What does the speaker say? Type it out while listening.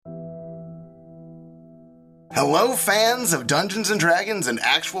Hello, fans of Dungeons & Dragons and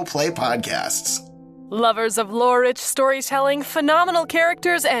actual play podcasts. Lovers of lore-rich storytelling, phenomenal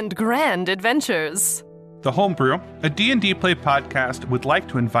characters, and grand adventures. The Homebrew, a D&D play podcast, would like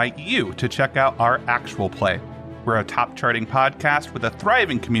to invite you to check out our actual play. We're a top-charting podcast with a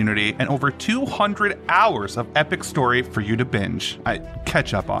thriving community and over 200 hours of epic story for you to binge.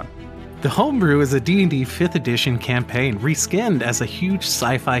 Catch up on. The Homebrew is a D&D 5th edition campaign reskinned as a huge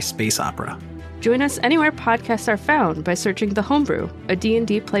sci-fi space opera. Join us anywhere podcasts are found by searching The Homebrew, a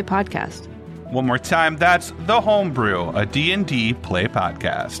D&D play podcast. One more time, that's The Homebrew, a D&D play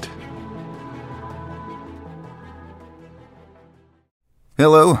podcast.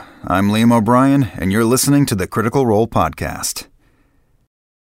 Hello, I'm Liam O'Brien, and you're listening to the Critical Role Podcast.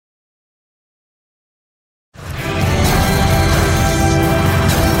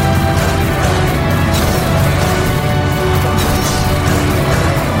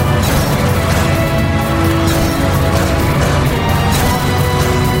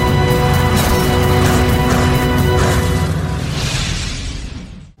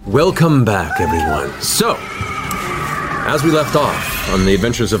 Welcome back, everyone. So, as we left off on the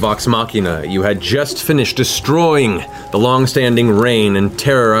adventures of Vox Machina, you had just finished destroying the long-standing reign and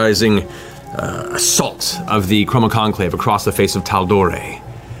terrorizing assault of the Chroma Conclave across the face of Taldore.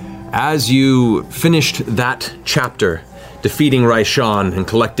 As you finished that chapter, defeating Raishan and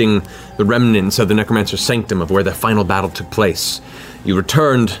collecting the remnants of the Necromancer's Sanctum of where the final battle took place, you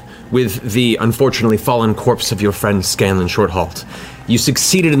returned with the unfortunately fallen corpse of your friend Scanlan Shorthalt. You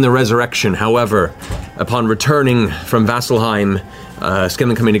succeeded in the resurrection. However, upon returning from Vasselheim,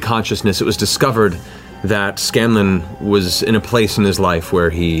 Scanlan coming to consciousness, it was discovered that Scanlan was in a place in his life where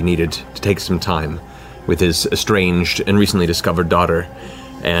he needed to take some time with his estranged and recently discovered daughter.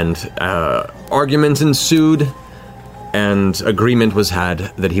 And arguments ensued, and agreement was had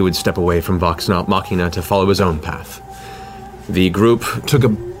that he would step away from Vox Machina to follow his own path. The group took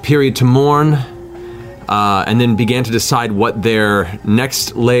a period to mourn, and then began to decide what their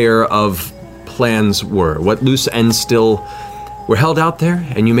next layer of plans were, what loose ends still were held out there,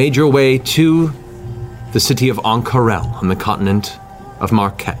 and you made your way to the city of Ank'Harel on the continent of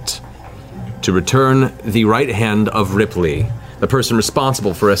Marquette to return the right hand of Ripley, the person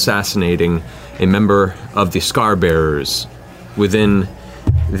responsible for assassinating a member of the Scarbearers within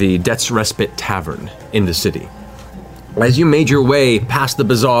the Death's Respite Tavern in the city. As you made your way past the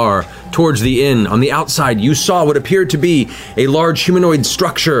bazaar towards the inn, on the outside you saw what appeared to be a large humanoid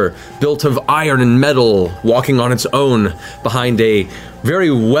structure built of iron and metal, walking on its own behind a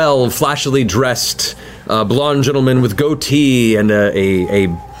very well flashily dressed blonde gentleman with goatee and a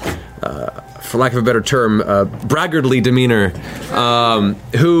for lack of a better term, braggartly demeanor,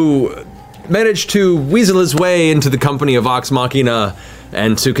 who managed to weasel his way into the company of Vox Machina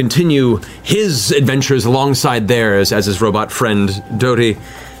and to continue his adventures alongside theirs as his robot friend, Doty,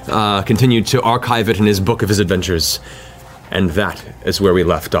 continued to archive it in his book of his adventures. And that is where we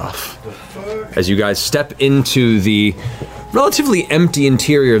left off. As you guys step into the relatively empty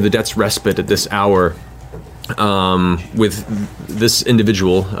interior of the Death's Respite at this hour, with this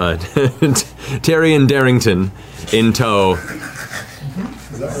individual, Taryon Darrington, in tow.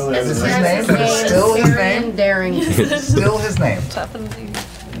 Is this his name? Still his name? Darrington. Still his name.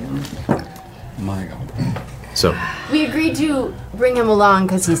 My God. So we agreed to bring him along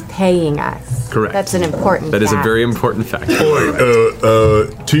because he's paying us. Correct. That's an important fact. That is a very important fact.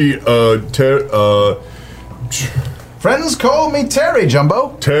 Friends call me Terry,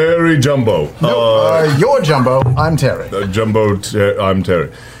 Jumbo. Terry Jumbo. No, you're Jumbo. I'm Terry. I'm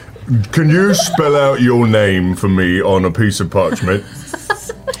Terry. Can you spell out your name for me on a piece of parchment?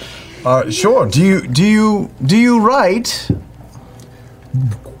 Sure. Do you write?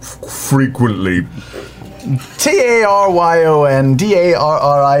 Frequently.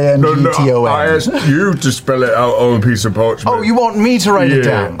 TARYONDARRINGTON. I asked you to spell it out on a piece of parchment. Oh, you want me to write it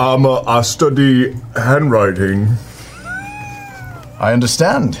down? I study handwriting. I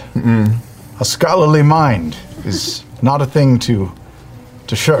understand. Mm-mm. A scholarly mind is not a thing to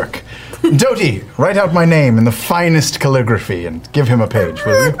shirk. Doty, write out my name in the finest calligraphy and give him a page,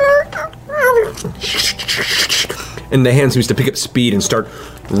 will you? And the hand seems to pick up speed and start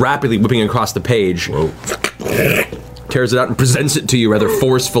rapidly whipping across the page. Whoa. Tears it out and presents it to you rather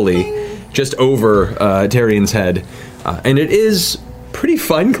forcefully, just over Taryon's head. And it is pretty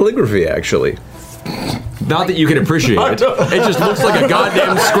fine calligraphy, actually. Not that you can appreciate it. It just looks like a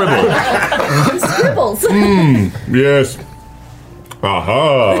goddamn scribble. Scribbles. Yes.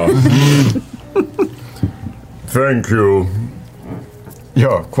 Aha. Thank you.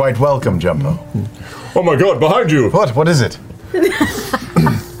 You're quite welcome, Jumbo. Oh my God, behind you. What is it?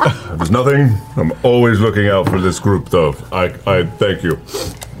 I was nothing. I'm always looking out for this group, though. I thank you.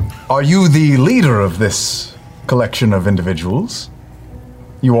 Are you the leader of this collection of individuals?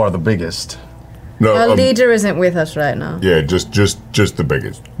 You are the biggest. No, Our leader isn't with us right now. Yeah, just the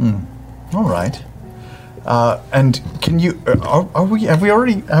biggest. All right. And can you? Have we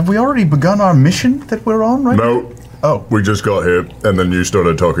already begun our mission that we're on right now? No. Oh. We just got here, and then you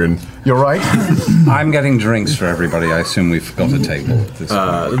started talking. You're right. I'm getting drinks for everybody. I assume we've got a table at this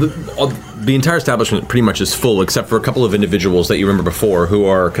point. The entire establishment pretty much is full, except for a couple of individuals that you remember before who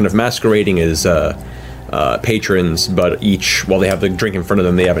are kind of masquerading as patrons, but each, while they have the drink in front of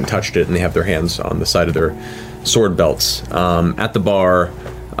them, they haven't touched it, and they have their hands on the side of their sword belts. At the bar,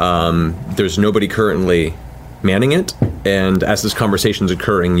 there's nobody currently manning it, and as this conversation's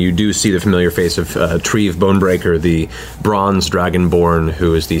occurring, you do see the familiar face of Treve Bonebreaker, the bronze dragonborn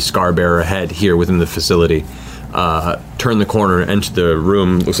who is the scar-bearer head here within the facility. Turn the corner, enter the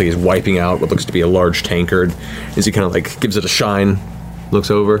room, looks like he's wiping out what looks to be a large tankard, as he kind of like gives it a shine, looks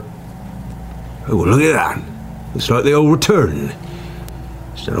over. Oh, well, look at that. Looks like they all return.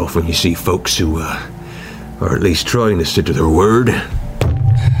 It's not often you see folks who are at least trying to stick to their word.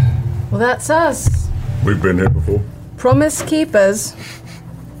 Well, that's us. We've been here before. Promise keepers.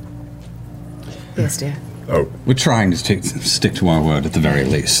 Yes, dear. Oh. We're trying to stick to our word at the very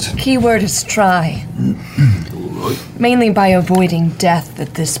least. Key word is try. Mainly by avoiding death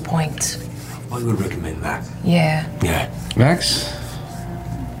at this point. I would recommend that. Yeah. Yeah. Vex?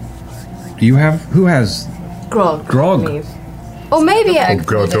 Do you have... Who has... Grog. Grog? Or maybe... Oh,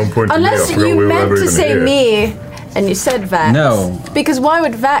 God, don't point to me. I Unless forgot you we were meant ever to even say here. me, and you said Vax. No. Because why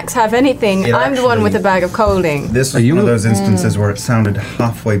would Vax have anything? It I'm the one with a bag of coaling. This was one of those instances where it sounded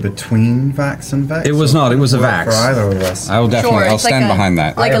halfway between Vax and Vex. It was not. It was a Worked Vax. For either of us. I will definitely... I'll stand behind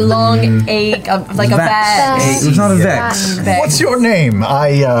that. Like a long egg, like a Vex. It was not a Vex. What's your name?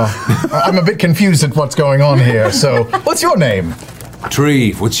 I'm a bit confused at what's going on here. So, what's your name?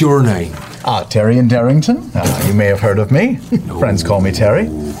 Treve, what's your name? Taryon Darrington. You may have heard of me. Friends call me Terry.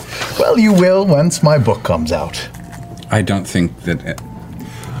 Well, you will once my book comes out. I don't think that...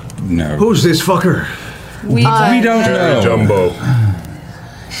 no. Who's this fucker? We don't know. Jumbo.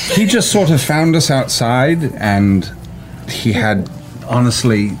 He just sort of found us outside, and he had,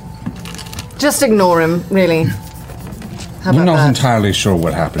 honestly... Just ignore him, really. How We're about not that? entirely sure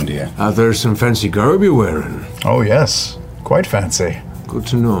what happened here. There's some fancy garb you're wearing. Oh, yes. Quite fancy. Good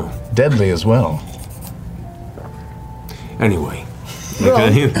to know. Deadly as well. Anyway,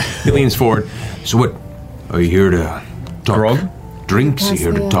 he leans forward. So what? Are you here to talk Grog? drinks? Are you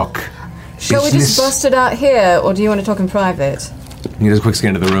here to talk Shall we business? just bust it out here, or do you want to talk in private? He does a quick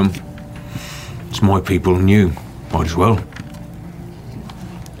scan of the room. It's my people and you. Might as well.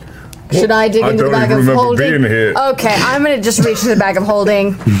 Should I dig into the bag of holding? Being here. Okay, I'm gonna just reach to the bag of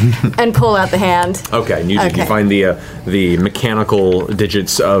holding and pull out the hand. Okay, and you find the mechanical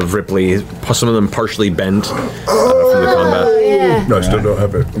digits of Ripley, some of them partially bent from the combat. Yeah. No, I still don't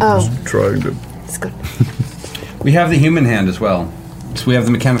have it. I'm just trying to... It's good. We have the human hand as well. So we have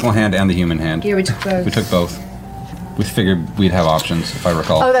the mechanical hand and the human hand. Yeah, we took both. We took both. We figured we'd have options, if I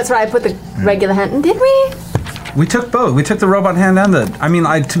recall. Oh, that's right. I put the regular hand in. Did we? We took both. We took the robot hand and the... I mean,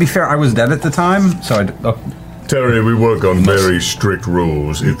 to be fair, I was dead at the time, so Terry, we work on very strict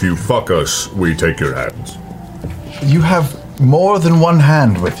rules. If you fuck us, we take your hands. You have more than one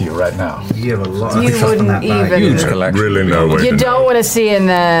hand with you right now. You have a lot You of stuff in that wouldn't bag. even- huge collection. Really no way You to don't want to see in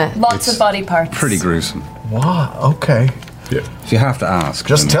there. Lots of body parts. Pretty gruesome. Wow, okay. Yeah. If you have to ask.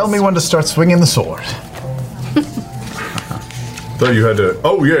 Just then tell me when to start swinging the sword. Thought you had to...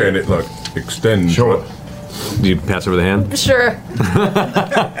 Oh, yeah, and it, like, extends. Sure. Do you pass over the hand? Sure.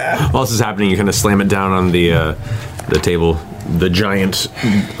 While this is happening, you kind of slam it down on the table. The giant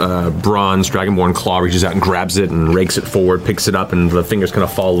bronze dragonborn claw reaches out and grabs it and rakes it forward, picks it up, and the fingers kind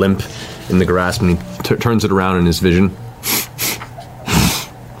of fall limp in the grasp, and he turns it around in his vision.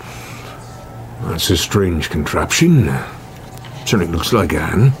 That's a strange contraption. Certainly looks like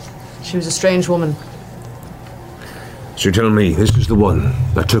Anne. She was a strange woman. So you tell me this is the one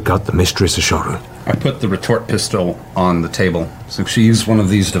that took out the Mistress Ashara? I put the retort pistol on the table, so she used one of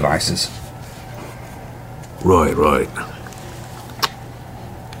these devices. Right, right.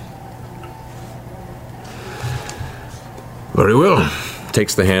 Very well.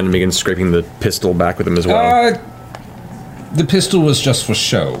 Takes the hand and begins scraping the pistol back with him as well. The pistol was just for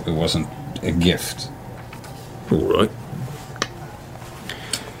show. It wasn't a gift. All right.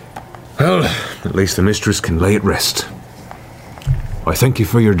 Well, at least the mistress can lay at rest. I thank you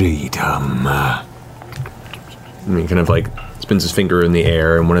for your deed. And he kind of like spins his finger in the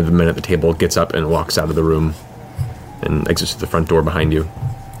air, and one of the men at the table gets up and walks out of the room and exits to the front door behind you.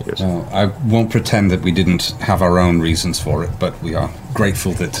 Well, I won't pretend that we didn't have our own reasons for it, but we are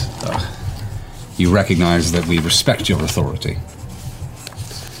grateful that you recognize that we respect your authority.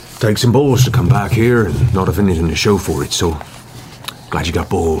 Takes some balls to come back here and not have anything to show for it, so glad you got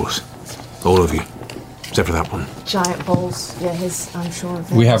balls. All of you. Except for that one. Giant bowls. Yeah, his, I'm sure.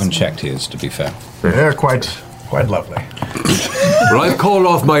 We haven't checked his, to be fair. They're quite lovely. Well, I've called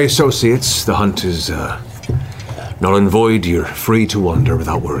off my associates. The hunt is null and void. You're free to wander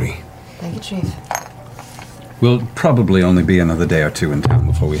without worry. Thank you, Chief. We'll probably only be another day or two in town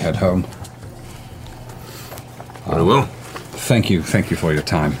before we head home. Very well. Thank you for your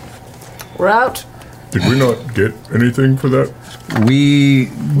time. We're out. Did we not get anything for that? We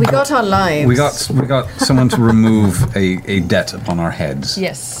got our lives. We got someone to remove a debt upon our heads.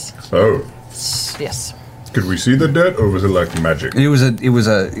 Yes. Oh. Yes. Could we see the debt, or was it like magic? It was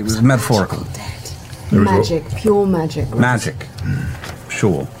metaphorical. Magic, pure magic. Magic.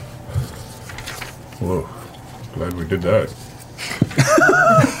 Sure. Whoa. Glad we did that.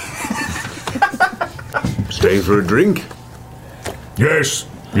 Stay for a drink? Yes.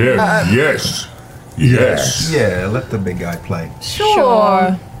 Yes. Yeah, let the big guy play.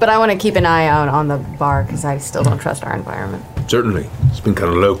 Sure. But I want to keep an eye out on the bar because I still don't trust our environment. Certainly. It's been kind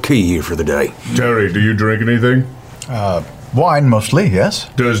of low-key here for the day. Terry, do you drink anything? Wine mostly, yes.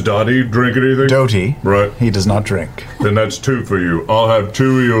 Does Dottie drink anything? Doty. Right. He does not drink. Then that's 2 for you. I'll have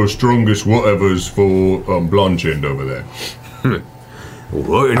 2 of your strongest whatevers for Blonchind over there.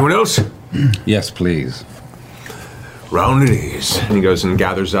 Well, anyone else? Yes, please. Round it is. And he goes and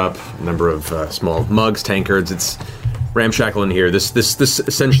gathers up a number of small mugs, tankards. It's ramshackle in here. This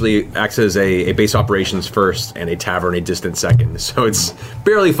essentially acts as a base operations first and a tavern a distant second. So it's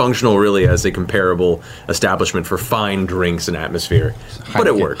barely functional, really, as a comparable establishment for fine drinks and atmosphere. But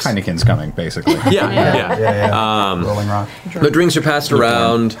it works. Heineken's coming, basically. Yeah. Rolling Rock. The drinks are passed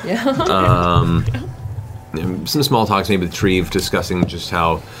around. Yeah. Some small talks, maybe with Treve, discussing just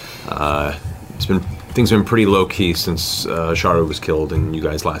how things have been pretty low-key since Sharu was killed and you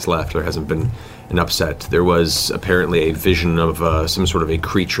guys last left. There hasn't been an upset. There was apparently a vision of some sort of a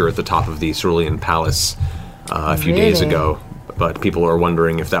creature at the top of the Cerulean Palace a few days ago, but people are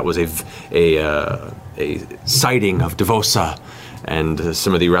wondering if that was a sighting of Devosa, and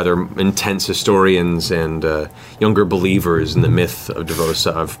some of the rather intense historians and younger believers in the myth of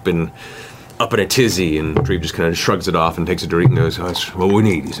Devosa have been up in a tizzy, and Treve just kind of shrugs it off and takes a drink and goes, "That's what we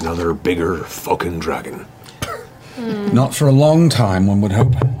need, is another bigger fucking dragon." Not for a long time, one would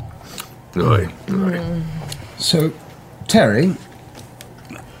hope. Aye. So, Terry?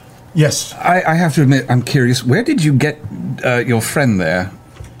 Yes? I have to admit, I'm curious, where did you get your friend there?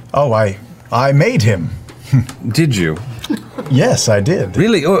 Oh, I made him. Did you? Yes, I did.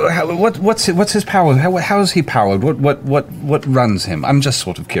 Really? What's his power? How is he powered? What runs him? I'm just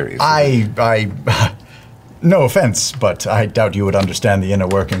sort of curious. No offense, but I doubt you would understand the inner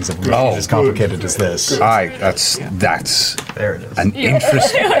workings of a as complicated as this. That's there it is. An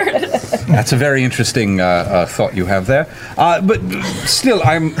interesting. That's a very interesting thought you have there. But still,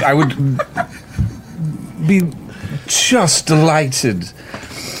 I would be just delighted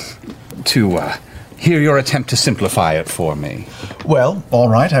to hear your attempt to simplify it for me. Well, all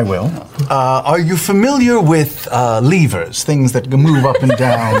right, I will. Are you familiar with levers, things that move up and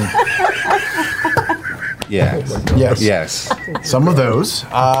down? Yes. Some of those.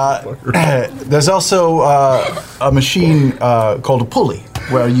 There's also a machine called a pulley,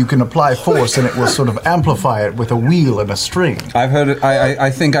 where you can apply force and it will sort of amplify it with a wheel and a string. I've heard it.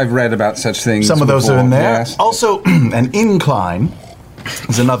 I think I've read about such things. Some of those are in there. Yes. Also, an incline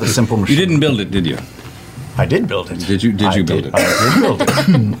is another simple machine. You didn't build it, did you? I did build it. Did you build it? I did build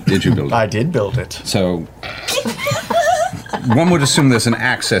it. Did you build it? I did build it. So, one would assume there's an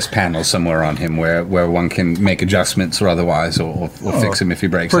access panel somewhere on him where one can make adjustments or otherwise, or fix him if he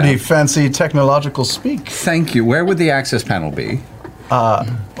breaks Pretty out. fancy technological speak. Thank you. Where would the access panel be?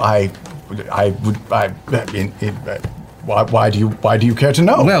 Why do you care to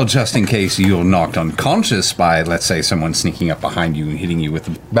know? Well, just in case you're knocked unconscious by, let's say, someone sneaking up behind you and hitting you with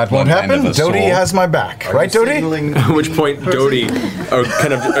the that won't happen. Doty has my back, right, Doty? At which point, Doty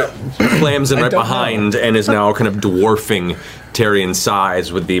kind of clams in right behind and is now kind of dwarfing Terry in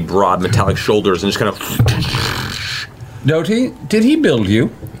size with the broad metallic shoulders and just kind of. Doty, did he build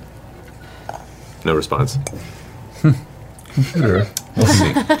you? No response. Sure. We'll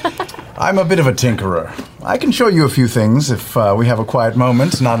see. I'm a bit of a tinkerer. I can show you a few things if we have a quiet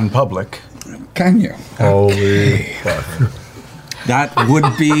moment, not in public. Can you? Okay. That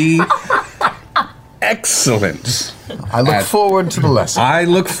would be excellent. I look forward to the lesson. I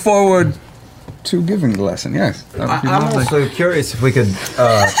look forward to giving the lesson, yes. That would be I'm lovely. also curious if we could.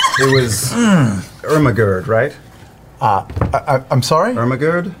 It was Ermagerd, right? I'm sorry?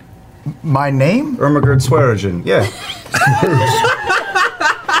 Ermagerd? My name? Ermagerd Swearigen, yeah.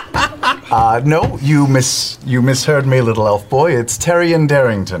 No, you misheard me, little elf boy. It's Taryon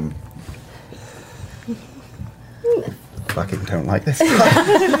Darrington. Fucking don't like this.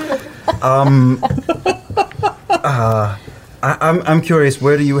 I'm curious,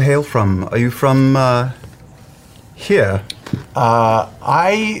 where do you hail from? Are you from, here?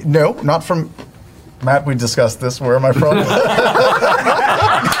 No, not from... Matt, we discussed this. Where am I from?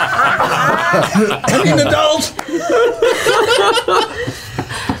 An adult!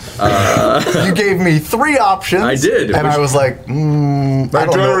 You gave me 3 options. I did. And I was like, I don't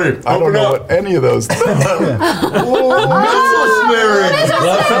know what any of those. Gloves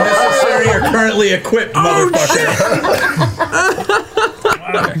unnecessary are currently equipped, motherfucker.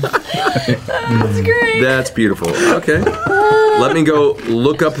 That's great. That's beautiful. Okay. Let me go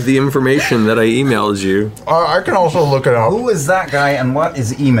look up the information that I emailed you. I can also look it up. Who is that guy and what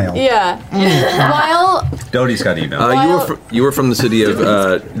is email? Yeah. While Doty's got email. You were from the city of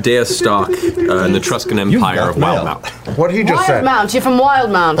Deastock in the Etruscan Empire of Wildmount. What he just said. Wildmount. You're from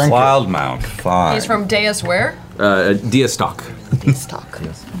Wildmount. Wildmount, fine. He's from Deus where? Deastock. Deastock.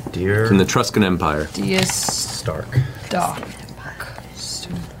 Dear From the Etruscan Empire. Deus Stark. Dock.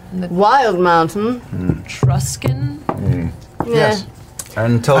 Wild Mountain. Etruscan? Yes.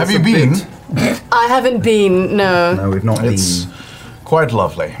 And tell us Have you a been? bit. I haven't been, no. No, we've not It's been. quite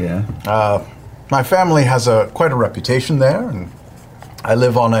lovely. Yeah. My family has quite a reputation there, and I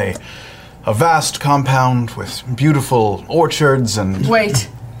live on a vast compound with beautiful orchards and... Wait.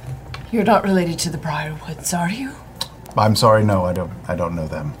 You're not related to the Briarwoods, are you? I'm sorry, no, I don't know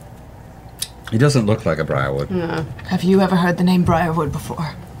them. He doesn't look like a Briarwood. No. Have you ever heard the name Briarwood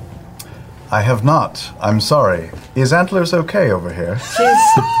before? I have not. I'm sorry. Is Antlers okay over here? She's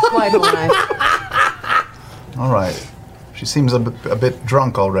quite alright. All right. She seems a bit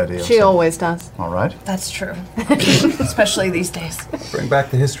drunk already. or She so. always does. All right. That's true. Especially these days. Bring back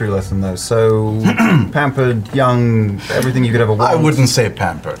the history lesson, though. So, pampered, young, everything you could ever want. I wouldn't say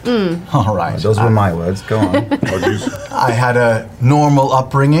pampered. All right. Those were my words. Go on. I had a normal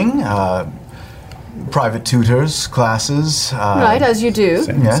upbringing, private tutors, classes. Right, as you do.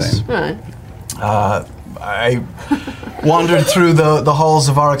 Yes. Right. I wandered through the halls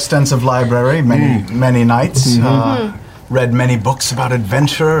of our extensive library many nights. Read many books about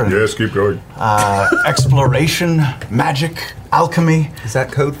adventure. Yes, keep going. Exploration, magic, alchemy. Is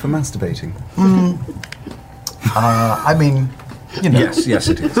that code for masturbating? I mean, you know. Yes,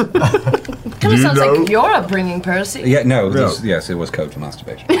 it is. Kind of sounds like your upbringing, Percy. Yeah, no, yes, it was code for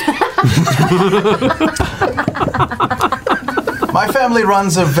masturbation. My family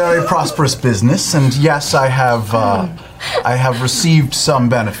runs a very prosperous business, and yes, I have received some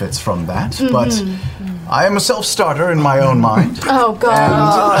benefits from that, but I am a self-starter in my own mind. Oh,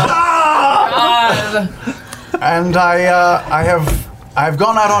 God. And I have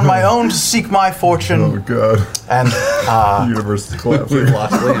gone out on my own to seek my fortune. Oh, God. And universe is collapsing. We've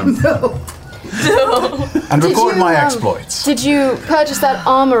lost Liam. and record my exploits. Did you purchase that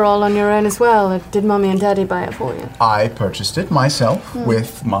armor all on your own as well, or did Mommy and Daddy buy it for you? I purchased it myself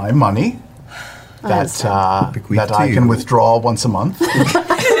with my money that I you. can withdraw once a month. It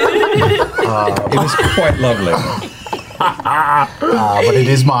was quite lovely. But it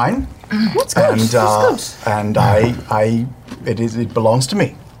is mine. That's good. And it belongs to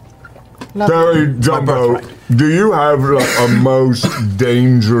me. Terry Jumbo, do you have a most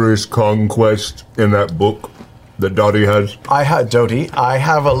dangerous conquest in that book that Dottie has? Dodie, I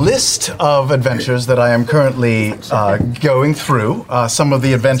have a list of adventures that I am currently going through. Some of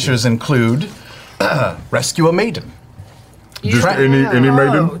the adventures include rescue a maiden. Just any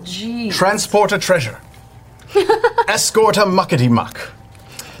maiden? Oh, geez. Transport a treasure. Escort a muckety muck.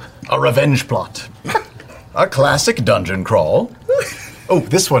 A revenge plot. A classic dungeon crawl. Oh,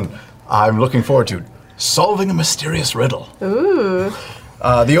 this one I'm looking forward to. Solving a mysterious riddle. Ooh.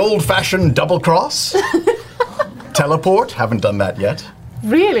 The old-fashioned double cross. Teleport, haven't done that yet.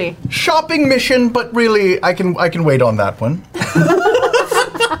 Really? Shopping mission, but really I can wait on that one.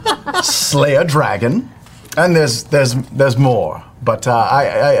 Slay a dragon. And there's more, but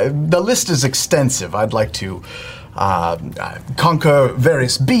the list is extensive. I'd like to conquer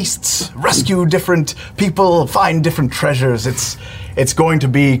various beasts, rescue different people, find different treasures. It's going to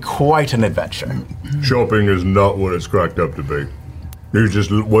be quite an adventure. Shopping is not what it's cracked up to be. You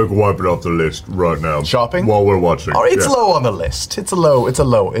just wipe it off the list right now. Shopping? While we're watching. Oh, it's Yeah. low on the list. It's a low.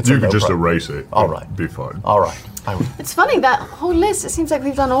 You can just erase it. All right. Be fine. All right. It's funny, that whole list, it seems like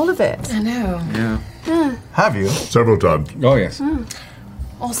we've done all of it. I know. Yeah. Have you? Several times. Oh, yes.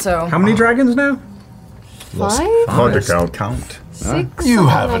 Also, How many dragons now? 5? Hard to count. 6? You something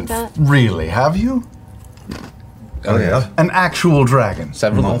haven't like that. really, have you? Oh, yeah. An actual dragon.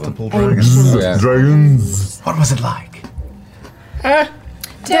 Several Multiple of them. dragons. Yeah. Dragons. What was it like?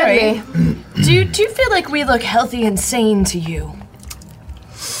 Terry, do you feel like we look healthy and sane to you?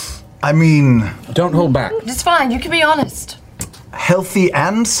 I mean, Don't hold back. It's fine, you can be honest. healthy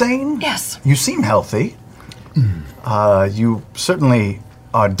and sane? Yes. You seem healthy. You certainly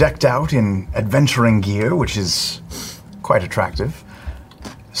are decked out in adventuring gear, which is quite attractive.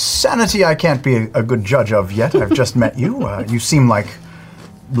 Sanity I can't be a good judge of yet. I've just met you. You seem like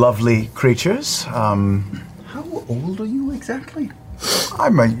lovely creatures. How old are you exactly?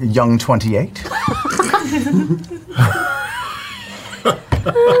 I'm a young 28.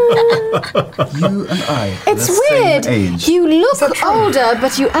 You and I. It's the weird. Same age. You look older,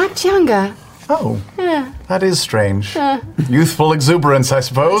 but you act younger. Oh, Yeah. that is strange. Youthful exuberance, I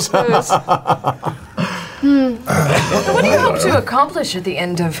suppose. What do you hope to accomplish at the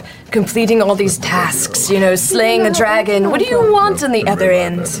end of completing all these tasks? You know, slaying a dragon. What do you want in the other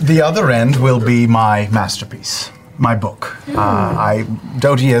end? The other end will be my masterpiece, my book.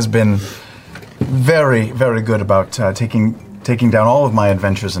 Doty has been very, very good about taking down all of my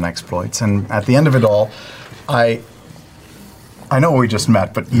adventures and exploits, and at the end of it all, I know we just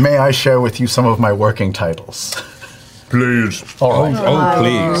met, but may I share with you some of my working titles? Please. All right. Oh,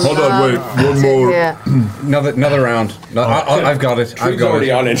 please. Hold on, wait. One more. Yeah. Another round. No, I've got it. I've got already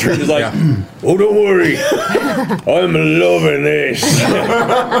it. on it. He's like, oh, don't worry. I'm loving this.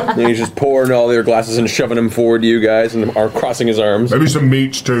 And he's just pouring all their glasses and shoving them forward to you guys and are crossing his arms. Maybe some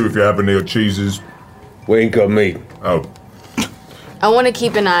meats too, if you have any cheeses. We ain't got meat. Oh. I want to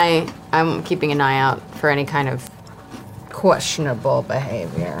keep an eye. I'm keeping an eye out for any kind of questionable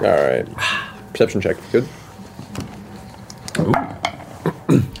behavior. All right. Perception check. Good.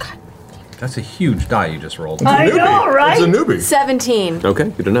 That's a huge die you just rolled. I know, right? It's a newbie. 17. Okay,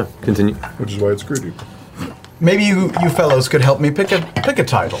 good to know. Continue. Which is why it's greedy. Maybe you fellows could help me pick a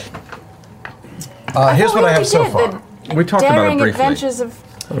title. Here's what I have so far. We talked about it Daring briefly. Adventures of...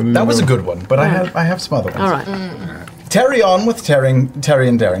 That was a good one, but I have some other ones. All right. Taryon with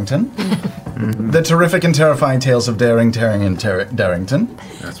Taryon Darrington. The Terrific and Terrifying Tales of Taryon Darrington.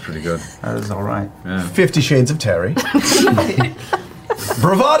 That's pretty good. That is all right. Yeah. 50 Shades of Terry.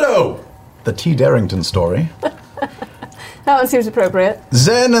 Bravado! The T. Darrington Story. That one seems appropriate.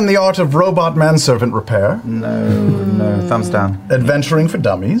 Zen and the Art of Robot Manservant Repair. No, thumbs down. Adventuring for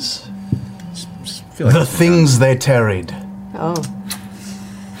Dummies. Feel like The Things They Tarried. Oh.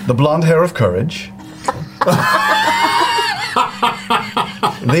 The Blonde Hair of Courage.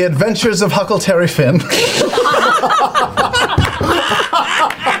 The Adventures of Huckleberry Finn.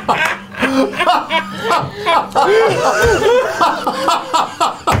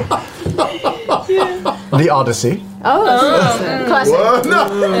 The Odyssey. Oh, that's classic.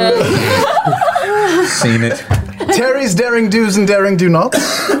 Seen it. Terry's Daring Do's and Daring Do Nots.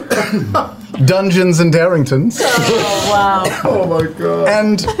 Dungeons and Darringtons. Oh, wow. Oh my god.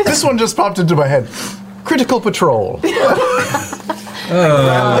 And this one just popped into my head. Critical Patrol.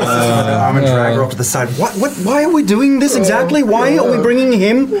 Arm and drag her off to the side. Why are we doing this exactly? Why are we bringing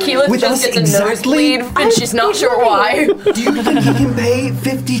him Keyleth with just us gets a exactly? nosebleed, and she's not sure why. Do you think he can pay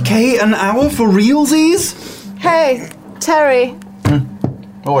 $50K an hour for realsies? Hey, Terry.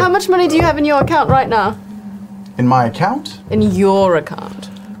 Oh, How much money do you have in your account right now? in my account? In your account.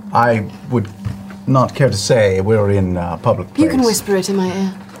 I would not care to say. We're in public place. You can whisper it in my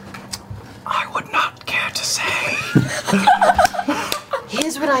ear. I would not care to say.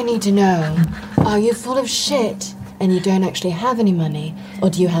 Here's what I need to know. Are you full of shit and you don't actually have any money, or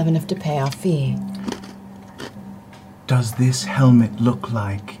do you have enough to pay our fee? Does this helmet look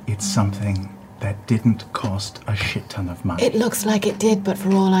like it's something that didn't cost a shit ton of money? It looks like it did, but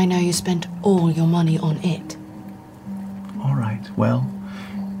for all I know, you spent all your money on it. All right, well,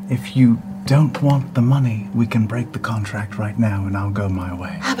 if you don't want the money, we can break the contract right now and I'll go my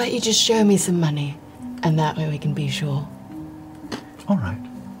way. How about you just show me some money, and that way we can be sure. All right,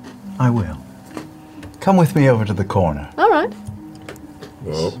 I will. Come with me over to the corner. All right.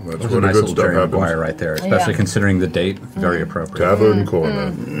 Well, that's There's a where the nice good little stuff Jerry happens. Maguire right there, especially Yeah. considering the date. Very appropriate. Tavern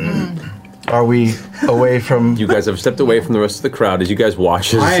corner. Are we away from... You guys have stepped away from the rest of the crowd as you guys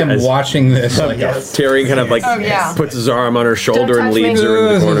watch. I am watching this. Like Terry kind of like puts his arm on her shoulder and touch leads me. her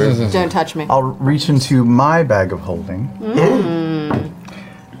in the corner. Don't touch me. I'll reach into my bag of holding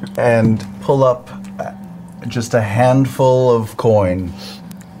and pull up just a handful of coin.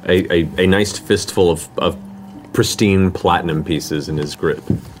 A nice fistful of pristine platinum pieces in his grip.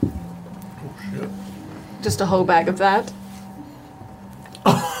 Just a whole bag of that.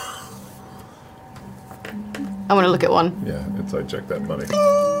 I want to look at one. Yeah, it's like, check that money.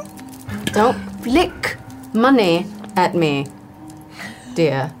 Don't flick money at me,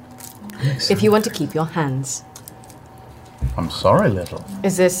 dear. If you want to keep your hands. I'm sorry, little.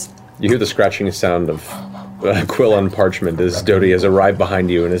 Is this... You hear the scratching sound of quill on parchment as Dodie has arrived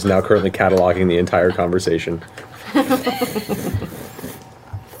behind you and is now currently cataloging the entire conversation.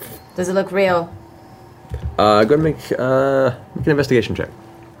 Does it look real? Go ahead and make an investigation check.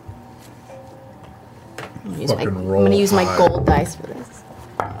 I'm going to use my gold dice for this.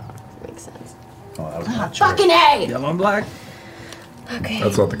 Makes sense. Oh, that was not Fucking A! Yellow and black. Okay.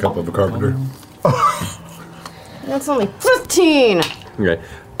 That's not the cup of a carpenter. That's only 15! Okay.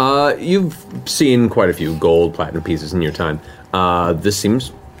 You've seen quite a few gold, platinum pieces in your time. This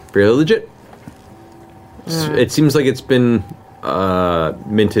seems fairly legit. It seems like it's been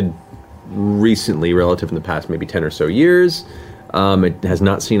minted recently, relative in the past maybe 10 or so years. It has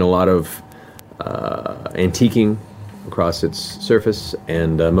not seen a lot of antiquing across its surface,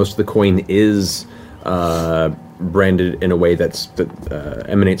 and most of the coin is branded in a way that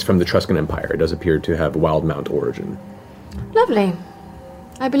emanates from the Etruscan Empire. It does appear to have Wild Mount origin. Lovely.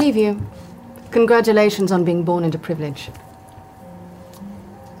 I believe you. Congratulations on being born into privilege.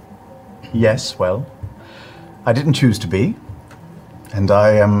 Yes, well, I didn't choose to be, and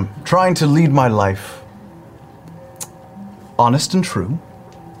I am trying to lead my life honest and true,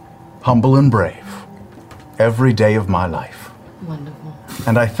 humble and brave, every day of my life. Wonderful.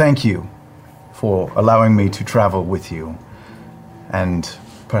 And I thank you for allowing me to travel with you and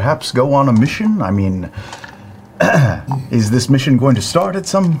perhaps go on a mission. I mean, is this mission going to start at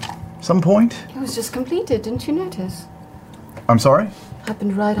some point? It was just completed, didn't you notice? I'm sorry?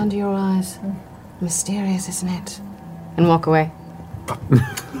 Happened right under your eyes. Mysterious, isn't it? And walk away.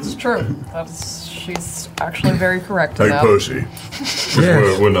 It's true. She's actually very correct. Hey, about. Percy.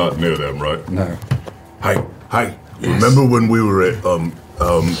 We're not near them, right? No. Hey, remember when we were at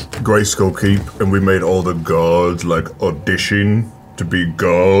Grayskull Keep and we made all the guards audition to be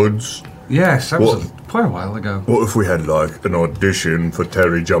guards? Yes, that was quite a while ago. What if we had an audition for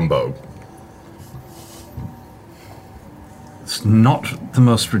Terry Jumbo? It's not the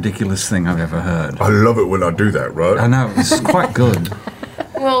most ridiculous thing I've ever heard. I love it when I do that, right? I know, it's quite good.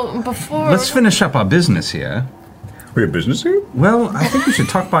 Well, before... Let's finish up our business here. We have business here? Well, I think we should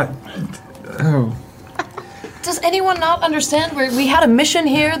talk about... Oh. Does anyone not understand? We had a mission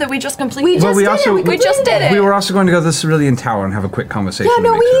here that we just completed. We just did it. We were also going to go to the Cerulean Tower and have a quick conversation. Yeah,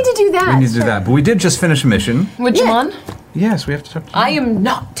 no, we need to do that. We need to do that. But we did just finish a mission. With Jamon? Yes, we have to talk to I am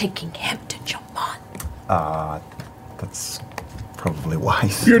not taking him to Jamon. That's probably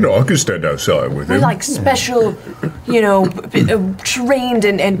wise. You know, I can stand outside with him. We're special, trained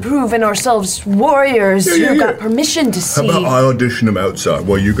and proven ourselves warriors who got permission to see. How about I audition him outside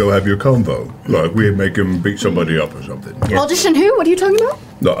while you go have your convo? We make him beat somebody up or something. Yeah. Audition who? What are you talking about?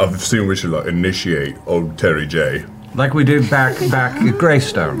 No, I've seen we should initiate old Terry J. Like we did back at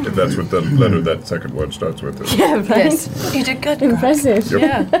Greystone. If that's what the letter that second word starts with. Yeah, right. Yes. You did good. Impressive. Yep.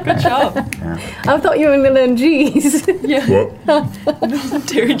 Yeah, good job. I thought you were going to learn G's. Yeah. What?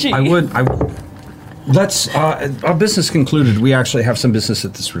 Terry G. Let's, our business concluded. We actually have some business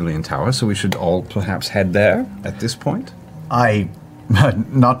at the Cerulean Tower, so we should all perhaps head there at this point.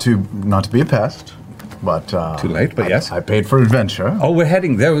 Not to be a pest, but... Too late, but yes. I paid for adventure. Oh, we're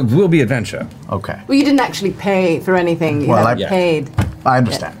heading. There will be adventure. Okay. Well, you didn't actually pay for anything. You haven't paid. I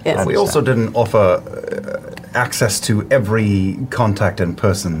understand. Yes. We also didn't offer access to every contact and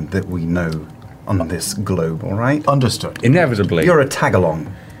person that we know on this globe, all right? Understood. Inevitably. You're a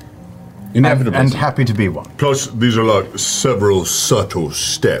tag-along. Inevitably. And happy to be one. Plus, these are several subtle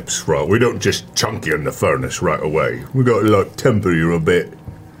steps, right? We don't just chunk you in the furnace right away. We got to temper you a bit.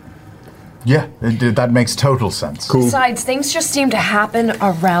 Yeah, that makes total sense. Cool. Besides, things just seem to happen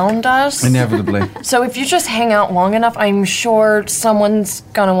around us. Inevitably. So if you just hang out long enough, I'm sure someone's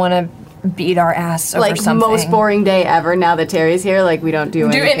gonna want to beat our ass over something. Most boring day ever. Now that Terry's here, we don't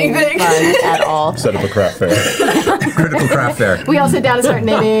do anything fun at all. Set up a craft fair. Critical craft fair. We all sit down and start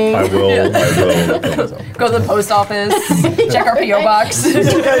knitting. I will. Go to the post office, check our P.O. box.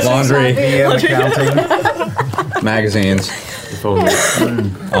 Laundry, accounting, magazines.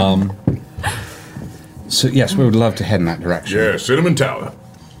 So yes, we would love to head in that direction. Yeah, Cinnamon Tower.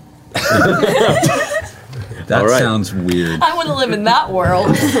 That sounds weird. I want to live in that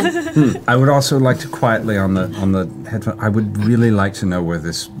world. I would also like to quietly on the headphone. I would really like to know where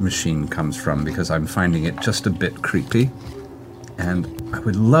this machine comes from because I'm finding it just a bit creepy, And I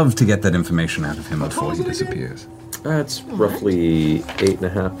would love to get that information out of him before he disappears. It's roughly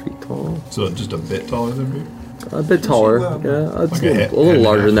 8.5 feet tall. So just a bit taller than me? A bit taller, yeah. It's like a little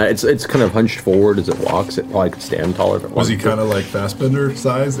larger than that. It's kind of hunched forward as it walks. It probably could stand taller if it Was he wanted to. kind of like Fassbender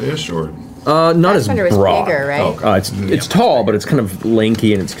size-ish, or? Not as Fassbender is broad. bigger, right? It's tall, but it's kind of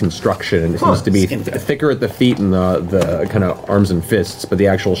lanky in its construction, and it seems to be thicker at the feet and the kind of arms and fists, but the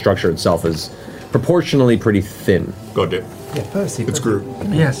actual structure itself is proportionally pretty thin. Got it. Yeah, Percy. It's Groot.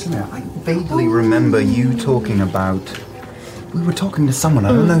 Yes. I vaguely remember you talking about. We were talking to someone, I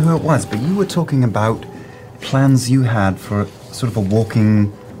don't know who it was, but you were talking about plans you had for sort of a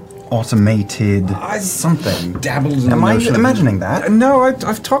walking, automated something. Dabbled in Am the I notion of- imagining that? No,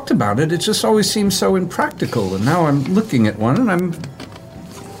 I've talked about it. It just always seems so impractical, and now I'm looking at one and I'm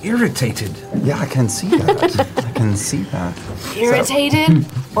irritated. Yeah, I can see that. I can see that. Irritated?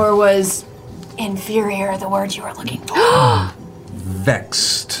 Or was inferior the word you were looking for?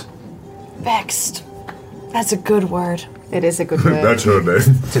 Vexed. Vexed. That's a good word. It is a good word. That's her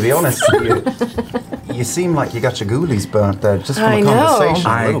name. To be honest, you seem like you got your ghoulies burnt there just from I a know.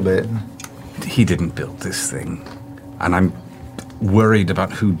 conversation a little bit. He didn't build this thing, and I'm worried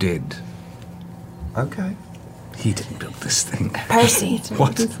about who did. Okay. He didn't build this thing. Percy.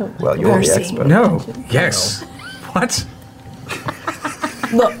 What? Well, you're Percy. the expert. No. Yes. What?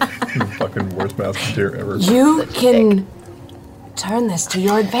 Look, Fucking worst Musketeer ever. you can turn this to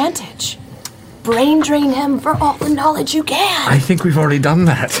your advantage. Brain drain him for all the knowledge you can. I think we've already done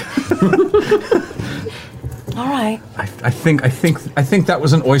that. All right. I think that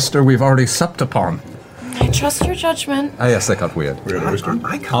was an oyster we've already supped upon. I trust your judgment. Ah, yes, that got weird. Weird oyster.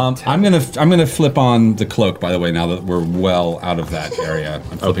 I can't I'm gonna flip on the cloak. By the way, now that we're well out of that area,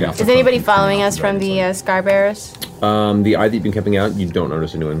 I'm flipping off. The Is cloak. anybody following us from the Scarbearers? The eye that you've been keeping out, you don't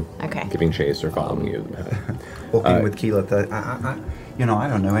notice anyone Okay. giving chase or following you. walking with Keela. I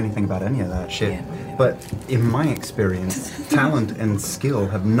don't know anything about any of that shit. But in my experience, talent and skill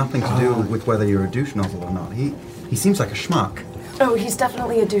have nothing to do with whether you're a douche nozzle or not. He seems like a schmuck. Oh, he's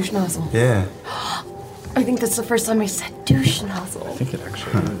definitely a douche nozzle. Yeah. I think that's the first time I said douche nozzle. I think it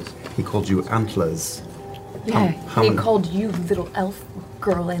actually is. He called you antlers. Yeah, How he many- called you little elf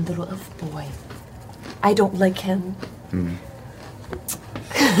girl and little elf boy. I don't like him.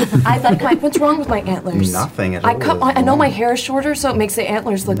 I like my. What's wrong with my antlers? Nothing at I all cut. is I know wrong. my hair is shorter, so it makes the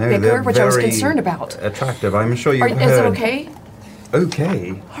antlers look No, bigger, they're which I was very concerned about. Attractive. I'm sure you've heard. Is it okay?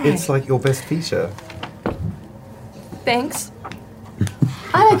 Okay. All It's right. like your best feature. Thanks.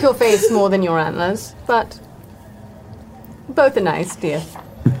 I like your face more than your antlers, but both are nice, dear.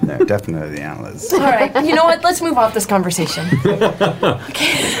 No, definitely the antlers. All right. You know what? Let's move off this conversation. As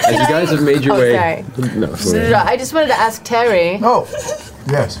you guys have made your Oh, way. sorry. No, sorry. I just wanted to ask Terry. Oh,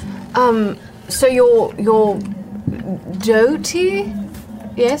 yes. So you're Doty?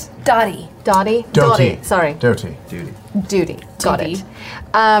 Yes? Dottie. Dottie? Doty. Sorry. Doty. Duty. Got Duty.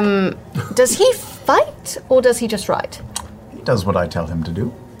 it. Does he fight or does he just write? He does what I tell him to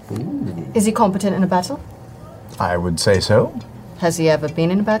do. Is he competent in a battle? I would say so. Has he ever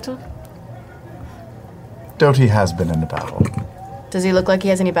been in a battle? Doty has been in a battle. Does he look like he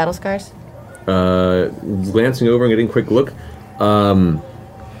has any battle scars? Glancing over and getting a quick look.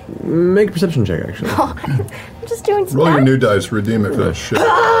 Make a perception check, actually. I'm just doing some Roll your math. new dice, redeem it for that shit.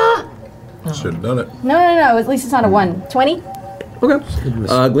 Should have done it. No. At least it's not a 1. 20?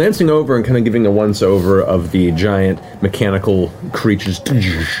 Okay. Glancing over and kind of giving a once-over of the giant mechanical creatures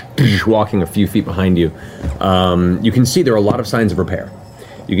walking a few feet behind you, you can see there are a lot of signs of repair.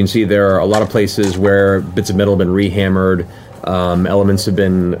 You can see there are a lot of places where bits of metal have been rehammered, elements have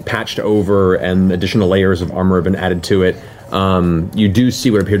been patched over, and additional layers of armor have been added to it. You do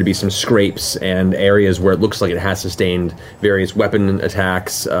see what appear to be some scrapes and areas where it looks like it has sustained various weapon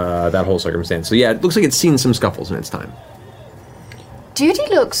attacks, that whole circumstance. So yeah, it looks like it's seen some scuffles in its time. Duty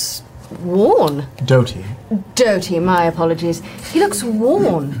looks worn. Doty. Doty, my apologies. He looks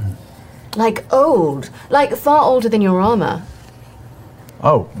worn. Like old. Like far older than your armor.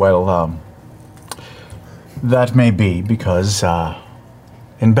 Oh, well, that may be because,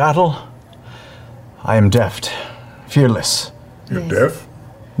 in battle, I am deft, fearless. You're deaf?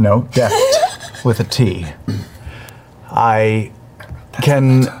 No, deft, with a T. I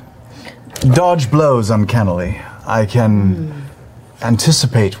can dodge blows uncannily. I can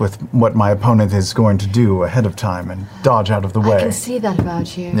anticipate with what my opponent is going to do ahead of time and dodge out of the I way. can see that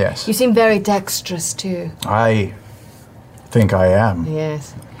about you. Yes. You seem very dexterous too. I think I am.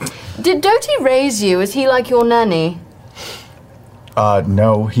 Yes. Did Doty raise you? Is he like your nanny?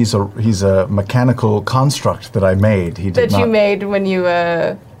 No, he's a mechanical construct that I made. He did That not. you made when you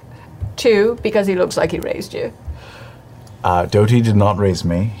were 2 because he looks like he raised you. Doty did not raise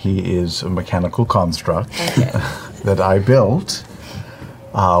me. He is a mechanical construct that I built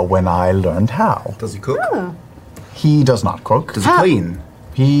when I learned how. Does he cook? Oh. He does not cook. Does he clean?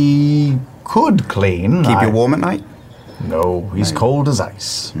 He could clean. Keep you warm at night? No, he's cold as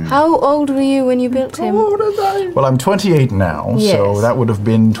ice. How old were you when you built him? Well, I'm 28 now, so Yes. that would have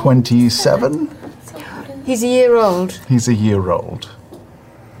been 27. He's a year old, He's a year old.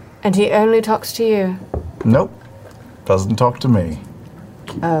 and he only talks to you. Nope, doesn't talk to me.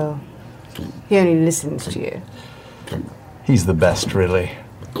 Oh. He only listens to you. He's the best, really.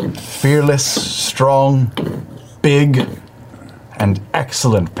 Fearless, strong, big, and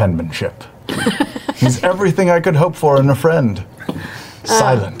excellent penmanship. He's everything I could hope for in a friend.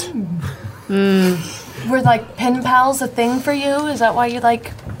 Silent. Were like pen pals a thing for you? Is that why you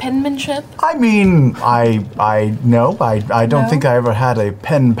like penmanship? I mean, I don't No? think I ever had a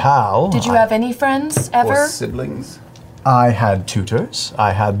pen pal. Did you have any friends ever? Siblings? I had tutors.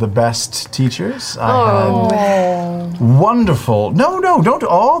 I had the best teachers. I Oh. had wonderful. No, don't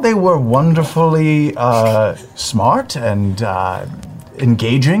all. They were wonderfully smart and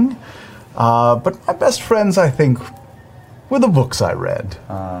engaging. But my best friends, I think, were the books I read.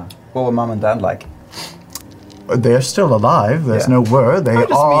 What were Mum and Dad like? They're still alive. There's Yeah. no word. They I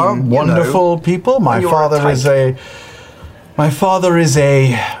just are mean, you wonderful know, people. My when you were father is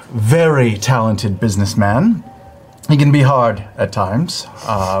a very talented businessman. He can be hard at times.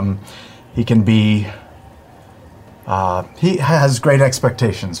 He can be. He has great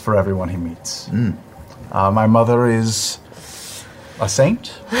expectations for everyone he meets. My mother is a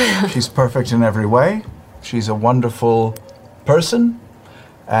saint. She's perfect in every way. She's a wonderful person,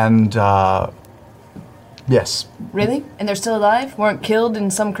 and yes. Really? And they're still alive? Weren't killed in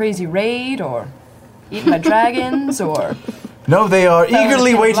some crazy raid or eaten by dragons or... No, they are Fell in a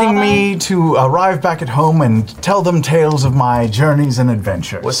eagerly pit of waiting lava? me to arrive back at home and tell them tales of my journeys and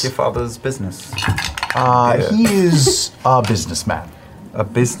adventures. What's your father's business? He is a businessman. A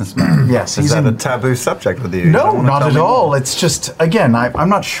businessman? Yes. Is he's that in- a taboo subject with you? You No, don't wanna not tell at me all. more? It's just, again, I'm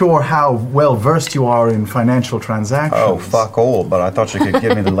not sure how well versed you are in financial transactions. Oh, fuck all, but I thought you could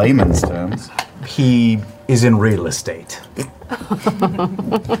give me the layman's terms. He is in real estate.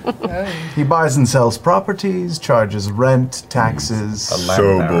 He buys and sells properties, charges rent, taxes.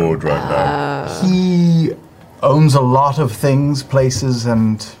 So bored right now. He owns a lot of things, places,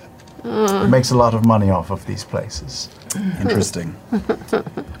 and makes a lot of money off of these places. Interesting.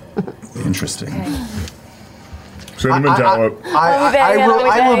 Interesting. Cinnamon Tower. I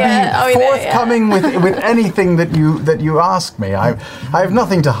will be forthcoming with anything that you ask me. I have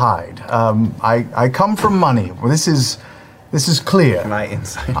nothing to hide. I come from money. Well, this is clear. Can I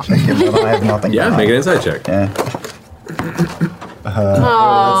insight check him that I have nothing to hide? Make an insight check. Yeah.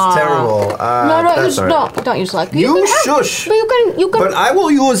 Aw. That's terrible. No, that's use all right. don't use luck. You can have- shush. But you can. But I will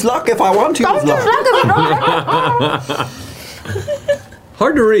use luck if I want to Don't use use luck. luck if you don't.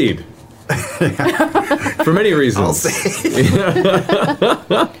 Hard to read. For many reasons.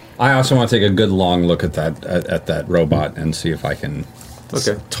 I also want to take a good long look at that robot and see if I can.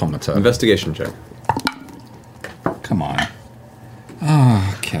 Okay. Automata. Investigation check. Come on.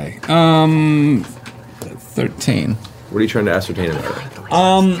 Okay. 13. What are you trying to ascertain about it?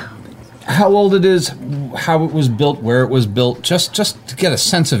 How old it is, how it was built, where it was built, just to get a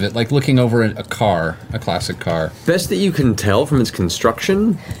sense of it, like looking over a car, a classic car. Best that you can tell from its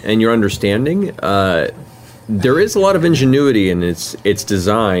construction and your understanding, there is a lot of ingenuity in its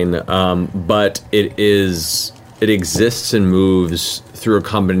design, but it exists and moves through a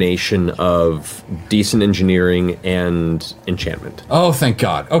combination of decent engineering and enchantment. Oh, thank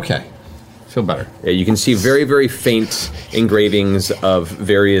God. Okay. Feel better. Yeah, you can see very, very faint engravings of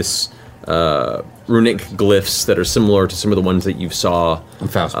various runic glyphs that are similar to some of the ones that you saw on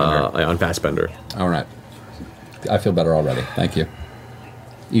Fastbender. All right. I feel better already. Thank you.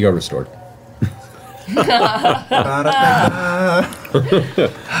 Ego restored. You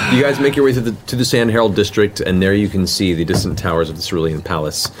guys make your way to the Sand Herald district, and there you can see the distant towers of the Cerulean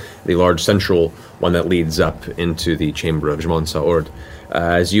Palace, the large central one that leads up into the chamber of Jmon Saord.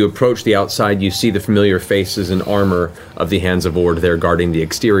 As you approach the outside, you see the familiar faces and armor of the Hands of Ord there guarding the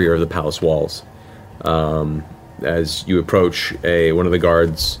exterior of the palace walls. As you approach, one of the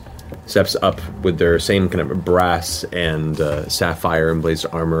guards steps up with their same kind of brass and sapphire emblazed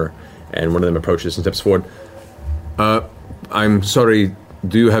armor, and one of them approaches and steps forward. I'm sorry,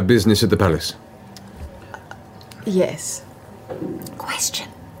 do you have business at the palace? Yes. Question.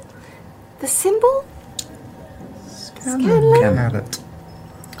 The symbol? Scanlan?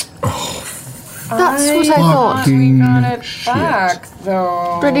 That's what I thought. We got it back,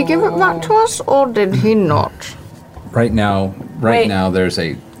 though. Did he give it back to us, or did he not? Right now, Wait. there's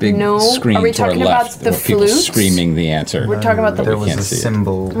a big No, screen are we to our talking about left the with people flute? screaming the answer. We're talking about the- There We was can't a see it.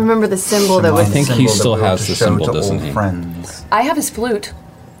 symbol. Remember the symbol that was. I think he symbol that still we were has to the show symbol, to doesn't all he? friends. I have his flute.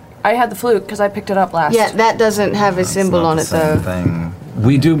 I had the flute because I picked it up last. Yeah, that doesn't have a symbol on it though. Thing.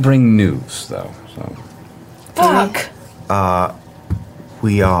 We do bring news, though. So Fuck.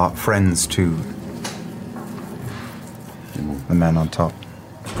 We are friends to the man on top.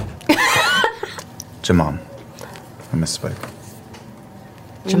 Jamon. I misspoke.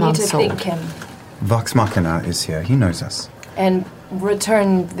 We need to thank him Vox Machina is here. He knows us. and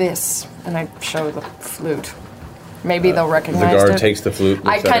return this. And I show the flute. Maybe they'll The recognize guard it. takes the flute.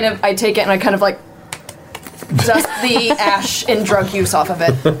 I looks at it. take it and I kind of like dust the ash and drug use off of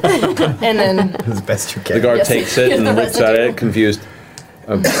it, and then As best you can. The guard Yes, takes it yes, and the looks at residue. it, confused.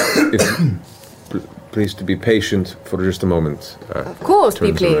 Please to be patient for just a moment. Of course, be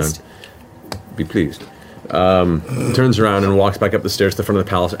Turns pleased. around. Be pleased. Turns around and walks back up the stairs to the front of the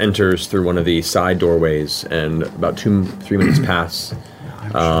palace, enters through one of the side doorways, and about 2-3 minutes pass.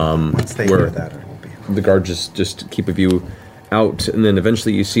 Once they where hear that, it will be. the guard just keep a view out, and then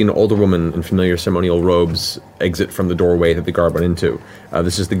eventually you see an older woman in familiar ceremonial robes exit from the doorway that the guard went into.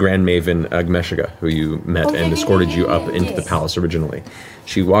 This is the Grand Maven Agmeshiga, who you met and escorted you up into the palace originally.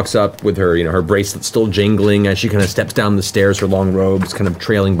 She walks up with her, her bracelet still jingling as she kind of steps down the stairs, her long robes kind of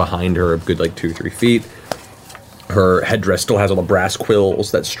trailing behind her a good 2-3 feet. Her headdress still has all the brass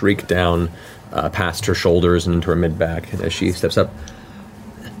quills that streak down past her shoulders and into her mid-back. And as she steps up,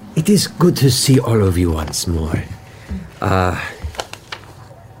 It is good to see all of you once more.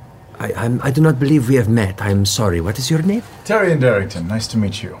 I do not believe we have met. I am sorry. What is your name? Taryon Darrington, nice to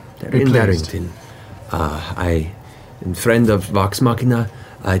meet you. Be Taryon pleased. Darrington. I am friend of Vox Machina.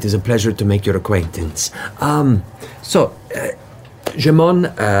 It is a pleasure to make your acquaintance.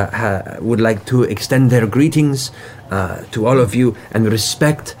 Jamon would like to extend their greetings to all of you and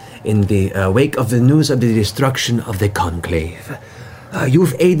respect in the wake of the news of the destruction of the Conclave.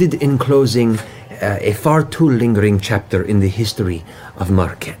 You've aided in closing a far too lingering chapter in the history of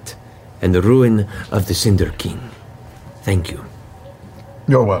Marquette and the ruin of the Cinder King. Thank you.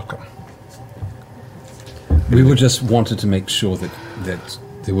 You're welcome. we were just wanted to make sure that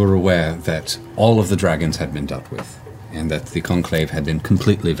they were aware that all of the dragons had been dealt with, and that the conclave had been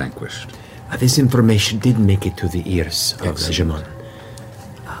completely vanquished. This information did make it to the ears of Jamon.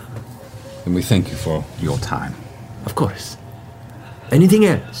 And we thank you for your time. Of course. Anything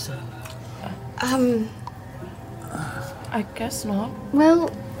else? I guess not.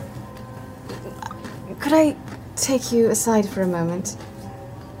 Well, could I take you aside for a moment?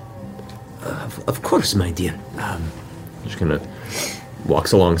 Of course, my dear. She kind of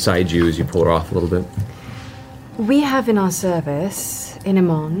walks alongside you as you pull her off a little bit. We have in our service, in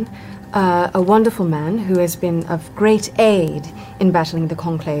Amon, a wonderful man who has been of great aid in battling the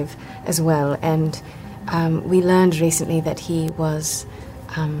Conclave as well, and we learned recently that he was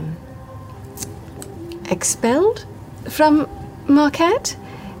expelled from Marquette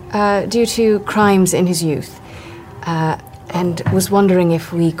due to crimes in his youth, and was wondering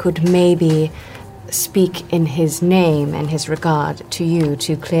if we could maybe speak in his name and his regard to you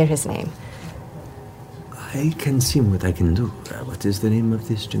to clear his name. I can see what I can do. What is the name of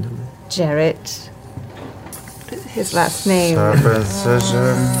this gentleman? Jarrett. His last name. Hallworth.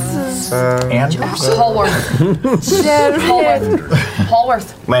 Jarrett.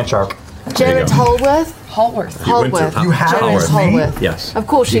 Hallworth. Landshark. Jarrett Hallworth. Hallworth. Hallworth. You have Jarrett Hallworth. Hallworth. Yes. Of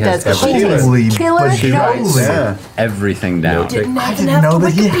course she does. has She's everything. a killer. But she knows. writes. Yeah. Everything down. I didn't know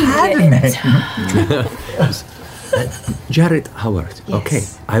that he had a name. Jarrett Howard. Yes. Okay,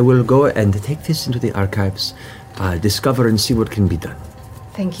 I will go and take this into the archives, discover and see what can be done.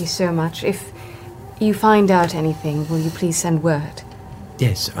 Thank you so much. If you find out anything, will you please send word?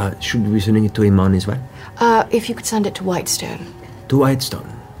 Yes, should we be sending it to Iman as well? If you could send it to Whitestone, To Whitestone.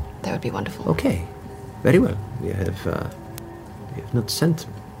 that would be wonderful. Okay, very well. We have not sent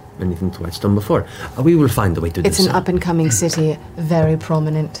anything to Whitestone before. We will find a way to do It's an so. up-and-coming city, very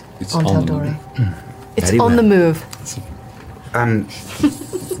prominent It's on on the Taldore. It's Very on well. the move.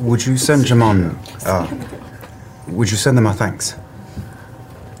 Would you send Jamon? Would you send them our thanks?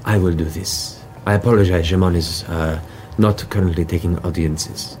 I will do this. I apologize, Jamon is not currently taking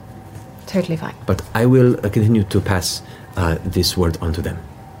audiences. Totally fine. But I will continue to pass this word on to them.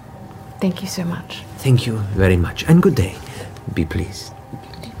 Thank you so much. Thank you very much, and good day. Be pleased.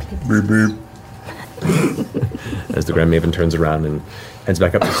 Beep beep. As the Grand Maven turns around and heads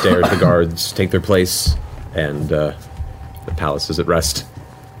back up the stairs, the guards take their place, and the palace is at rest.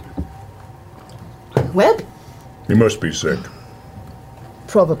 Well, He must be sick.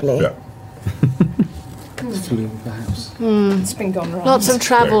 probably. Yeah. Flew perhaps. It's been going wrong. Lots of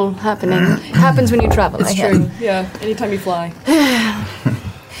travel happening. Happens when you travel, It's I hear. true. Yeah, anytime you fly.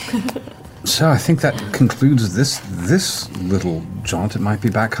 So I think that concludes this little jaunt. It might be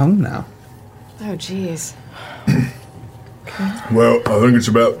back home now. Oh, jeez. Well, I think it's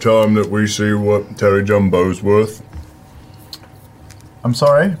about time that we see what Terry Jumbo's worth. I'm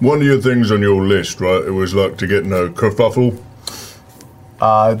sorry? One of your things on your list, right? It was like to get in a kerfuffle.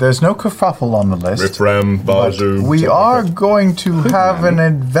 There's no kerfuffle on the list. Riff-ram, bazoo. We are going to have an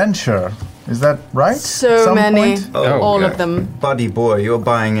adventure. Is that right? So many. All of them. Buddy boy, you're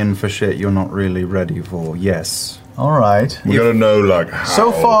buying in for shit you're not really ready for. Yes. All right. We gotta know, like, how.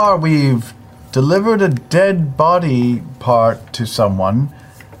 So far, we've delivered a dead body part to someone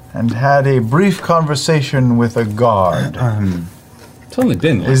and had a brief conversation with a guard. It's only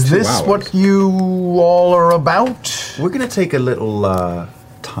been like Is 2 this hours. what you all are about? We're going to take a little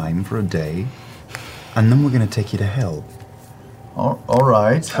time for a day, and then we're going to take you to hell. All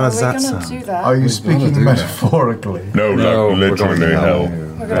right. How does that sound? Are you speaking metaphorically? No, like literally hell.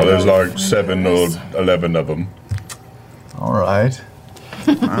 We're Well, there's like 7 or 11 of them. All right.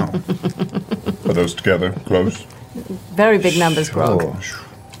 Wow. Are those together? Close? Very big numbers, Grog.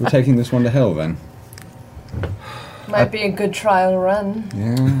 We're taking this one to hell then. Might be a good trial run.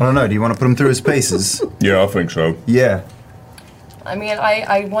 Yeah. I don't know. Do you want to put him through his paces? Yeah, I think so. Yeah. I mean,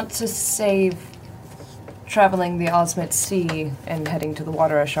 I want to save traveling the Osmit Sea and heading to the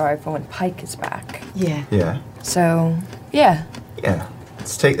Water Ashari for when Pike is back. Yeah. Yeah. So, yeah. Yeah.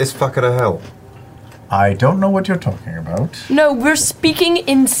 Let's take this fucker to hell. I don't know what you're talking about. No, we're speaking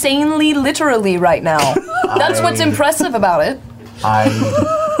insanely literally right now. That's what's impressive about it.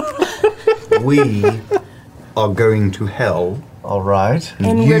 We are going to hell. All right.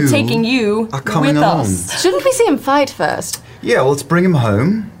 And we're taking you are coming with along. us. Shouldn't we see him fight first? Yeah, well, let's bring him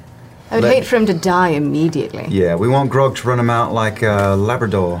home. I would hate for him to die immediately. Yeah, we want Grog to run him out like a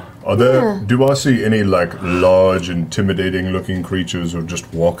Labrador. Are there? Do I see any like large, intimidating-looking creatures or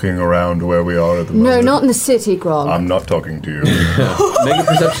just walking around where we are at the moment? No, not in the city, Grog. I'm not talking to you. Make a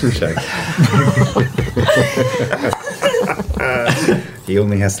perception check. He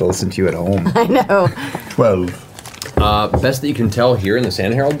only has to listen to you at home. I know. 12. Best that you can tell here in the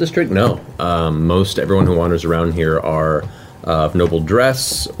Sand Herald district, no. Most everyone who wanders around here are of noble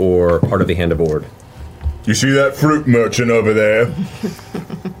dress or part of the Hand of Ord. You see that fruit merchant over there?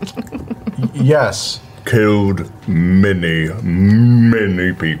 Yes. Killed many,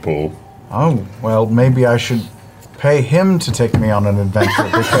 many people. Oh, well, maybe I should pay him to take me on an adventure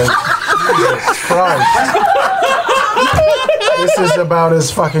because, Jesus Christ, this is about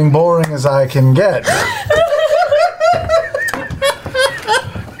as fucking boring as I can get.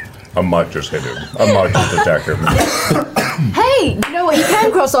 I might just hit him. I might just attack him. Hey, you know what you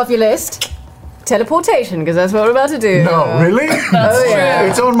can cross off your list? Teleportation, because that's what we're about to do. No, really? Oh, yeah.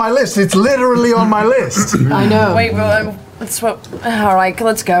 It's on my list. It's literally on my list. I know. Wait, well, let's what? All right,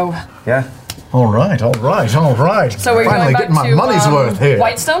 let's go. Yeah. All right. So we're Finally going back getting my to money's worth here.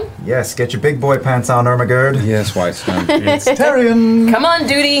 Whitestone. Yes, get your big boy pants on, Ermagerd. Yes, Whitestone. It's Taryon. Come on,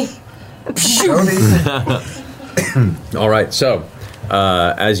 duty. All right, so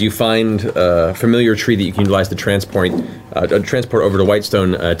as you find a familiar tree that you can utilize to transport over to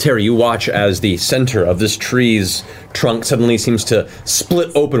Whitestone, Terry, you watch as the center of this tree's trunk suddenly seems to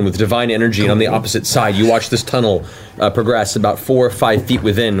split open with divine energy, and on the opposite side, you watch this tunnel progress about 4 or 5 feet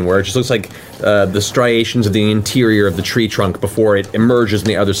within, where it just looks like the striations of the interior of the tree trunk before it emerges on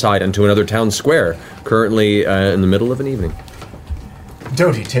the other side onto another town square, currently in the middle of an evening.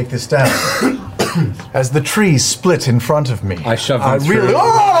 Doty, take this down. As the trees split in front of me, I shove them through. really.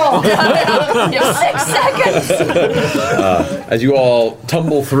 Oh! You have 6 seconds. As you all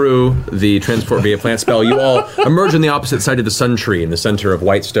tumble through the transport via plant spell, you all emerge on the opposite side of the sun tree in the center of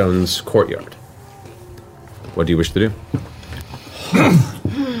Whitestone's courtyard. What do you wish to do?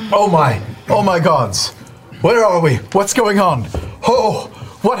 Oh my gods. Where are we? What's going on? Oh,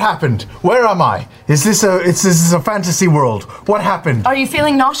 what happened? Where am I? Is this a fantasy world? What happened? Are you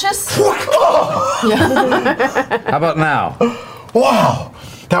feeling nauseous? How about now? Wow,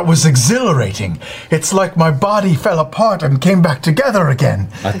 that was exhilarating. It's like my body fell apart and came back together again.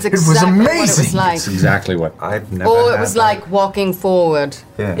 It's It was exactly what it amazing. was like. That's exactly what. I've never Or it had was that. like walking forward.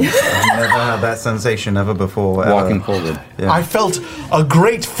 Yeah, I've never had that sensation ever before. ever. Walking forward. Yeah. I felt a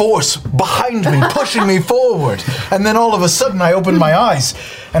great force behind me, pushing me forward. And then all of a sudden I opened my eyes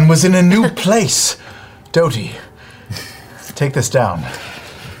and was in a new place. Doty, take this down.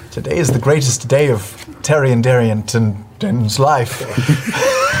 Today is the greatest day of Taryon Darrington's life.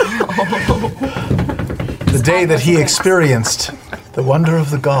 The day that he experienced the wonder of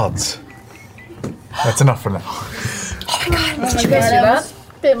the gods. That's enough for now. Oh my god, Oh did you my guys God, do I that? almost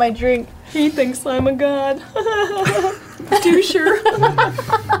spit my drink. He thinks I'm a god. Doucher.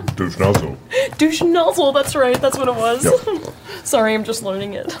 Douche nozzle. Douche nozzle, that's right, that's what it was. Yep. Sorry, I'm just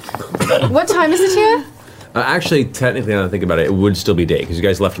learning it. What time is it here? Actually, technically, now that I think about it, it would still be day, because you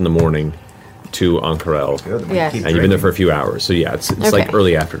guys left in the morning to Ankarel. Yes. And you've been there for a few hours, so yeah, it's like Okay.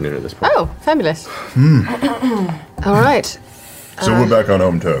 early afternoon at this point. Oh, fabulous. All right. So we're back on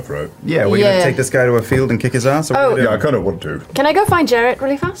home turf, right? Yeah, we're Yeah. gonna take this guy to a field and kick his ass. Or what Oh. are we doing? Yeah, I kind of want to. Can I go find Jarrett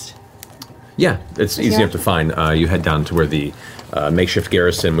really fast? Yeah, it's easy enough to find. You head down to where the makeshift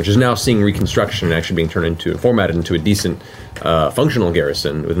garrison, which is now seeing reconstruction and actually being formatted into a decent, functional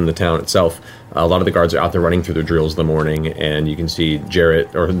garrison within the town itself. A lot of the guards are out there running through their drills in the morning, and you can see Jarrett,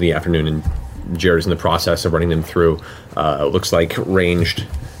 or in the afternoon, and Jarrett's in the process of running them through. It looks like ranged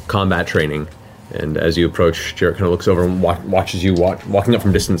combat training. And as you approach, Jarrett kind of looks over and watches you walking up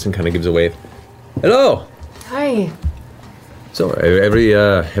from distance and kind of gives a wave. Hello! Hi. So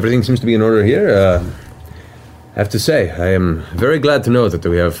everything seems to be in order here. I have to say, I am very glad to know that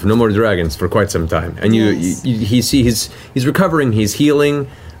we have no more dragons for quite some time. And you see he's recovering, he's healing,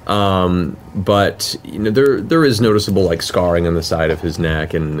 but there is noticeable like scarring on the side of his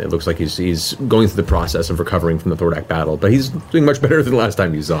neck, and it looks like he's going through the process of recovering from the Thordak battle. But he's doing much better than last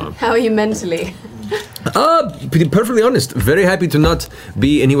time you saw him. How are you mentally? To be perfectly honest, very happy to not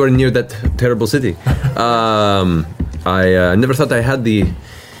be anywhere near that terrible city. I never thought I had the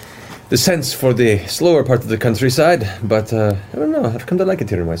sense for the slower part of the countryside, but I don't know, I've come to like it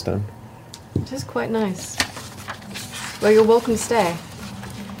here in Westtown. It is quite nice. Well, you're welcome to stay.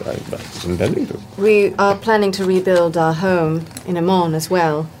 I was intending to. We are planning to rebuild our home in Amon as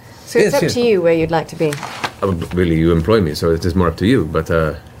well. So it's Yes, up to you where you'd like to be. Really, you employ me, so it is more up to you, but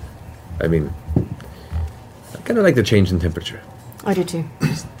I mean, I kind of like the change in temperature. I do too.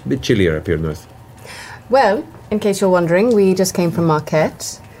 A bit chillier up here north. Well, in case you're wondering, we just came from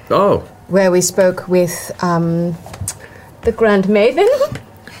Marquette, Oh, where we spoke with the Grand Maven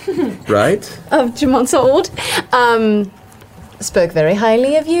right? of Jumonsauld. Spoke very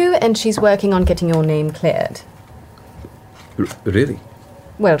highly of you, and she's working on getting your name cleared. Really?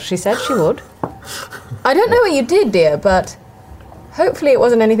 Well, she said she would. I don't know what you did, dear, but hopefully it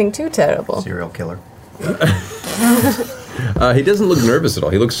wasn't anything too terrible. Serial killer. He doesn't look nervous at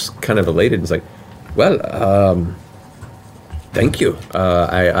all. He looks kind of elated. He's like, well, thank you.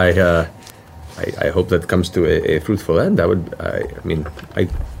 I hope that comes to a fruitful end.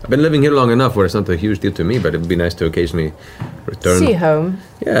 I've been living here long enough where it's not a huge deal to me, but it would be nice to occasionally return. See home.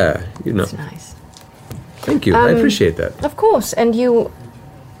 Yeah, It's nice. Thank you. I appreciate that. Of course, and you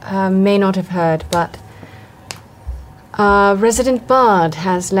may not have heard, but our resident bard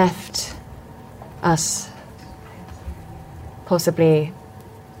has left us, possibly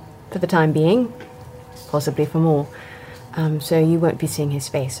for the time being, possibly for more. So you won't be seeing his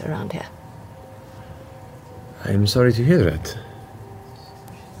face around here. I'm sorry to hear that.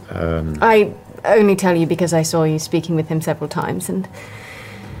 I only tell you because I saw you speaking with him several times and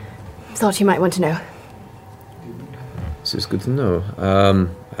thought you might want to know. This is good to know.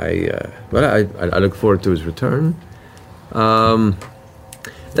 I look forward to his return.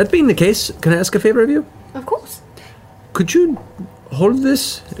 That being the case, can I ask a favor of you? Of course. Could you hold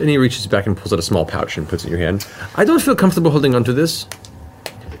this? And he reaches back and pulls out a small pouch and puts it in your hand. I don't feel comfortable holding onto this.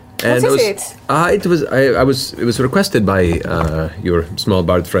 And What is it? It was requested by your small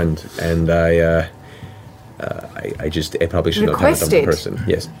bard friend, and I probably should not have it on the Requested? person.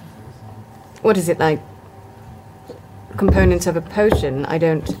 Yes. What is it, like components of a potion? I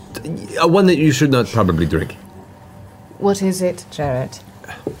don't... One that you should not probably drink. What is it, Jarrett?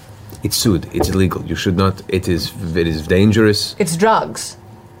 It's sued. It's illegal. You should not. It is dangerous. It's drugs.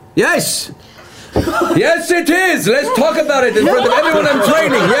 Yes! Yes, it is! Let's talk about it in front of everyone I'm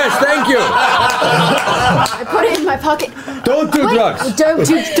training. Yes, thank you. I put it in my pocket. Don't do drugs. Don't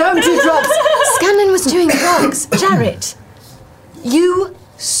do drugs. Scanlan was doing drugs. Jarrett, you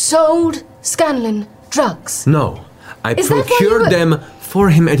sold Scanlan drugs. No, I Is that why you procured were- them for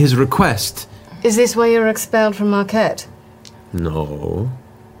him at his request. Is this why you were expelled from Marquette? No.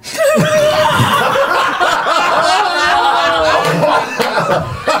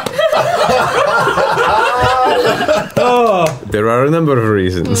 There are a number of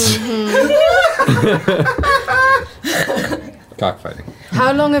reasons. Cockfighting.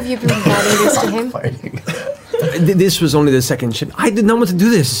 How long have you been providing this to him? This was only the second ship. I did not want to do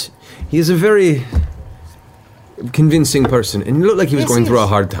this. He is a very convincing person, and he looked like he was Yes, going he through a is.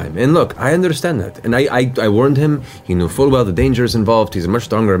 hard time. And look, I understand that. And I warned him. He knew full well the dangers involved. He's a much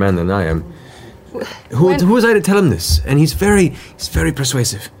stronger man than I am. Who was I to tell him this? And he's very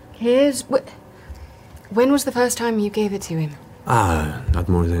persuasive. When was the first time you gave it to him? Not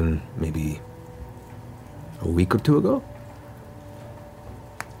more than maybe a week or two ago.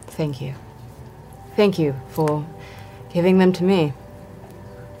 Thank you. Thank you for giving them to me.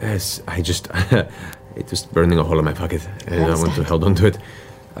 Yes, I just... it was burning a hole in my pocket, and I want to hold on to it.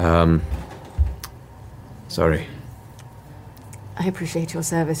 Sorry. I appreciate your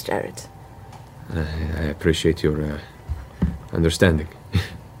service, Jared. I appreciate your understanding.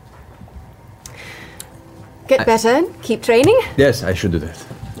 Get better and keep training? Yes, I should do that.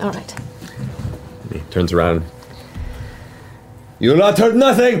 All right. He turns around. You'll not hurt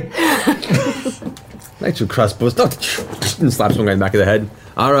nothing! Like to crossbows, and slaps one guy in the back of the head.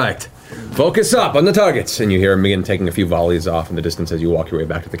 All right, focus up on the targets. And you hear him begin taking a few volleys off in the distance as you walk your way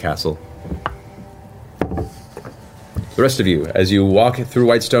back to the castle. The rest of you, as you walk through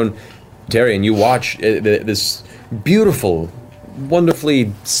Whitestone, Taryon, you watch this beautiful,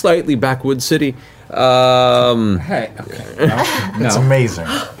 wonderfully, slightly backwoods city. Hey, okay. No. It's amazing.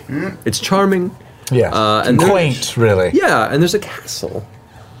 It's charming. Yeah, and quaint, really. Yeah, and there's a castle.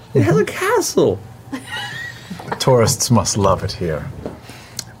 It has a castle. Tourists must love it here.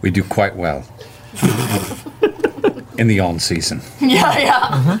 We do quite well. In the on-season.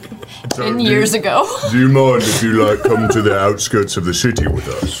 Yeah. Years ago. Do you mind if you, come to the outskirts of the city with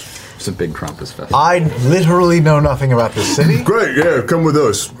us? It's a big Krampus festival. I literally know nothing about this city. Great, yeah, come with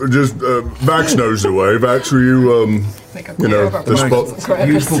us. Just, Vax knows the way. Vax, will you, the spot?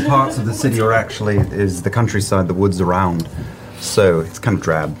 Beautiful parts of the city is the countryside, the woods around. So it's kind of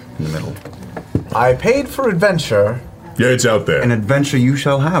drab in the middle. I paid for adventure. Yeah, it's out there. An adventure you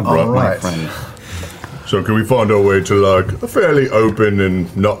shall have, my friend. So can we find our way to, a fairly open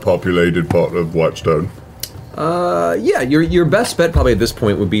and not populated part of Whitestone? Yeah, your best bet probably at this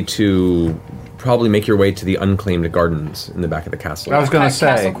point would be to probably make your way to the unclaimed gardens in the back of the castle. I was going to say.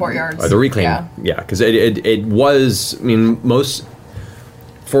 Castle courtyards. The reclaimed, yeah, because it was,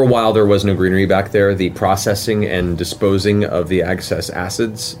 for a while there was no greenery back there. The processing and disposing of the excess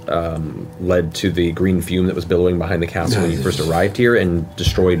acids led to the green fume that was billowing behind the castle when you first arrived here and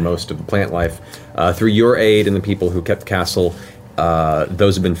destroyed most of the plant life. Through your aid and the people who kept the castle,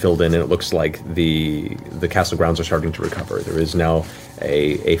 those have been filled in, and it looks like the castle grounds are starting to recover. There is now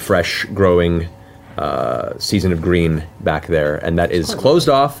a fresh growing season of green back there, and that is closed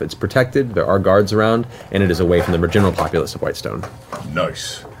off, it's protected, there are guards around, and it is away from the general populace of Whitestone.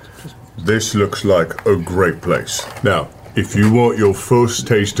 Nice. This looks like a great place. Now, if you want your first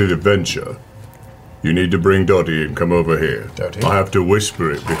taste of adventure, you need to bring Dottie and come over here. Dottie? I have to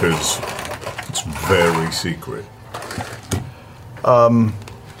whisper it because it's very secret.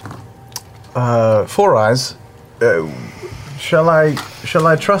 Four Eyes, shall I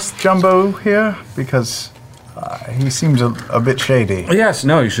trust Jumbo here? Because he seems a bit shady. Yes,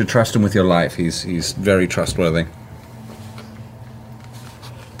 no, you should trust him with your life. He's very trustworthy.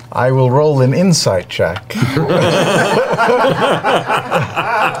 I will roll an insight check.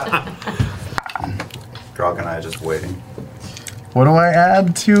 Grog and I are just waiting. What do I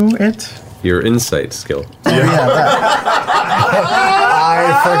add to it? Your insight skill. I've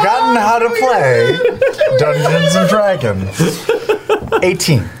forgotten how to play Dungeons and Dragons.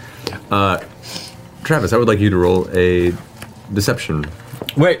 18. Travis, I would like you to roll a deception.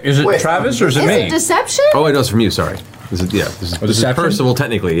 Wait, is it Travis or is it me? Is it deception? Oh, I know it's from you, sorry. This is Percival,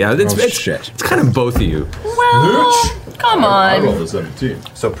 technically. Yeah, it's kind of both of you. Well, come I on. rolled a 17.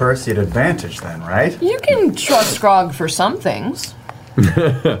 So Percy at advantage then, right? You can trust Grog for some things.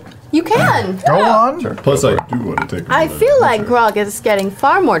 You can. Go on. Plus, I do want to take I feel like Grog is getting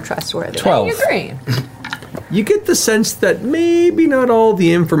far more trustworthy. 12. I agree. You get the sense that maybe not all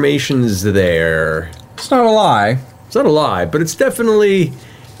the information is there. It's not a lie. It's not a lie, but it's definitely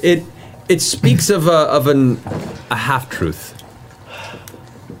it speaks of a half-truth.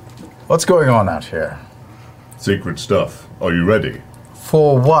 What's going on out here? Secret stuff. Are you ready?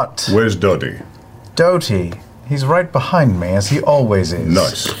 For what? Where's Dottie? Doty. He's right behind me, as he always is.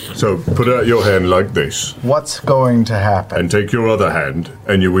 Nice. So put out your hand like this. What's going to happen? And take your other hand,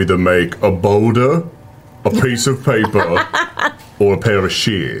 and you either make a boulder, a piece of paper, or a pair of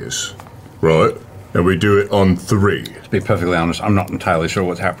shears. Right? And we do it on 3. To be perfectly honest, I'm not entirely sure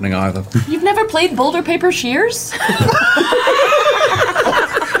what's happening either. You've never played boulder, paper, shears?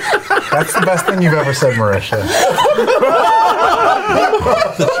 That's the best thing you've ever said, Marisha.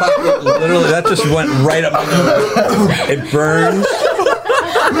 Literally, that just went right up my nose. It burns.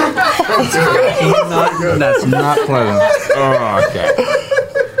 That's not pleasant. Oh, okay.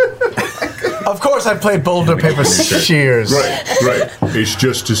 Of course I played boulder, paper, shears. Right. It's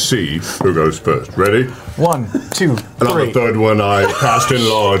just to see who goes first. Ready? 1, 2, 3. And on the third one, I cast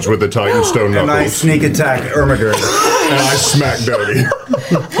enlarge with the Titan Stone Knuckles. And I sneak attack Ermagerd. And I smack Doty.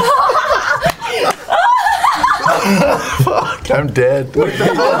 Fuck, I'm dead.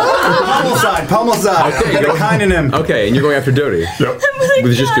 Pommel side. Okay, Get a kind in him. Okay, and you're going after Doty. Yep.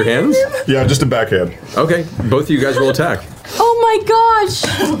 With just your hands? Yeah, just a backhand. Okay, both of you guys will attack. Oh my gosh!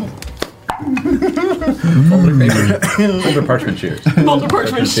 Boulder parchment shears. Boulder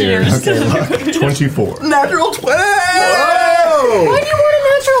parchment shears. Okay. 24. Natural 20! Why do you want a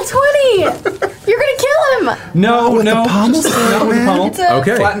natural 20? You're gonna kill him! No, with the pommel not side, with the man. pommel.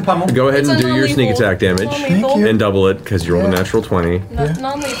 Okay, Flatten pommel. go ahead and It's a do your sneak non-lethal. attack damage. Non-lethal. And double it, because you rolled a natural 20.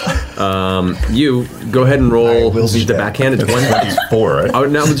 Non-lethal. You, go ahead and roll just a backhand. It's one. It's 4, right? Oh,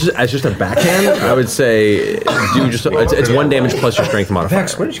 no, as just a backhand, I would say do just it's 1 damage plus your strength modifier.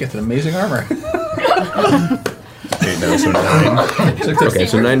 Vex, where did you get that amazing armor? 8 now, so 9. Okay,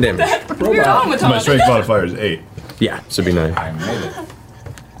 so 9 damage. You're automaton. My strength modifier is 8. Yeah, so it'd be 9. I made it.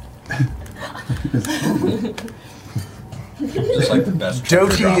 Just like the best.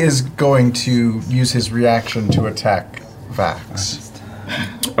 Doty is going to use his reaction to attack Vax.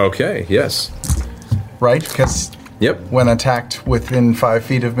 Okay, yes. Right? Because when attacked within 5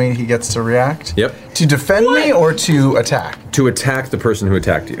 feet of me, he gets to react? Yep. To defend me or to attack? To attack the person who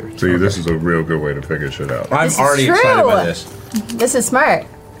attacked you. See, this is a real good way to figure shit out. I'm This is already excited true. by this. This is smart.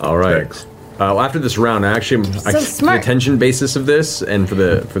 All right. Thanks. After this round, for the smart. attention basis of this and for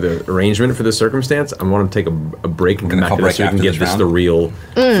the arrangement for this circumstance, I want to take a break and come back to this so we can get this the real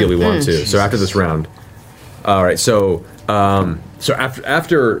feel we want to. So after this round, all right. So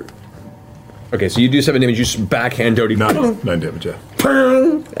after. Okay, so you do 7 damage. You just backhand Doty. 9 damage. Yeah.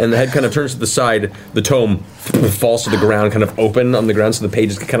 And the head kind of turns to the side. The tome falls to the ground, kind of open on the ground, so the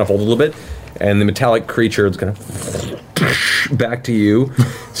pages can kind of hold a little bit. And the metallic creature is kind of back to you,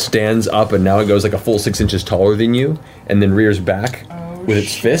 stands up, and now it goes like a full 6 inches taller than you, and then rears back with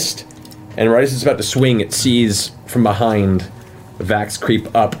its fist. And right as it's about to swing, it sees from behind Vax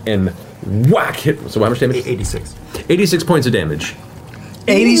creep up and whack hit. So how much damage? 86. 86 points of damage.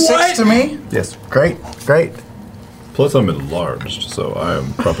 86 to me? Yes. Great. Plus, I'm enlarged, so I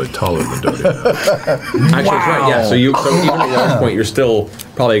am probably taller than Doty. Actually, that's right. Yeah. So even at large point, you're still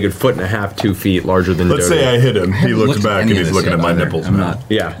probably a good 1.5 to 2 feet larger than. Let's Doty. say I hit him. He looks back and he's looking at my nipples. I'm not.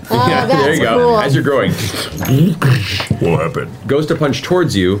 Yeah. Oh, Yeah. that's There you go. cool. As you're growing, What happened? goes to punch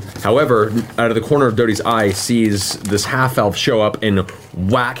towards you. However, out of the corner of Doty's eye, sees this half elf show up and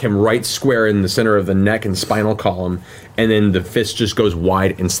whack him right square in the center of the neck and spinal column. And then the fist just goes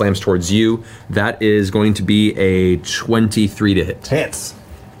wide and slams towards you. That is going to be a 23 to hit. Hits.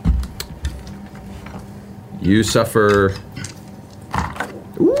 You suffer.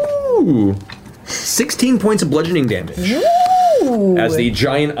 16 points of bludgeoning damage. As the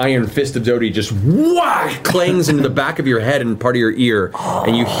giant iron fist of Doty just whack clangs into the back of your head and part of your ear,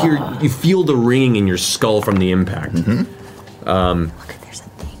 and you feel the ringing in your skull from the impact.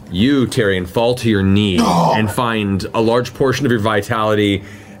 You, Taryon, fall to your knee and find a large portion of your vitality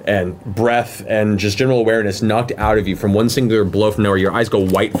and breath and just general awareness knocked out of you from one singular blow from nowhere. Your eyes go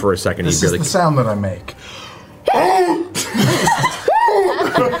white for a second. This you is the sound that I make.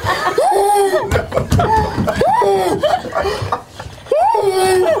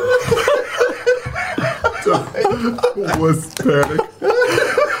 Was panic.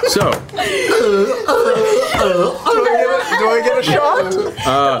 So, Do I get a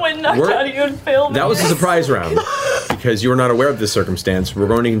shot? When knocked out of you and failed. that was a surprise round because you were not aware of this circumstance. We're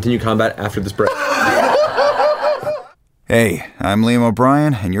going to continue combat after this break. Hey, I'm Liam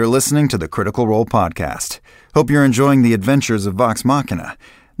O'Brien, and you're listening to the Critical Role Podcast. Hope you're enjoying the adventures of Vox Machina.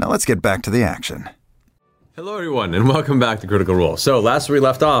 Now let's get back to the action. Hello, everyone, and welcome back to Critical Role. So, last we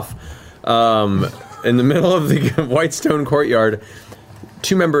left off, in the middle of the Whitestone Courtyard,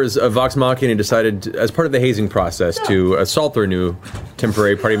 2 members of Vox Machina decided, as part of the hazing process, to assault their new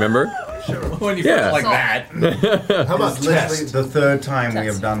temporary party member. When you Yeah. put it like that. How about literally the third time we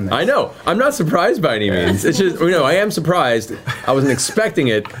have done this? I know. I'm not surprised by any means. It's just, I am surprised. I wasn't expecting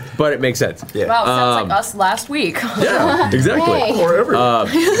it, but it makes sense. Wow, sounds like us last week. Yeah, exactly. Hey. Or ever.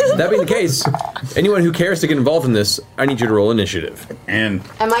 That being the case, anyone who cares to get involved in this, I need you to roll initiative. And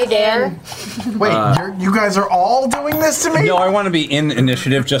Am I there? Wait, you guys are all doing this to me? no, I want to be in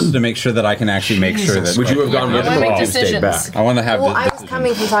initiative just to make sure that I can actually make sure that. Would you have gone with I them make or stayed decisions. back? I want to have. Well, I was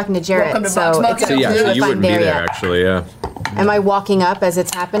coming from talking to Jarrett, Welcome to so Vox it's Machina. So yeah, up to so if you I'm wouldn't be there yet. actually, yeah. Am I walking up as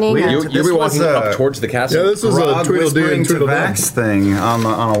it's happening? We- or- You'll This be was walking a- up towards the castle. Yeah, this was a Grog Tweedledee whispering and to Tweedledum. Vax thing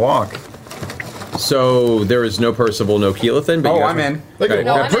on a walk. So there is no Percival, no Keyleth in. But I'm in. Okay.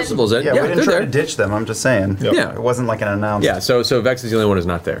 No, Yeah, Percival's in. Yeah, we didn't try there. to ditch them. I'm just saying. Yeah. It wasn't like an announcement. Yeah, so Vex is the only one who's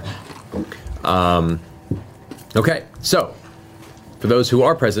not there. Okay, so for those who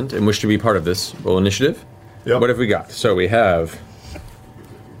are present and wish to be part of this roll initiative, what have we got? So we have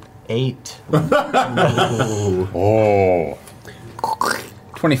 8. Oh.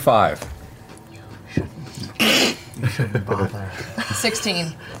 25. You shouldn't bother.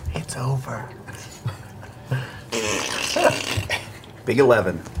 16. It's over. Big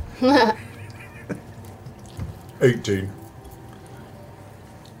 11. 18.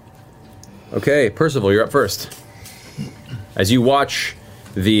 Okay, Percival, you're up first. As you watch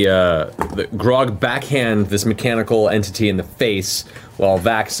the Grog backhand this mechanical entity in the face, while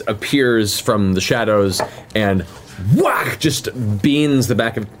Vax appears from the shadows and whack just beans the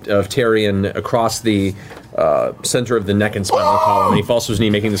back of Taryon across the center of the neck and spinal column, and he falls to his knee,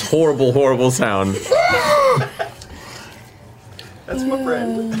 making this horrible, horrible sound. That's my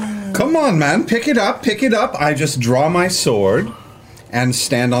friend. Come on, man, pick it up, pick it up. I just draw my sword and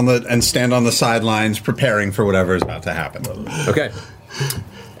stand on the sidelines, preparing for whatever is about to happen. Okay,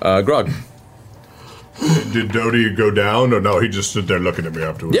 Grog. Did Doty go down, or no? He just stood there looking at me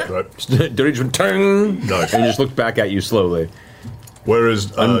afterwards, Yeah. right? Doty just went turn, Nice. and he just looked back at you slowly. Where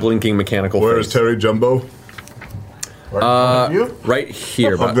is unblinking mechanical? Where face. is Terry Jumbo? Right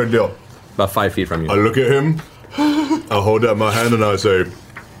here. Oh, good deal. About 5 feet from you. I look at him. I hold out my hand and I say,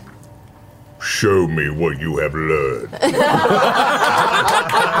 "Show me what you have learned."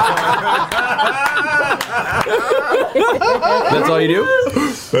 That's all you do?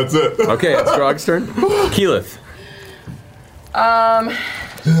 That's it. Okay, it's Grog's turn. Keyleth.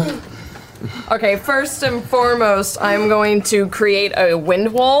 Okay, first and foremost, I'm going to create a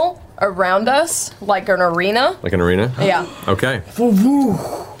wind wall around us, like an arena. Like an arena? Yeah. Okay.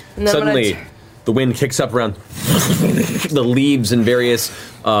 And then Suddenly, the wind kicks up around the leaves and various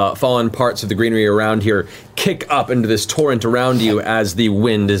fallen parts of the greenery around here kick up into this torrent around you as the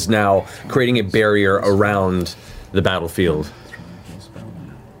wind is now creating a barrier around the battlefield.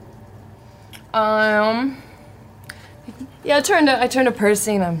 Yeah, I turn to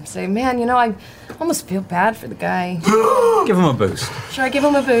Percy and I'm saying, man, you know, I almost feel bad for the guy. Give him a boost. Should I give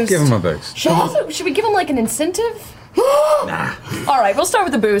him a boost? Give him a boost. Should we give him like an incentive? Nah. All right, we'll start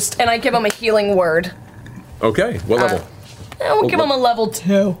with the boost, and I give him a healing word. Okay, what level? We'll give him a level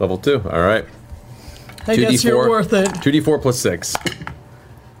 2. Level 2, all right. I guess you're worth it. 2d4 plus 6.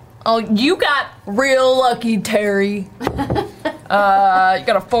 Oh, you got real lucky, Terry. You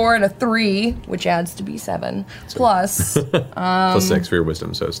got a 4 and a 3, which adds to be 7. Plus... plus 6 for your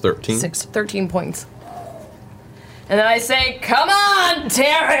wisdom, so it's 13. 13 points. And then I say, come on,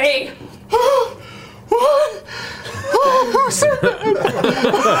 Terry! What?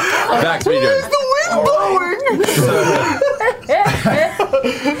 Vax, what are you doing?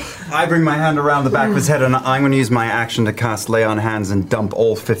 I bring my hand around the back of his head, and I'm going to use my action to cast Lay on Hands and dump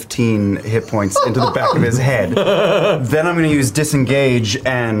all 15 hit points into the back of his head. Then I'm going to use Disengage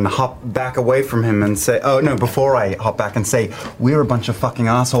and hop back away from him and say, oh no, before I hop back and say, we're a bunch of fucking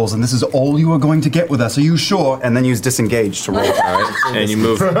assholes and this is all you are going to get with us, are you sure? And then use Disengage to roll. All right, and you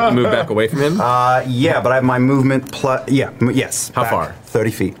move back away from him? Yeah, but I have my movement plus, yes. How far?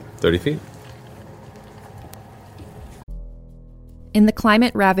 30 feet. 30 feet? In the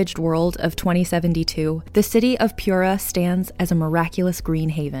climate-ravaged world of 2072, the city of Pura stands as a miraculous green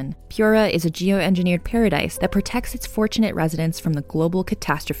haven. Pura is a geoengineered paradise that protects its fortunate residents from the global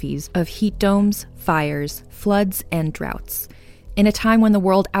catastrophes of heat domes, fires, floods, and droughts. In a time when the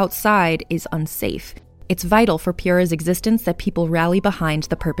world outside is unsafe, it's vital for Pura's existence that people rally behind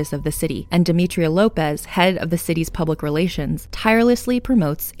the purpose of the city, and Demetria Lopez, head of the city's public relations, tirelessly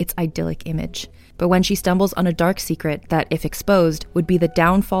promotes its idyllic image. But when she stumbles on a dark secret that, if exposed, would be the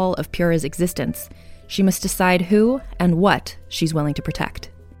downfall of Pura's existence, she must decide who and what she's willing to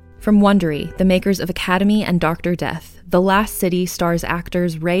protect. From Wondery, the makers of Academy and Dr. Death, The Last City stars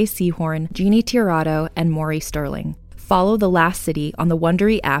actors Ray Seahorn, Jeannie Tirado, and Maury Sterling. Follow The Last City on the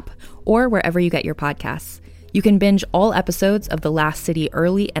Wondery app or wherever you get your podcasts. You can binge all episodes of The Last City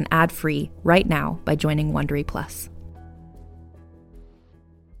early and ad-free right now by joining Wondery Plus.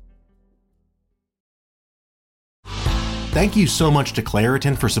 Thank you so much to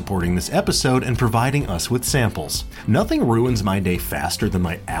Claritin for supporting this episode and providing us with samples. Nothing ruins my day faster than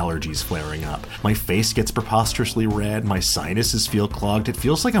my allergies flaring up. My face gets preposterously red, my sinuses feel clogged, it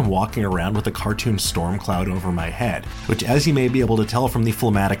feels like I'm walking around with a cartoon storm cloud over my head, which, as you may be able to tell from the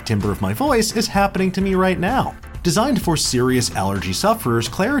phlegmatic timbre of my voice, is happening to me right now. Designed for serious allergy sufferers,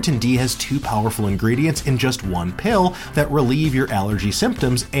 Claritin D has 2 powerful ingredients in just 1 pill that relieve your allergy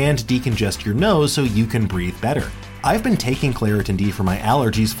symptoms and decongest your nose so you can breathe better. I've been taking Claritin D for my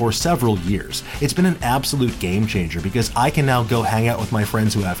allergies for several years. It's been an absolute game changer because I can now go hang out with my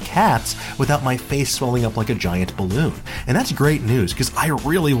friends who have cats without my face swelling up like a giant balloon. And that's great news because I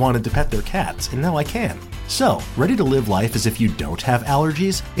really wanted to pet their cats, and now I can. So, ready to live life as if you don't have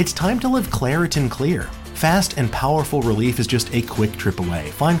allergies? It's time to live Claritin Clear. Fast and powerful relief is just a quick trip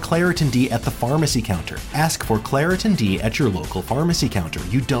away. Find Claritin D at the pharmacy counter. Ask for Claritin D at your local pharmacy counter.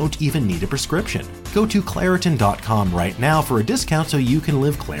 You don't even need a prescription. Go to Claritin.com right now for a discount so you can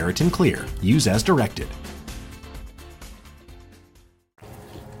live Claritin Clear. Use as directed.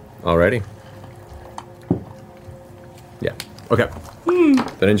 Alrighty. Yeah. Okay.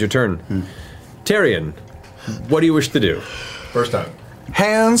 That ends your turn. Taryon, what do you wish to do? First time.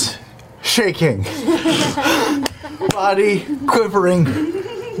 Hands shaking. Body quivering.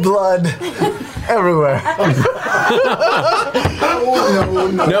 Blood everywhere.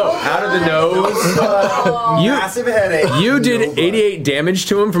 No, out of the nose. Massive headache. You did 88 damage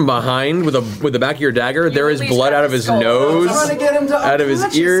to him from behind with the back of your dagger. There is blood out of his nose, I'm trying to get him to out of his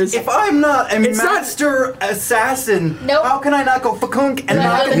unconscious. ears. If I'm not a master assassin, how can I not go fakunk and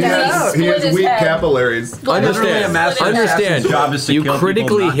not get out? He has weak capillaries. Understand. job is to You kill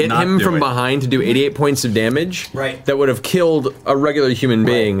critically people, hit not him do from it. behind to do 88 points of damage. Right. That would have killed a regular human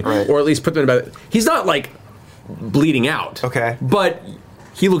being, or at least put them in about. He's not like bleeding out. Okay. But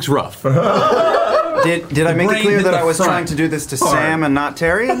he looks rough. Did I make it brain clear hit that the I was front. trying to do this to Sam and not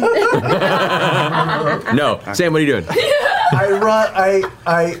Taryon? No. Sam, what are you doing? I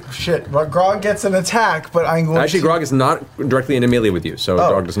run. Shit. Grog gets an attack, but I'm going Actually, to. Grog is not directly in melee with you, so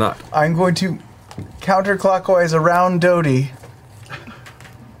Grog does not. I'm going to counterclockwise around Dodie.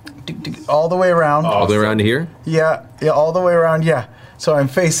 All the way around. All the way around to here? Yeah, all the way around, yeah. So I'm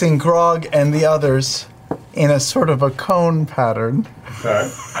facing Grog and the others in a sort of a cone pattern.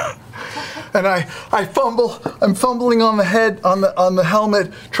 Okay. And I fumble. I'm fumbling on the head, on the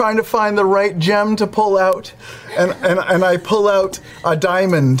helmet, trying to find the right gem to pull out. And I pull out a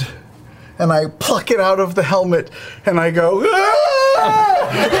diamond. And I pluck it out of the helmet. And I go,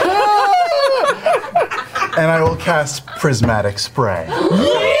 "Ah!" And I will cast Prismatic Spray.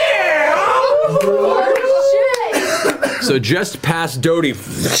 So just past Dodie,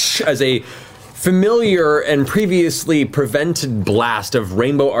 as a familiar and previously prevented blast of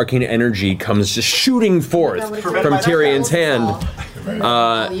rainbow arcane energy comes just shooting forth from Tyrion's hand,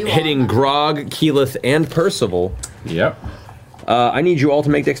 hitting Grog, Keyleth, and Percival. Yep. I need you all to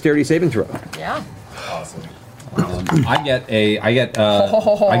make dexterity saving throw. Yeah. Awesome. I get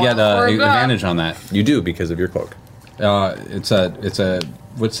advantage on that. You do because of your cloak. It's a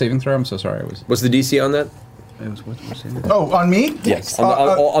what saving throw? I'm so sorry. What's the DC on that? It was what saving? Oh, on me? Yes,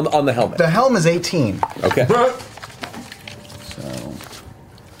 on the helmet. The helm is 18. Okay. So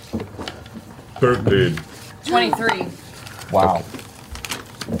 13. 23. Wow.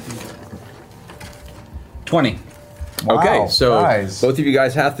 20. Okay, so guys. both of you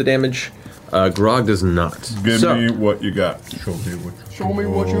guys half the damage. Grog does not. Give so, me what you got. Show me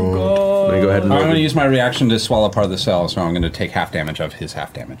what you I'm gonna go ahead and I'm going to use my reaction to swallow part of the cell, so I'm going to take half damage of his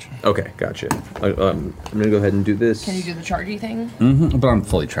half damage. Okay, gotcha. I'm going to go ahead and do this. Can you do the chargy thing? Mm-hmm. But I'm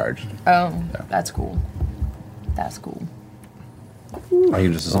fully charged. Oh, that's cool. That's cool. I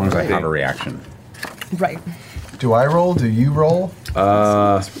can just as long as I have a reaction. Right. Do I roll? Do you roll?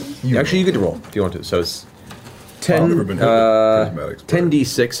 Actually, you get to roll if you want to. So it's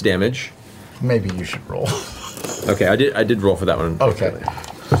 10d6 damage. Maybe you should roll. Okay, I did roll for that one. Okay.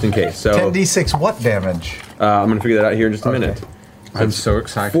 Just in case. So 10d6 what damage? I'm gonna figure that out here in just a minute. I'm so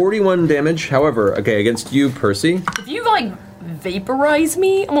excited. 41 damage. However, okay, against you, Percy. If you like vaporize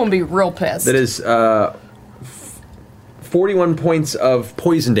me, I'm gonna be real pissed. That is 41 points of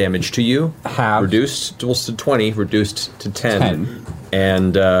poison damage to you. Reduced to 20, reduced to 10.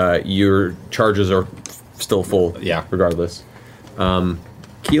 And your charges are still full. Yeah. Regardless.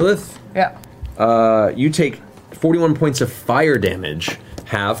 Keyleth. Yeah. You take 41 points of fire damage,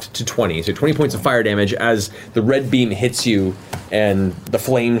 halved to 20. So 20 points of fire damage as the red beam hits you and the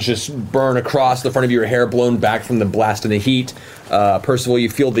flames just burn across the front of your hair, blown back from the blast and the heat. Percival, you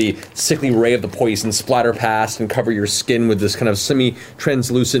feel the sickly ray of the poison splatter past and cover your skin with this kind of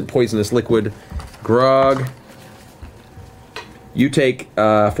semi-translucent poisonous liquid. Grog, you take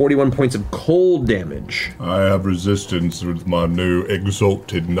 41 points of cold damage. I have resistance with my new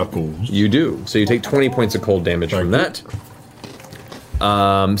exalted knuckles. You do. So you take 20 points of cold damage from that.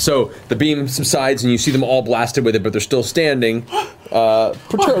 So the beam subsides and you see them all blasted with it, but they're still standing,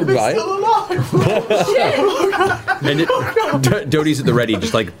 perturbed by it. And Doty's at the ready,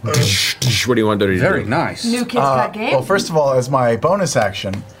 just like, what do you want Doty to do? Very nice. New kids got game. Well, first of all, as my bonus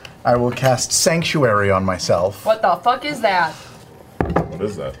action, I will cast Sanctuary on myself. What the fuck is that? What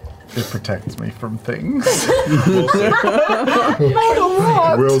is that? It protects me from things. We'll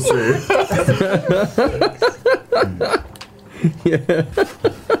see. Yeah.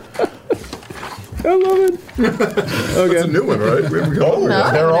 I love it. Okay. That's a new one, right?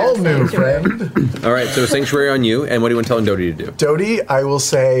 They're all new, friend. All right, so Sanctuary on you, and what do you want to tell Doty to do? Doty, I will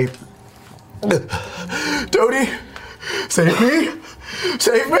say, Doty, save me!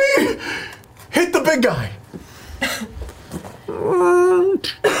 Save me! Hit the big guy!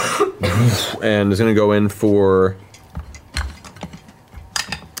 And is going to go in for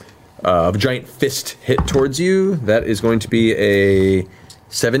a giant fist hit towards you. That is going to be a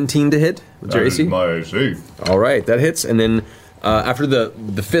 17 to hit. What's your AC? My AC. All right, that hits. And then after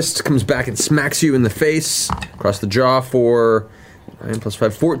the fist comes back and smacks you in the face, across the jaw for 9 plus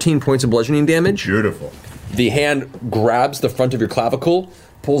 5, 14 points of bludgeoning damage. Beautiful. The hand grabs the front of your clavicle,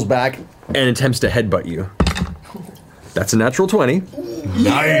 pulls back, and attempts to headbutt you. That's a natural 20.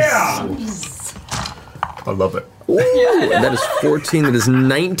 Nice. I love it. That is 14. That is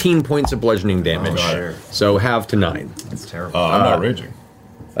 19 points of bludgeoning damage. Oh, so half to 9. That's terrible. I'm not raging.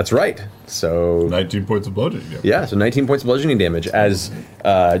 That's right. So 19 points of bludgeoning damage. Yeah, so 19 points of bludgeoning damage as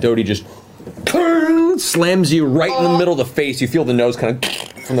Doty just slams you right in the middle of the face. You feel the nose kind of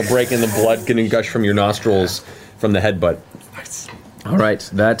from the break and the blood getting gush from your nostrils from the headbutt. Nice. All right,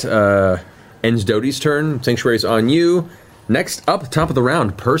 that ends Doty's turn. Sanctuary's on you. Next up, top of the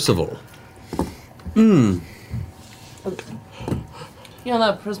round, Percival. You know,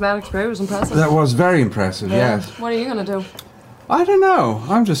 that prismatic spray was impressive. That was very impressive, yes. What are you gonna do? I don't know.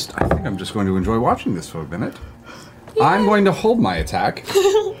 I think I'm just going to enjoy watching this for a minute. Yeah. I'm going to hold my attack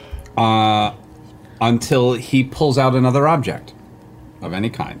until he pulls out another object of any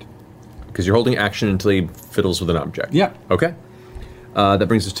kind. Because you're holding action until he fiddles with an object. Yep. Okay. That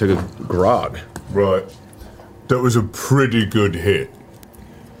brings us to Grog. Right. That was a pretty good hit.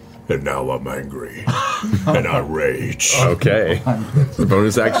 And now I'm angry. And I rage. Okay.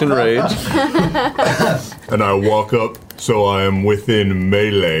 Bonus action rage. And I walk up so I am within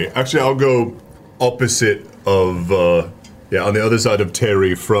melee. Actually, I'll go opposite of, on the other side of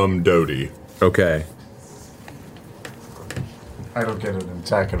Terry from Doty. Okay. I don't get an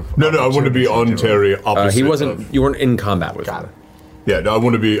attack. No, I want to be on Terry opposite. You weren't in combat with him. Yeah, I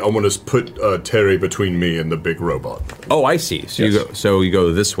want to put Terry between me and the big robot. Oh, I see. So you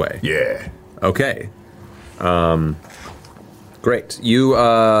go this way. Yeah. Okay. Great. You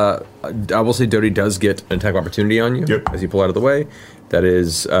I will say Doty does get an attack of opportunity on you as you pull out of the way. That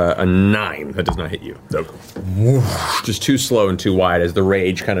is a 9. That does not hit you. Nope. Just too slow and too wide as the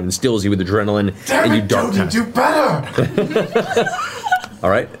rage kind of instills you with adrenaline and you dart past. Do better!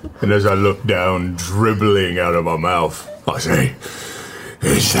 All right. And as I look down, dribbling out of my mouth, I say,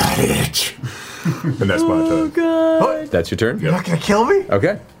 "Is that it?" And that's my turn. God. That's your turn? You're not going to kill me?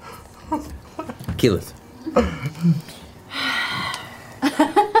 Okay. Keyleth.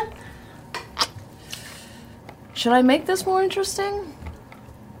 Should I make this more interesting?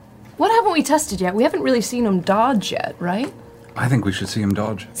 What haven't we tested yet? We haven't really seen him dodge yet, right? I think we should see him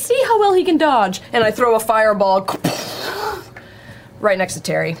dodge. See how well he can dodge. And I throw a fireball right next to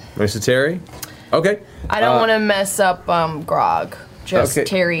Terry. Next to Terry? Okay. I don't want to mess up Grog. Just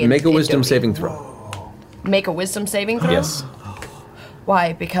Terry and Make a wisdom Doty. saving throw. Make a wisdom saving throw? Yes.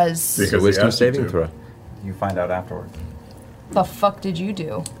 Why? Because a wisdom saving throw. You find out afterwards. The fuck did you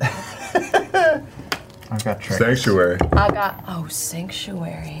do? I've got tricks. Sanctuary. I got,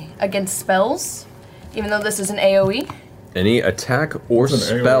 Sanctuary. Against spells? Even though this is an AoE? Any attack or It's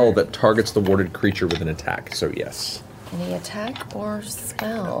an spell AoE. that targets the warded creature with an attack, so yes. Any attack or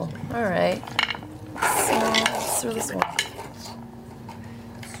spell? Alright. So, let's throw this one.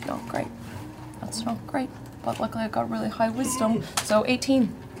 That's not great. That's not great. But luckily I got really high wisdom, so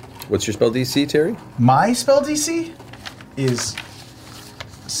 18. What's your spell DC, Terry? My spell DC is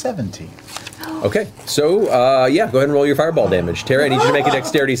 17. Okay, so, go ahead and roll your fireball damage. Terry, I need you to make a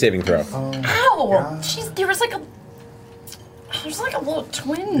dexterity saving throw. Ow! Jeez, there's like a little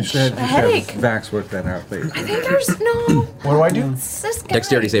twinge, a headache. Vax work that out, please. I think there's no. What do I do? It's this guy.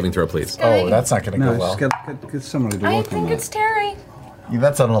 Dexterity saving throw, please. Oh, that's not going to No, go well. just get somebody to I work on think that. it's Terry. Yeah,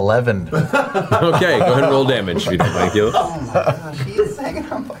 that's an 11. Okay, go ahead and roll damage if you don't mind, Keyleth. Oh my gosh, he's hanging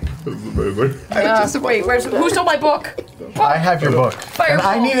on by... Wait, who stole my book? I have your book. Fireball. And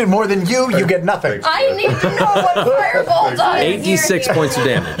I need it more than you. You get nothing. I need to know what fireball does. 8d6 points of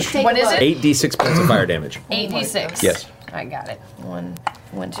damage. What is it? 8d6 points of fire damage. 8d6. Yes. I got it. 1,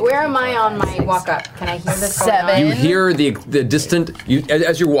 Where am I on my walk up? Can I hear this going on? You hear the distant.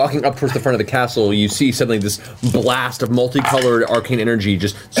 As you're walking up towards the front of the castle, you see suddenly this blast of multicolored arcane energy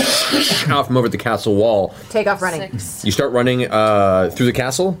just out from over the castle wall. Take off running. You start running through the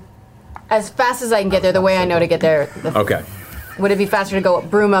castle. As fast as I can get there, the way I know to get there. Okay. Would it be faster to go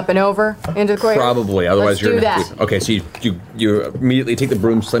broom up and over into the courtyard? Probably. Otherwise, Let's you're do gonna that. Okay, so you immediately take the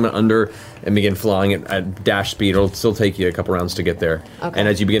broom, slam it under, and begin flying it at dash speed. It'll still take you a couple rounds to get there. Okay. And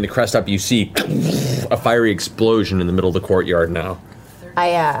as you begin to crest up, you see a fiery explosion in the middle of the courtyard now.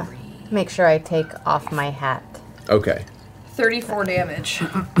 I make sure I take off my hat. Okay. 34 damage.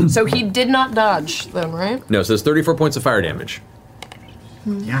 So he did not dodge, then, right? No, so there's 34 points of fire damage.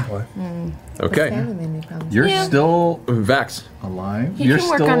 Yeah. Okay. You're still Vax alive. He can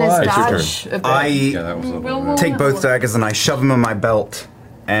work on his dodge a bit. I take both daggers and I shove them in my belt,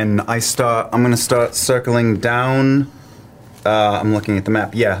 and I'm gonna start circling down. I'm looking at the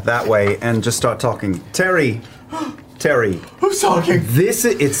map. Yeah, that way, and just start talking. Terry. Who's talking?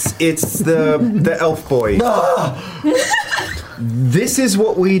 It's the elf boy. This is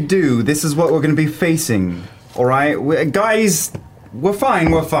what we do. This is what we're gonna be facing. All right, guys. We're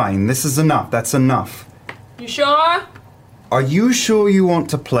fine. This is enough. That's enough. You sure? Are you sure you want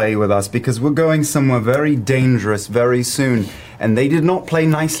to play with us? Because we're going somewhere very dangerous very soon, and they did not play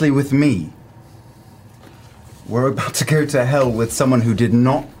nicely with me. We're about to go to hell with someone who did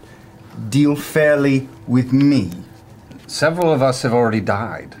not deal fairly with me. Several of us have already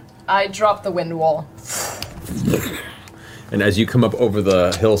died. I dropped the wind wall. And as you come up over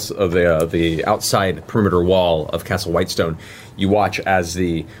the hills of the outside perimeter wall of Castle Whitestone, you watch as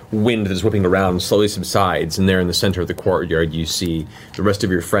the wind that is whipping around slowly subsides, and there in the center of the courtyard you see the rest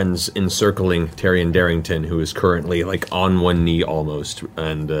of your friends encircling Taryon Darrington, who is currently like on one knee almost,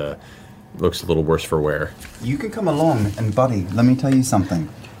 and looks a little worse for wear. You can come along, and buddy, let me tell you something.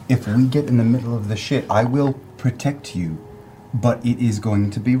 If we get in the middle of the shit, I will protect you, but it is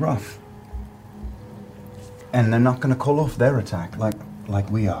going to be rough. And they're not going to call off their attack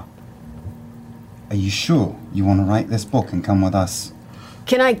like we are. Are you sure you want to write this book and come with us?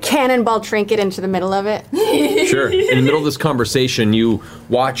 Can I cannonball Trinket into the middle of it? Sure. In the middle of this conversation, you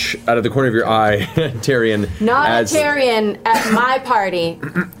watch out of the corner of your eye, Taryon. Not Taryon at my party.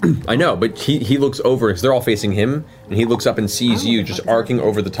 I know, but he looks over, because they're all facing him, and he looks up and sees you just arcing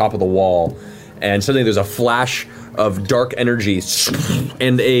over the top of the wall. And suddenly there's a flash of dark energy,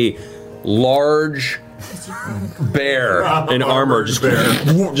 and a large bear in armor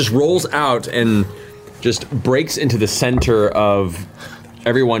just rolls out and just breaks into the center of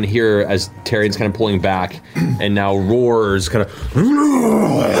everyone here as Taryon's kind of pulling back, and now roars kind of.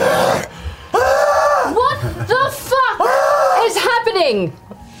 What the fuck is happening?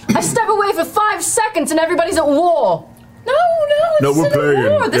 I step away for 5 seconds and everybody's at war. No, we're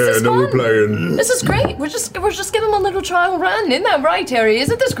playing. War. This is fun. We're playing. This is great. We're just giving him a little trial run. Isn't that right, Terry?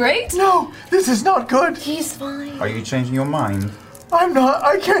 Isn't this great? No, this is not good. He's fine. Are you changing your mind? I'm not.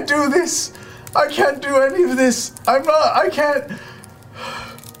 I can't do this. I can't do any of this. I can't.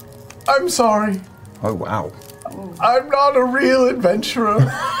 I'm sorry. Oh, wow. I'm not a real adventurer.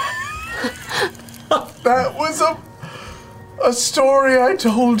 That was a story I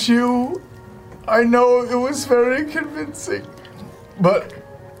told you. I know it was very convincing, but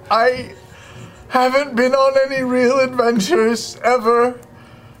I haven't been on any real adventures ever,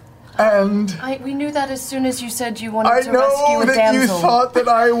 and We knew that as soon as you said you wanted I to rescue know a that damsel. you thought that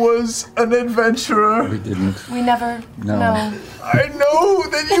I was an adventurer. We didn't. We never. No. I know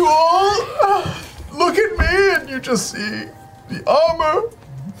that you all look at me and you just see the armor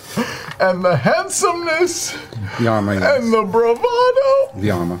and the handsomeness The armor, yes. and the bravado. The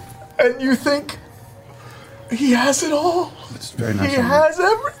armor. And you think he has it all. It's very nice He armor. has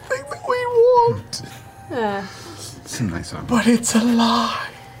everything that we want. It's a nice armor. But it's a lie.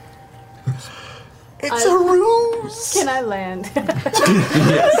 It's a ruse. Can I land?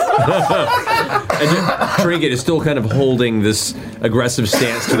 And Trinket is still kind of holding this aggressive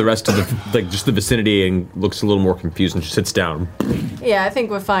stance to the rest of the vicinity, and looks a little more confused, and she sits down. Yeah, I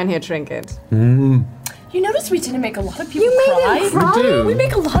think we're fine here, Trinket. You notice we didn't make a lot of people cry? made him cry? We do. We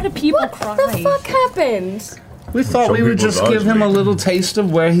make a lot of people cry. What the fuck happened? We thought Some we would people just give dodge him me. a little taste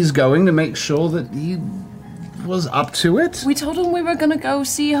of where he's going to make sure that he was up to it. We told him we were gonna go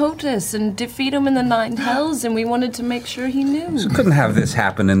see Hotus and defeat him in the 9 hells, and we wanted to make sure he knew. We couldn't have this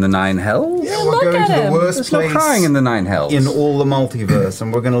happen in the 9 hells. Yeah, look we're going at to the him. worst There's no place crying in the 9 hells. in all the multiverse,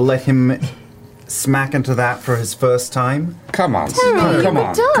 and we're going to let him smack into that for his first time. Come on, Terry, come you on,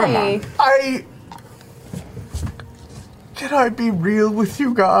 would die. come on. Can I be real with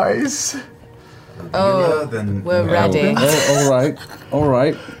you guys? Oh, then we're ready. All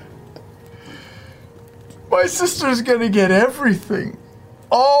right. My sister's gonna get everything.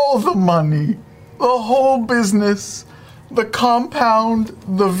 All the money. The whole business. The compound.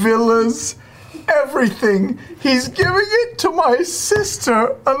 The villas. Everything. He's giving it to my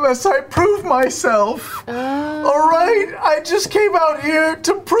sister unless I prove myself. All right? I just came out here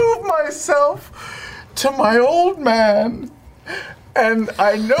to prove myself to my old man. And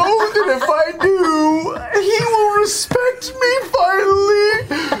I know that if I do, he will respect me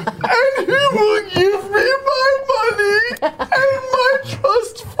finally, and he will give me my money and my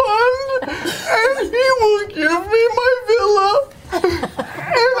trust fund, and he will give me my villa,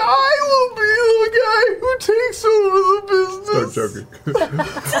 and I will be the guy who takes over the business.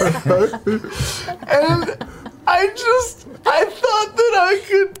 And I thought that I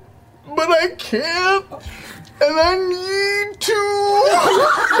could, but I can't. And I need to.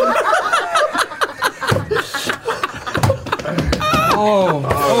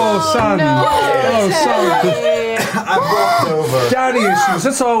 Son. No, son. I walked over. Daddy issues.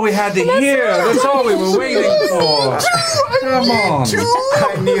 That's all we had to hear. That's all we were waiting for. Come on.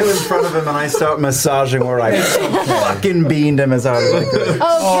 I kneel in front of him and I start massaging where I fucking beamed him as hard as I could.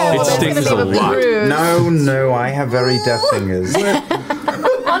 It stings a lot. No, I have very deft fingers.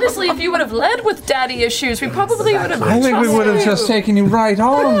 Honestly, if you would have led with daddy issues, we probably would have. I think we would have just taken you right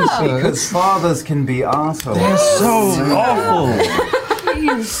on, sir. Because fathers can be assholes. They're so awful. He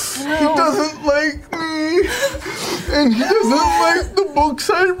doesn't like me, and he doesn't like the books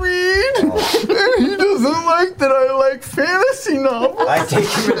I read, and he doesn't like that I like fantasy novels. I take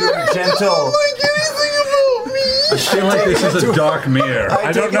him into a gentle. He doesn't like anything about me. I feel like this is a dark mirror.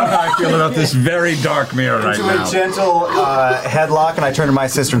 I don't know how I feel about this very dark mirror right now. Into a gentle headlock, and I turn to my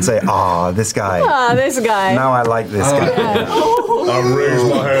sister and say, this guy. This guy. Now I like this guy. I raise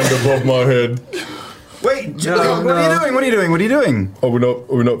my hand above my head. Wait, what are you doing? What are you doing? What are you doing? Are we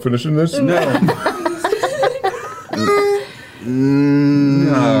not finishing this? No.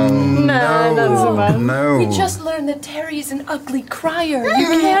 No, not so much. No. We just learned that Terry's an ugly crier.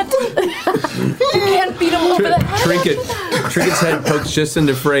 You can't beat him over the head. Trinket's head pokes just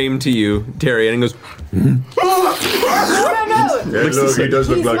into frame to you, Terry, and he goes. No. Yeah, look, he does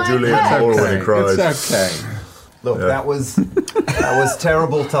look like Julianne Moore when he cries. It's okay. Look, that was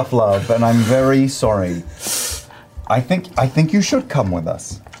terrible, tough love, and I'm very sorry. I think you should come with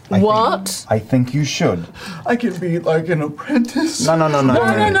us. I think you should. I can be like an apprentice. No.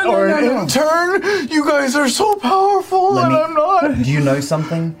 Or an intern. You guys are so powerful, and I'm not. Do you know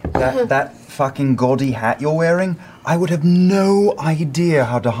something? That fucking gaudy hat you're wearing? I would have no idea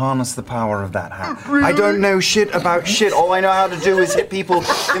how to harness the power of that hat. Really? I don't know shit about shit. All I know how to do is hit people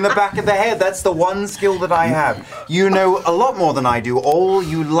in the back of the head. That's the one skill that I have. You know a lot more than I do. All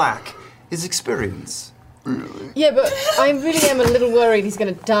you lack is experience. Really? Yeah, but I really am a little worried he's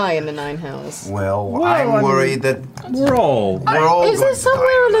going to die in the Nine Hells. Well, I'm worried that we're all Is there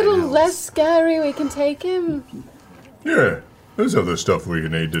somewhere a little less scary we can take him? Yeah, there's other stuff we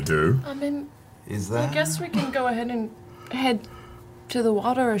need to do. I mean, is there? I guess we can go ahead and head to the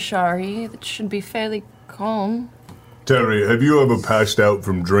water, Ashari. That should be fairly calm. Terry, have you ever passed out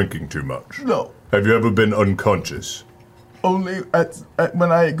from drinking too much? No. Have you ever been unconscious? Only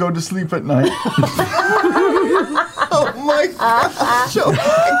when I go to sleep at night. Oh my gosh! Oh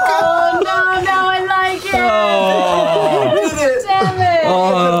no, I like it! Oh, did it! Damn it!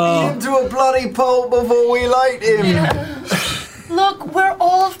 Beat him to a bloody pulp before we light him. Look, we're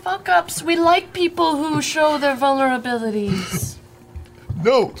all fuck-ups. We like people who show their vulnerabilities.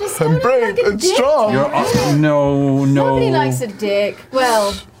 No, I'm brave and strong. No. Nobody likes a dick.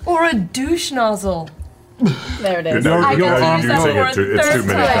 Well, or a douche nozzle. There it is. You're using it it's too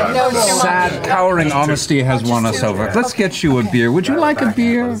many times. No more. Sad, cowering honesty has won us over. Let's get you a beer. Would you like a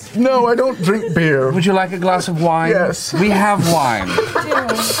beer? No, I don't drink beer. Would you like a glass of wine? Yes. We have wine.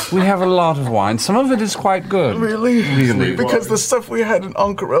 We have a lot of wine. Some of it is quite good. Really? Really. Because the stuff we had in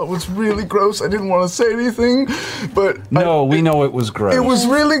Ankara was really gross. I didn't want to say anything, but... No, we know it was gross. It was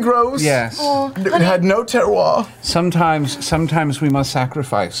really gross. Yes. It had no terroir. Sometimes we must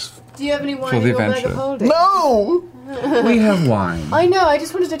sacrifice. Do you have any wine For in the your bag adventure. of holding? No! We have wine. I know, I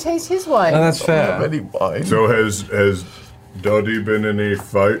just wanted to taste his wine. Oh, that's fair. Any wine. So has Dodie been in any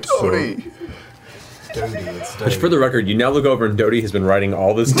fights? Dodie. Which, for the record, you now look over and Dodie has been writing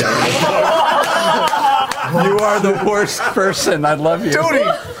all this down. You are the worst person. I love you. Dodie!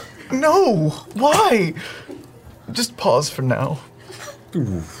 No! Why? Just pause for now.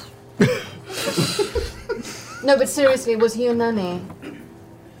 No, but seriously, was he your nanny?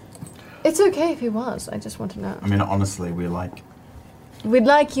 It's okay if he was. I just want to know. I mean, honestly, we're like We'd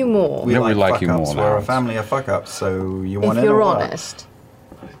like you more. We like you more fuck-ups. now. We're a family of fuck-ups, so you want If in you're or what? honest.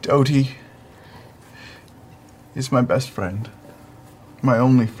 Dodie is my best friend, my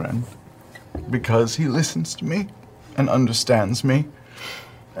only friend, because he listens to me and understands me.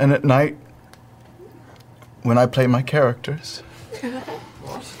 And at night, when I play my characters,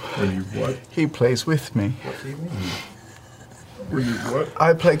 When you what? he plays with me. What do you mean? When you what?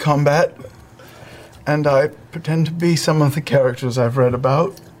 I play combat, and I pretend to be some of the characters I've read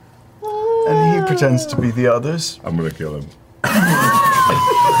about, and he pretends to be the others. I'm gonna kill him.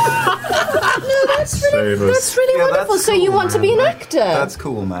 That's really Yeah, wonderful. that's So you cool, want to be an man. actor? That's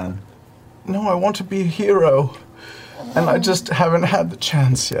cool, man. No, I want to be a hero. And I just haven't had the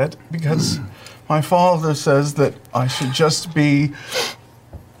chance yet because my father says that I should just be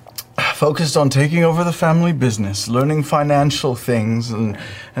focused on taking over the family business, learning financial things and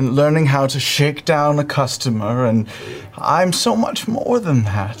learning how to shake down a customer. And I'm so much more than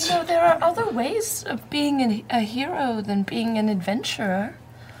that. You know, there are other ways of being a hero than being an adventurer.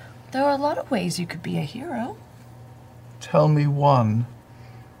 There are a lot of ways you could be a hero. Tell me one.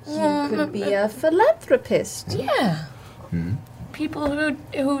 You could be a philanthropist. Yeah. People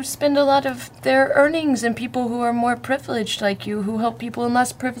who spend a lot of their earnings and people who are more privileged like you who help people in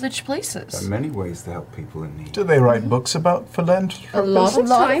less privileged places. There are many ways to help people in need. Do they write books about philanthropy? A lot of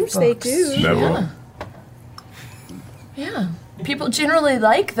times they do. Never. Yeah. People generally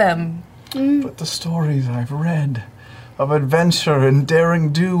like them. But the stories I've read of adventure and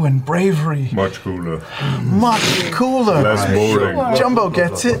daring do and bravery. Much cooler. Much cooler. Less boring. Jumbo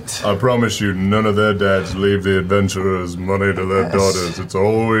gets it. I promise you, none of their dads leave the adventurers money to their Yes. daughters. It's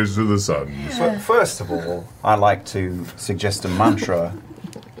always to the sons. First of all, I like to suggest a mantra.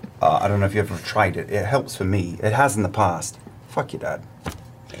 I don't know if you've ever tried it. It helps for me. It has in the past. Fuck your dad.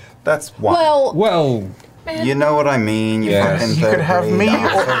 That's one. Well, you know what I mean. You Yes. fucking You could have me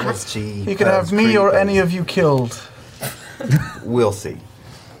You could have me or any of you killed. We'll see.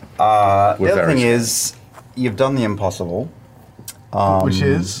 We're The other very thing sure. is, you've done the impossible. Which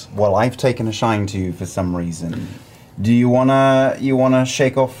is? Well, I've taken a shine to you for some reason. Do you wanna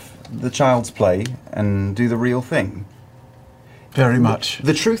shake off the child's play and do the real thing? Very much.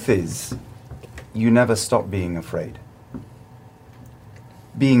 The truth is, you never stop being afraid.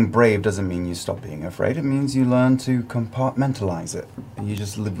 Being brave doesn't mean you stop being afraid. It means you learn to compartmentalize it. And you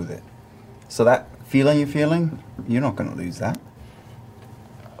just live with it. So that feeling you're feeling, you're not going to lose that.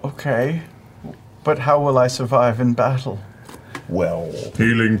 Okay. But how will I survive in battle? Well,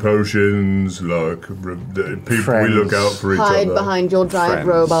 Healing potions, like people we look out for each Hide other. behind your giant friends.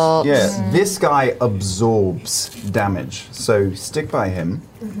 robots. Yeah, this guy absorbs damage, so stick by him.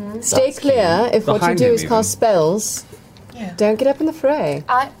 Stay clear. If what you Behind do him is cast spells, don't get up in the fray.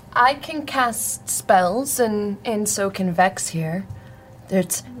 I can cast spells and so can Vex here.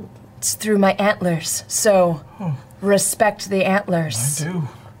 It's through my antlers, so respect the antlers.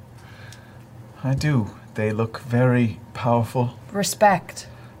 I do. They look very powerful. Respect.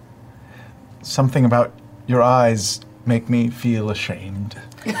 Something about your eyes make me feel ashamed.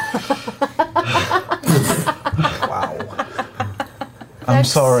 Wow. I'm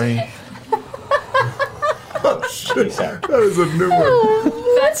sorry. Oh shit! That is a new one.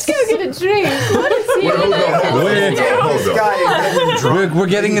 Let's go get a drink. What is he We're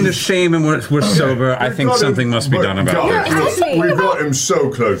getting into shame and we're sober. I think something must be done about it. We got him so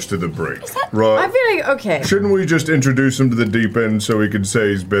close to the brink, right? I feel like, okay. Shouldn't we just introduce him to the deep end so he can say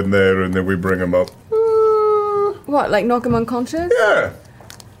he's been there and then we bring him up? What, like knock him unconscious? Yeah.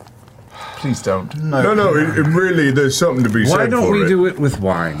 Please don't. No, it really, there's something to be said for Why it. don't we do it with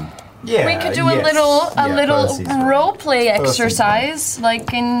wine? Yeah, We could do a little role play exercise,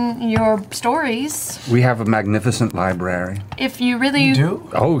 like in your stories. We have a magnificent library. If you really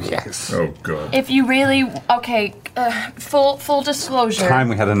Oh, yes. Oh, God. If you really full disclosure. Time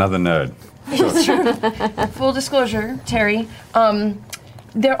we had another nerd. It's true. Full disclosure, Terry.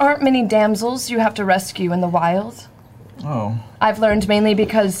 There aren't many damsels you have to rescue in the wild. Oh. I've learned mainly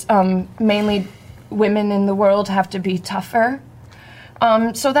because mainly women in the world have to be tougher.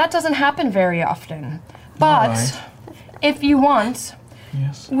 So that doesn't happen very often. But if you want,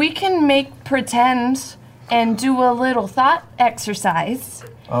 we can make pretend and do a little thought exercise.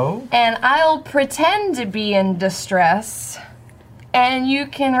 Oh? And I'll pretend to be in distress. And you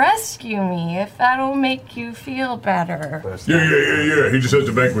can rescue me if that'll make you feel better. Yeah. He just has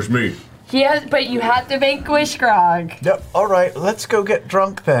to vanquish me. Yeah, but you have to vanquish Grog. Yep. All right. Let's go get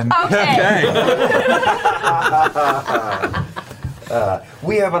drunk then. Okay.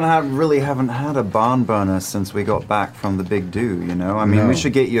 We haven't had a barn burner since we got back from the big do, you know? I mean, No. we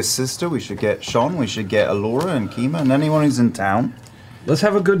should get your sister, we should get Sean, we should get Alora and Kima and anyone who's in town. let's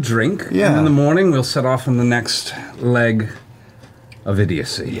have a good drink. Yeah. And in the morning, we'll set off on the next leg of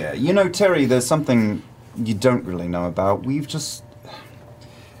idiocy. Yeah, you know, Terry, there's something you don't really know about. We've just...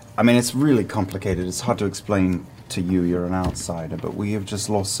 I mean, it's really complicated. It's hard to explain to you. You're an outsider, but we have just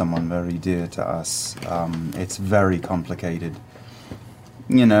lost someone very dear to us. It's very complicated.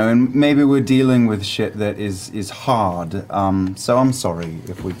 You know, and maybe we're dealing with shit that is hard. So I'm sorry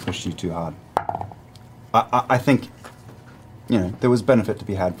if we pushed you too hard. I think, you know, there was benefit to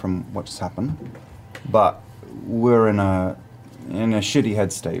be had from what just happened, but we're in a shitty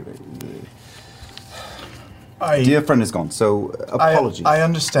head state. Dear friend is gone, so apologies. I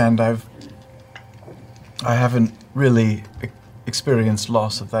understand. I haven't really experienced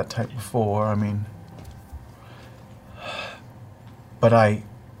loss of that type before. I mean, but I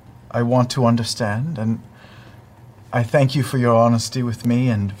want to understand, and I thank you for your honesty with me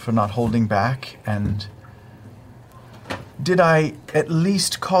and for not holding back. And did I at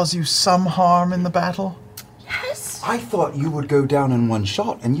least cause you some harm in the battle? Yes. I thought you would go down in one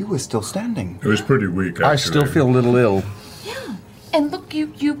shot, and you were still standing. It was pretty weak, actually. I still feel a little ill. Yeah. And look,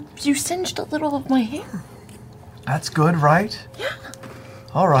 you singed a little of my hair. That's good, right? Yeah.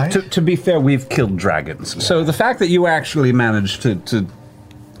 All right. To be fair, we've killed dragons. Yeah. So the fact that you actually managed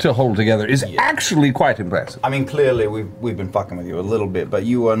to hold together is actually quite impressive. I mean, clearly we've been fucking with you a little bit, but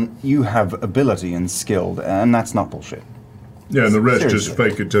you have ability and skill, and that's not bullshit. Yeah, and the rest just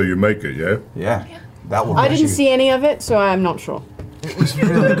fake it till you make it, yeah? Yeah. That will I didn't see any of it, so I'm not sure. It was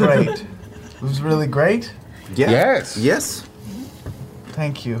really great. It was really great? Yeah. Yes. Yes.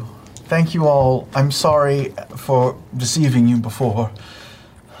 Thank you. Thank you all. I'm sorry for deceiving you before.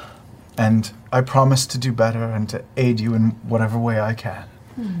 And I promise to do better and to aid you in whatever way I can.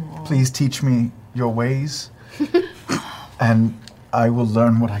 Aww. Please teach me your ways, and I will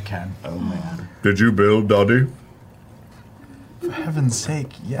learn what I can. Oh, man. Did you build Dottie? For heaven's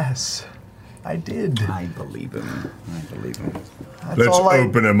sake, yes. I did. I believe him. That's Let's all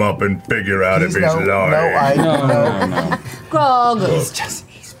open him up and figure out if he's lying. No. Grog. He's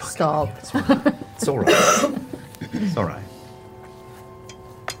Stop. It's all right. It's all right.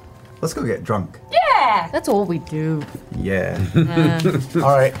 Let's go get drunk. Yeah, that's all we do. Yeah.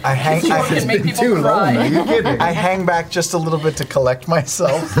 All right, I hang. It's been too long. Are you kidding? I hang back just a little bit to collect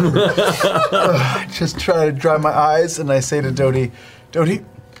myself. Just try to dry my eyes, and I say to Dodie,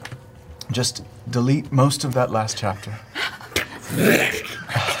 just delete most of that last chapter,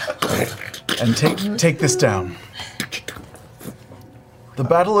 and take this down. The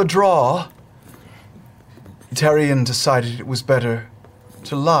battle a draw. Taryon decided it was better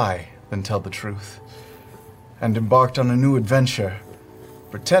to lie than tell the truth, and embarked on a new adventure,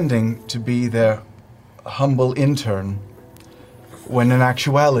 pretending to be their humble intern, when in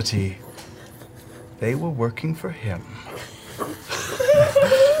actuality, they were working for him.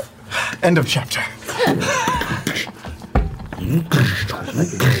 End of chapter.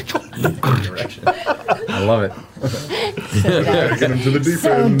 I love it. Get him to the deep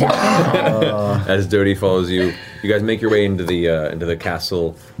end. As Dodie follows you, you guys make your way into the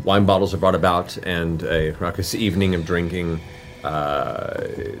castle. Wine bottles are brought about, and a raucous evening of drinking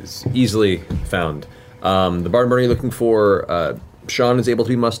is easily found. The barn you're looking for, Sean is able to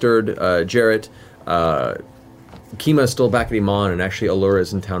be mustered. Jarrett, Kima is still back at Iman, and actually Allura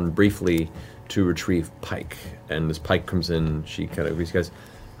is in town briefly to retrieve Pike. And as Pike comes in, she kind of greets you guys.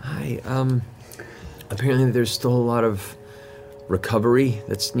 Hi, apparently there's still a lot of recovery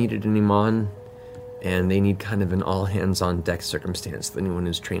that's needed in Iman, and they need kind of an all-hands-on-deck circumstance for anyone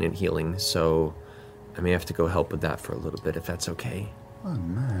who's trained in healing, so I may have to go help with that for a little bit, if that's okay. Oh,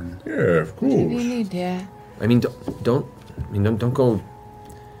 man. Yeah, of course. What do you need, dear? I mean, don't go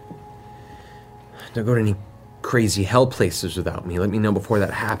to any crazy hell places without me. Let me know before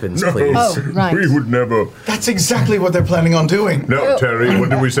that happens, No, please. Oh, right. We would never. That's exactly what they're planning on doing. No, Terry, what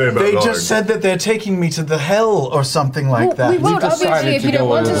did we say about They lying? just said that they're taking me to the hell or something like that. We won't, decided obviously, if to you don't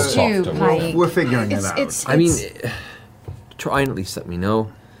go want a us little to, softer. Pike. We're figuring it out. I mean, try and at least let me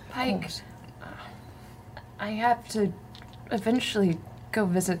know. Pike, I have to eventually go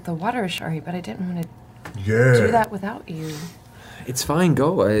visit the water Ashari, but I didn't want to do that without you. It's fine,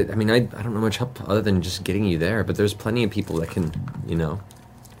 go. I don't know much help other than just getting you there, but there's plenty of people that can,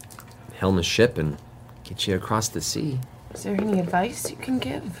 helm a ship and get you across the sea. Is there any advice you can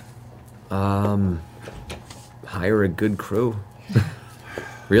give? Hire a good crew.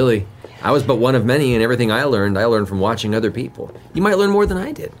 Really. I was but one of many, and everything I learned from watching other people. You might learn more than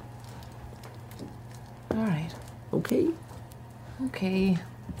I did. All right. Okay. Okay.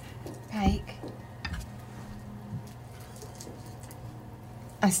 Pike.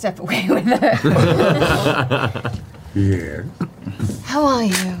 I step away with it. Yeah. How are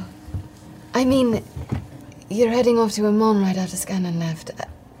you? I mean, you're heading off to Amon right after Scanlan left.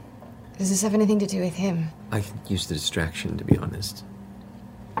 Does this have anything to do with him? I could use the distraction, to be honest.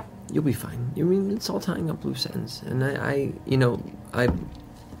 You'll be fine. I mean, it's all tying up loose ends. And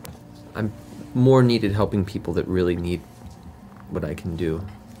I'm more needed helping people that really need what I can do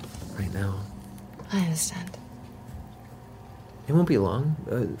right now. I understand. It won't be long.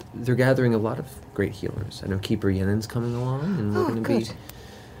 They're gathering a lot of great healers. I know Keeper Yenen's coming along, and we're going to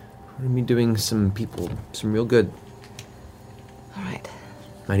be doing some real good. All right.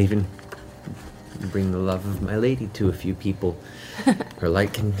 Might even bring the love of my lady to a few people. Her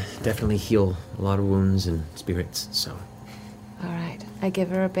light can definitely heal a lot of wounds and spirits, so. All right. I give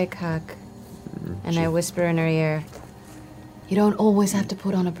her a big hug, and I whisper in her ear, You don't always have to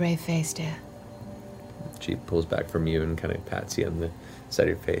put on a brave face, dear. She pulls back from you and kind of pats you on the side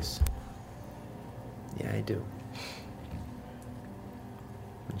of your face. Yeah, I do.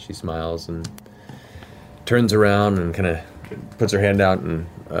 And she smiles and turns around and kind of puts her hand out, and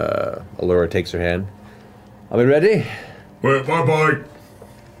Allura takes her hand. Are we ready? Wait, bye-bye.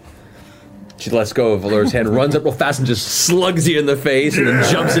 She lets go of Allura's hand, runs up real fast, and just slugs you in the face, and then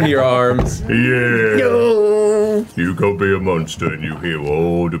jumps into your arms. Yeah. Yo. You go be a monster and you heal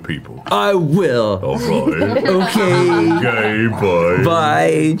all the people. I will. All right. Okay. Okay, bye.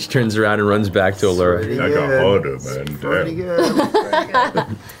 Bye. She turns around and runs back to Allura. That got harder, man.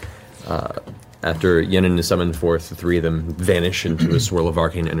 Damn. After Yenin is summoned forth, the three of them vanish into a swirl of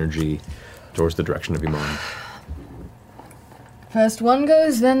arcane energy towards the direction of Iman. First one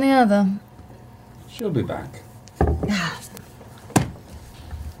goes, then the other. She'll be back.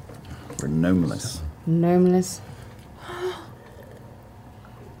 We're gnomeless. Gnomeless.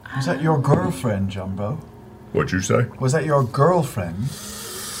 Was that your girlfriend, Jumbo? What'd you say? Was that your girlfriend?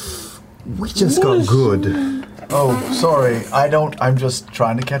 We just got good. Oh, sorry. I'm just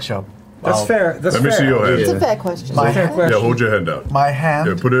trying to catch up. That's fair. That's Let me see your hand. It's a fair question. My fair hand. question. Yeah, hold your hand out. My hand.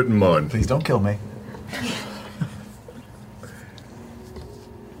 Yeah, put it in mine. Please don't kill me.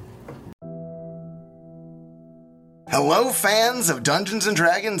 Hello, fans of Dungeons &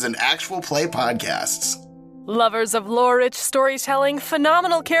 Dragons and actual play podcasts. Lovers of lore-rich storytelling,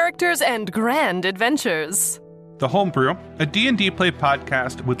 phenomenal characters, and grand adventures. The Homebrew, a D&D play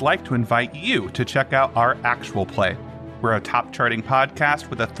podcast, would like to invite you to check out our actual play. We're a top-charting podcast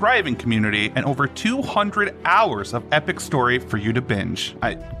with a thriving community and over 200 hours of epic story for you to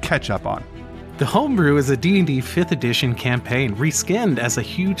catch up on. The Homebrew is a D&D 5th edition campaign reskinned as a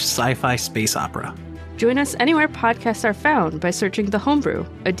huge sci-fi space opera. Join us anywhere podcasts are found by searching The Homebrew,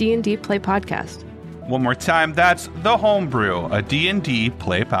 a D&D play podcast. One more time, that's The Homebrew, a D&D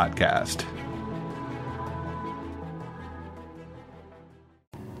play podcast.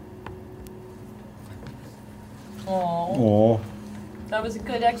 Aww. That was a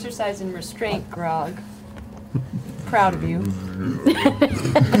good exercise in restraint, Grog. Proud of you.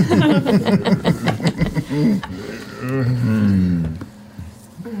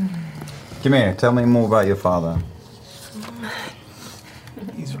 Come here, tell me more about your father.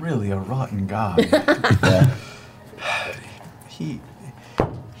 He's really a rotten guy. Yeah. He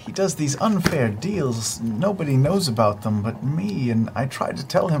does these unfair deals. Nobody knows about them but me, and I tried to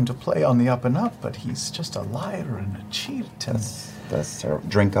tell him to play on the up and up, but he's just a liar and a cheat. That's terrible.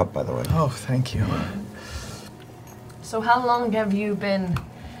 Drink up, by the way. Oh, thank you. So how long have you been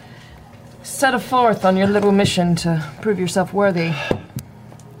set forth on your little mission to prove yourself worthy?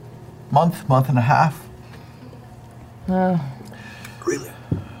 Month and a half. Really?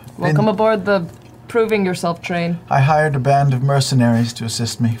 Welcome aboard the Proving Yourself train. I hired a band of mercenaries to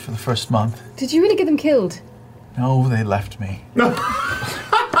assist me for the first month. Did you really get them killed? No, they left me. Can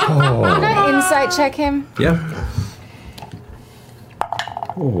I insight check him? Yeah.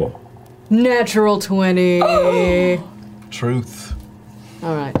 Oh. Natural 20. Truth.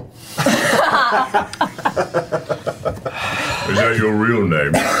 All right. Is that your real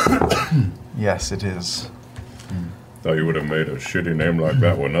name? Yes, it is. Thought you would have made a shitty name like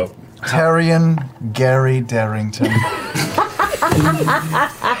that one up. Taryon Darrington.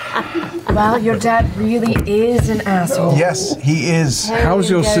 Well, your dad really is an asshole. Yes, he is. How's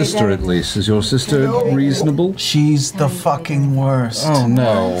your sister, at least? Is your sister reasonable? She's the fucking worst. Oh,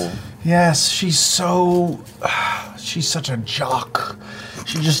 no. Yes, she's such a jock.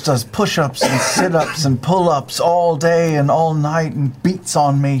 She just does push-ups and sit-ups and pull-ups all day and all night and beats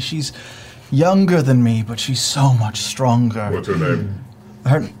on me. She's younger than me, but she's so much stronger. What's her name?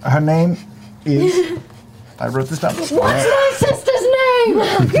 Her name is... I wrote this down. What's my sister's name?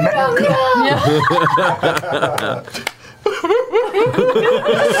 You don't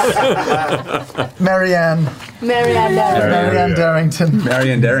know. Marianne. Marianne Darrington.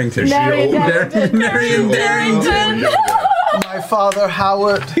 Marianne Darrington. Marianne Darrington. Marianne Darrington. My father,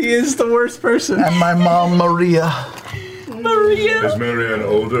 Howard. He is the worst person. And my mom, Maria. Is Marianne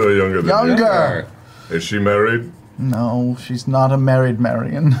older or younger than you? Younger. Is she married? No, she's not a married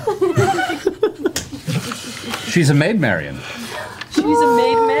Marion. She's a maid Marion. She's a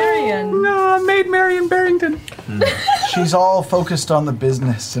maid Marion. No, maid Marion Barrington. She's all focused on the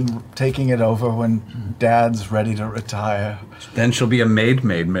business and taking it over when Dad's ready to retire. Then she'll be a maid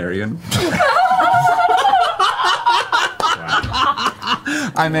Marion.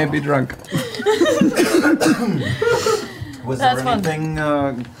 I may be drunk. Was That's there fun. anything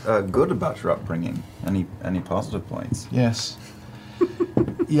good about your upbringing? Any positive points? Yes.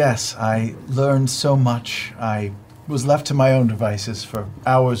 Yes, I learned so much. I was left to my own devices for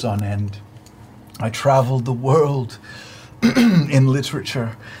hours on end. I traveled the world in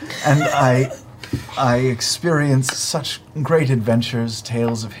literature, and I experienced such great adventures,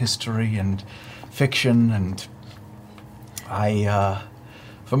 tales of history and fiction, and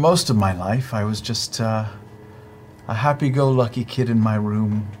for most of my life, I was just a happy-go-lucky kid in my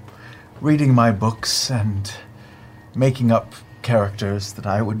room, reading my books and making up characters that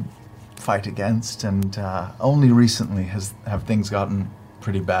I would fight against, and only recently have things gotten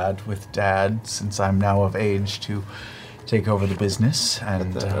pretty bad with Dad, since I'm now of age to take over the business.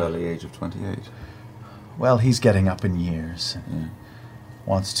 And At the early age of 28. Well, he's getting up in years. And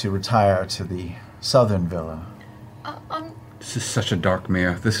wants to retire to the southern villa. This is such a dark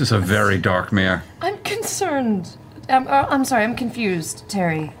mare. This is a very dark mare. I'm concerned. I'm sorry, I'm confused,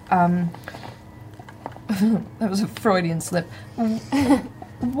 Terry. That was a Freudian slip.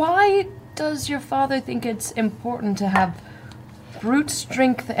 Why does your father think it's important to have brute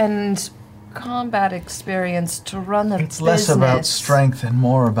strength and combat experience to run a business? It's less about strength and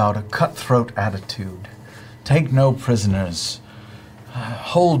more about a cutthroat attitude. Take no prisoners.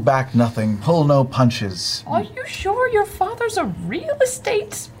 Hold back nothing. Pull no punches. Are you sure your father's a real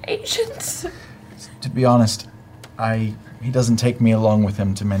estate agent? To be honest, he doesn't take me along with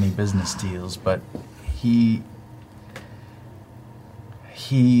him to many business deals, but he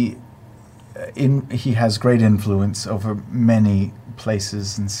has great influence over many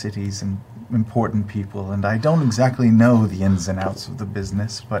places and cities and important people, and I don't exactly know the ins and outs of the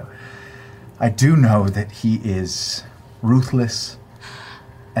business, but I do know that he is ruthless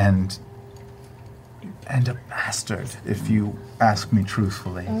and a bastard, if you ask me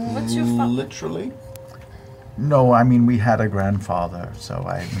truthfully. What's your Literally? No, I mean, we had a grandfather, so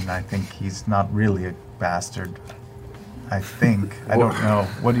I think he's not really a bastard. I think. I don't know.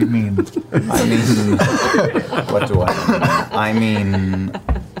 What do you mean? I mean, what do I mean?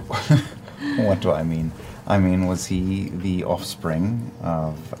 What do I mean? I mean, was he the offspring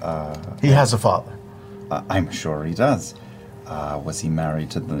of... He has a father. I'm sure he does. Was he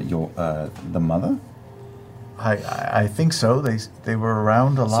married to the mother? I think so. They were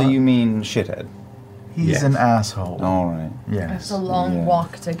around a lot. So you mean shithead? He's an asshole. All right. Yes. It's a long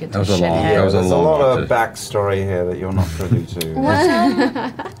walk to get to There's a lot of backstory here that you're not privy to.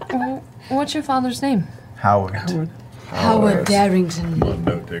 What's your father's name? Howard. Howard Darrington.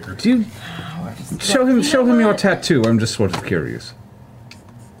 Note taker. Do you show him your tattoo? I'm just sort of curious.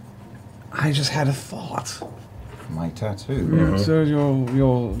 I just had a thought. My tattoo. Yeah, so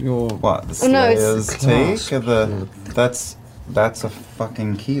your what? The Oh, no, it's Slayer's the take of the that's a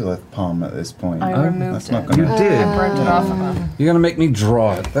fucking keyleth palm at this point. I removed that's not it. gonna You did. I burned it off of him. You're gonna make me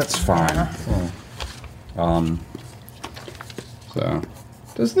draw it. That's fine. So,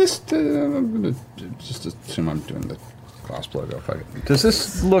 does this? I'm gonna just assume I'm doing the clasp logo. Does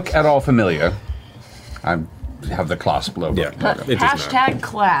this look at all familiar? I have the clasp logo. Yeah. Hashtag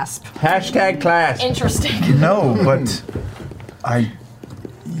clasp. Hashtag clasp. Interesting. No, but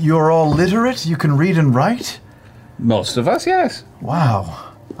you're all literate? You can read and write? Most of us, yes.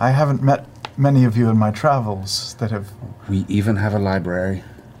 Wow. I haven't met many of you in my travels that have... We even have a library.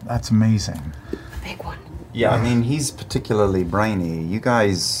 That's amazing. Big one. Yeah, I mean, he's particularly brainy. You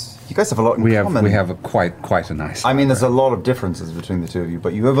guys have a lot in common. We have quite a nice. I mean, there's a lot of differences between the two of you,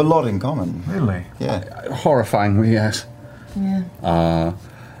 but you have a lot in common. Really? Yeah. Horrifyingly, yes. Yeah.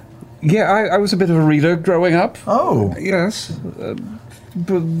 Yeah, I was a bit of a reader growing up. Oh. Yes.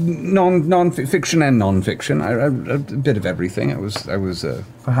 Non-fiction and non-fiction. I read a bit of everything. I was.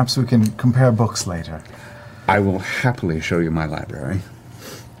 Perhaps we can compare books later. I will happily show you my library.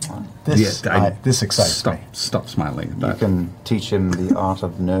 This excites me. Stop smiling. You can teach him the art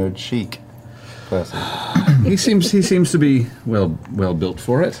of nerd chic. Percy. He seems to be well built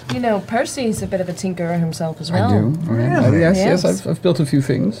for it. You know, Percy's a bit of a tinkerer himself as well. I do. Really? Yes. I've built a few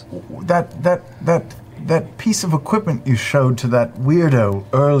things. That that piece of equipment you showed to that weirdo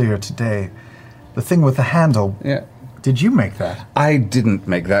earlier today, the thing with the handle. Yeah. Did you make that? I didn't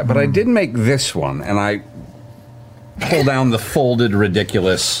make that, but I did make this one, and I pull down the folded,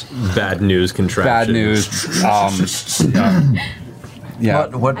 ridiculous bad news contraption. Bad news. Yeah.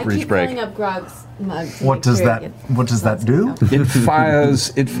 What I keep filling up Grog's mug. What does that? What does that do? It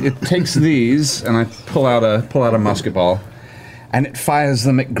fires. It takes these, and I pull out a musket ball, and it fires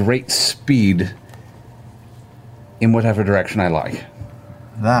them at great speed in whatever direction I like.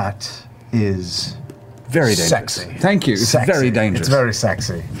 That is very dangerous. Sexy. Thank you. It's Sexy. very dangerous. It's very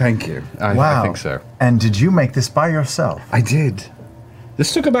sexy. Thank you. Wow. I think so. And did you make this by yourself? I did.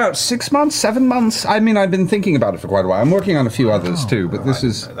 This took about 6 months, 7 months. I mean, I've been thinking about it for quite a while. I'm working on a few others too, but this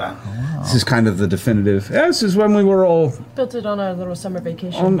is kind of the definitive. Yeah, this is when we were all Built it on our little summer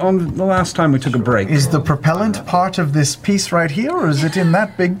vacation. on the last time we took a break. Is the propellant part of this piece right here, or is it in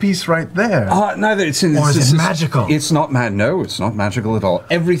that big piece right there? Neither. It's in. Or is it's it magical? It's not mad. No, it's not magical at all.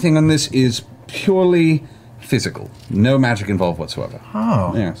 Everything on this is purely physical. No magic involved whatsoever.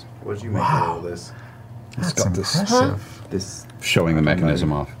 Oh. Yes. What did you make of all this? It's got this. This showing the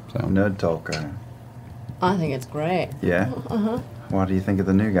mechanism off. So. Nerd talk. I think it's great. Yeah. Uh-huh. What do you think of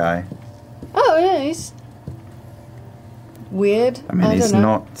the new guy? Oh, yeah, he's weird. I mean, he's don't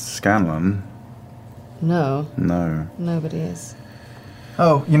know. not Scanlan. No. No. Nobody is.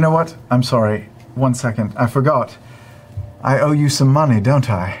 Oh, you know what? I'm sorry. 1 second. I forgot. I owe you some money, don't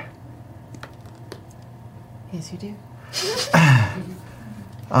I? Yes, you do.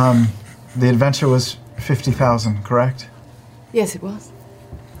 The adventure was 50,000, correct? Yes, it was.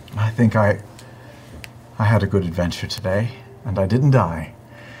 I think I had a good adventure today, and I didn't die.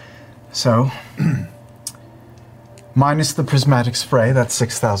 So, minus the prismatic spray, that's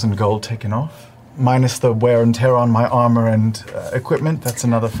 6,000 gold taken off. Minus the wear and tear on my armor and equipment, that's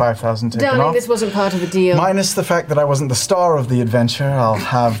another 5,000 taken Darling, off. this wasn't part of the deal. Minus the fact that I wasn't the star of the adventure, I'll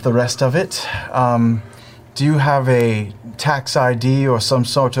have the rest of it. Do you have a tax ID or some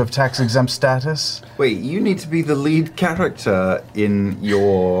sort of tax-exempt status? Wait, you need to be the lead character in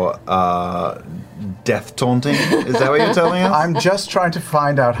your death taunting? Is that what you're telling us? I'm just trying to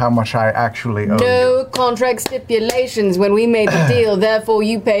find out how much I actually owe you. No contract stipulations when we made the deal, therefore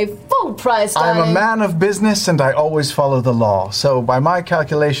you pay full price, darling. I'm a man of business and I always follow the law. So by my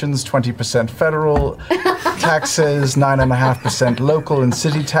calculations, 20% federal taxes, 9.5% local and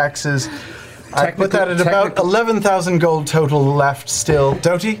city taxes. I put that at about 11,000 gold total left still.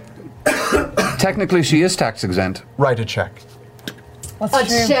 Doty? Technically, she is tax exempt. Write a check. A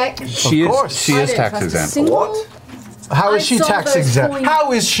check? She is tax exempt. What? How is she tax exempt?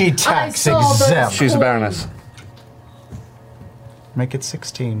 How is she tax exempt? She's a baroness. Make it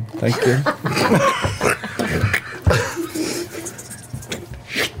 16. Thank you.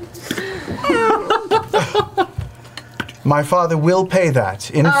 My father will pay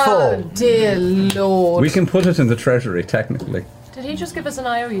that in Oh, full. dear Lord. We can put it in the treasury, technically. Did he just give us an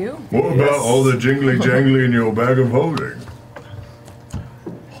IOU? What about all the jingly jangly in your bag of holding?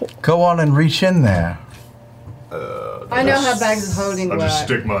 Go on and reach in there. I know how bags of holding I'll work. just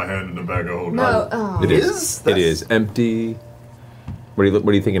stick my hand in the bag of holding. No, oh. It is. It is empty. What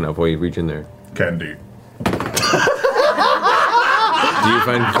are you thinking of while you reach in there? Candy. Do you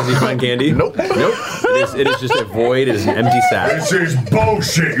find candy? Nope. Nope. It is just a void. It is an empty sack. This is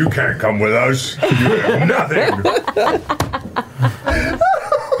bullshit. You can't come with us. You have nothing.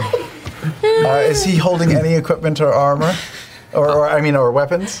 Is he holding any equipment or armor? Or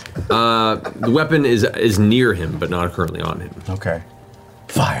weapons? The weapon is near him, but not currently on him. Okay.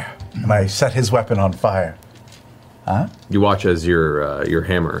 Fire. And I set his weapon on fire. Huh? You watch as your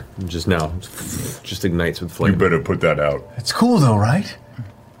hammer just ignites with flame. You better put that out. It's cool though, right?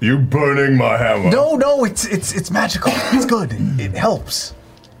 You burning my hammer. No, it's magical. It's good. It helps.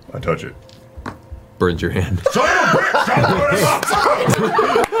 I touch it. Burns your hand. Son of a bitch!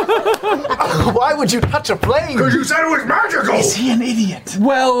 Why would you touch a flame? Because you said it was magical! Is he an idiot?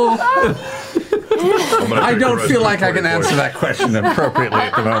 Well, I don't feel like I can answer that question appropriately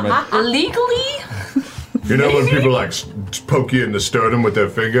at the moment. Legally? You know when people like poke you in the sternum with their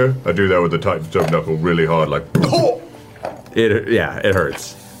finger? I do that with the tight knuckle really hard, like. It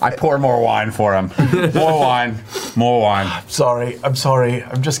hurts. I pour more wine for him. More wine. I'm sorry.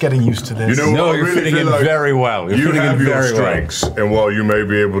 I'm just getting used to this. You know, No, I you're really fitting feel in like very well. You're you fitting have in your very well. strengths, and while you may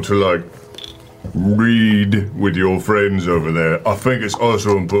be able to like read with your friends over there, I think it's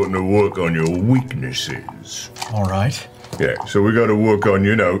also important to work on your weaknesses. All right. Yeah, so we got to work on,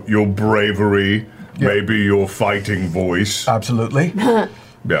 your bravery, maybe your fighting voice. Absolutely. Yeah.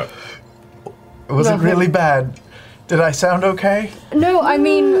 Was it really bad Did I sound okay? No, I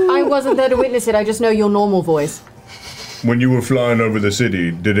mean, I wasn't there to witness it. I just know your normal voice. When you were flying over the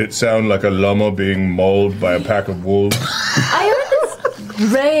city, did it sound like a llama being mauled by a pack of wolves? I heard this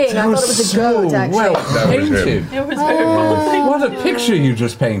braying. I thought it was a goat, actually. Well That was painted. him. It was very well. What a picture you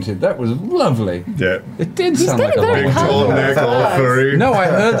just painted. That was lovely. Yeah. It did He's sound like a getting very Big tall llama. neck, all furry. No, I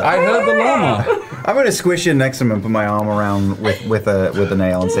heard the llama. I'm going to squish in next to him and put my arm around with a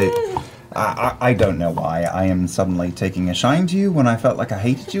nail and say, I don't know why I am suddenly taking a shine to you when I felt like I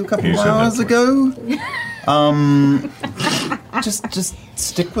hated you a couple of hours ago. Just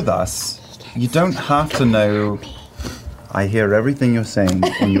stick with us. You don't have to know. I hear everything you're saying,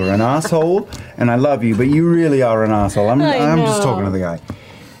 and you're an asshole, and I love you, but you really are an asshole. I'm just talking to the guy.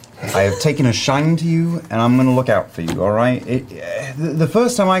 I have taken a shine to you, and I'm going to look out for you, all right? The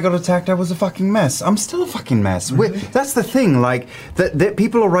first time I got attacked, I was a fucking mess. I'm still a fucking mess. That's the thing, like, that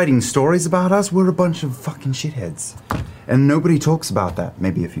people are writing stories about us. We're a bunch of fucking shitheads. And nobody talks about that.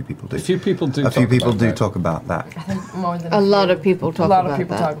 Maybe a few people do. A few people do talk about that. I think more than A lot of people talk about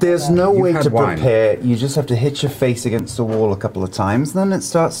that. There's no way had to wine. prepare. You just have to hit your face against the wall a couple of times, then it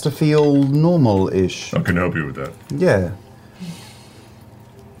starts to feel normal-ish. I can help you with that. Yeah.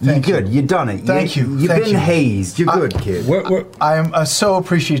 You're good. You've done it. Thank you. You've Thank been you. hazed. You're good, kid. I am so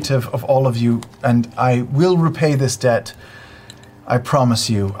appreciative of all of you, and I will repay this debt. I promise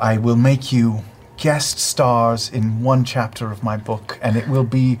you. I will make you guest stars in one chapter of my book, and it will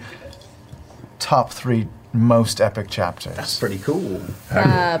be top 3 most epic chapters. That's pretty cool.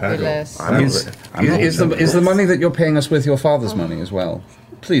 Fabulous. Is the money that you're paying us with your father's money as well?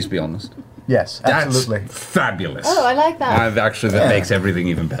 Please be honest. Yes, absolutely. That's fabulous. Oh, I like that. That makes everything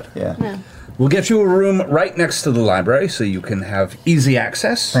even better. Yeah. We'll get you a room right next to the library so you can have easy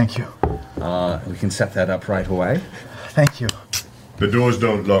access. Thank you. We can set that up right away. Thank you. The doors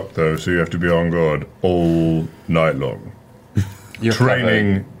don't lock, though, so you have to be on guard all night long.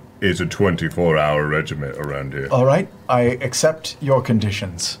 Training is a 24-hour regiment around here. All right, I accept your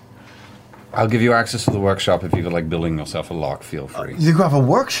conditions. I'll give you access to the workshop if you feel like building yourself a lock. Feel free. You have a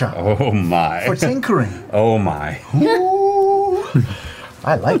workshop Oh my! for tinkering. Oh my! Ooh.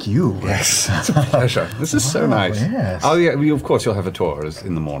 I like you. Yes, it's a pleasure. This is so nice. Yes. Oh yeah, of course you'll have a tour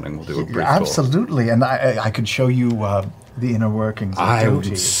in the morning. We'll do a brief tour. Absolutely, and I could show you the inner workings of I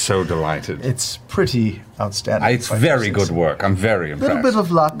Doty. am so delighted. It's pretty outstanding. It's very good work. I'm very A impressed. little bit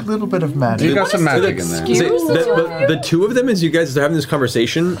of luck, a little bit of magic. You got some magic in there. The two of them, as you guys are having this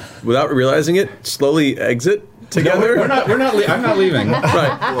conversation, without realizing it, slowly exit together. No, I'm not leaving.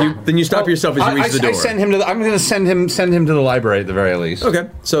 Right. Then you stop yourself as you reach the door. I send him to. I'm going to send him to the library at the very least. Okay.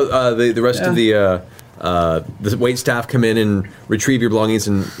 So the rest of the wait staff come in and retrieve your belongings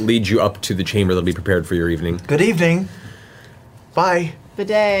and lead you up to the chamber that'll be prepared for your evening. Good evening. Bye. Good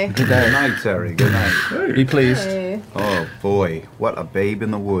day. Good night, Terry. Good night. Be pleased. Hey. Oh boy, what a babe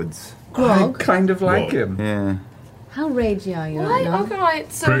in the woods. I kind of like him. Yeah. How ragey are you? Why? Now? Okay,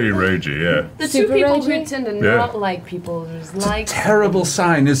 so Pretty ragey, yeah. the Super two people ragey? who tend to Yeah. not like people just like Terrible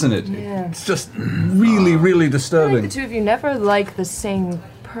sign, isn't it? Yeah. It's just really, really the disturbing. two of you never like the same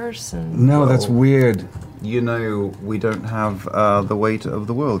person. No, that's weird. You know, we don't have the weight of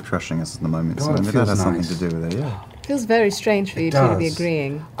the world crushing us at the moment, God, so it maybe that feels has nice. something to do with it, yeah. Feels very strange for you two to be does.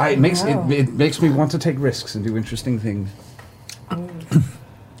 agreeing. It makes me want to take risks and do interesting things.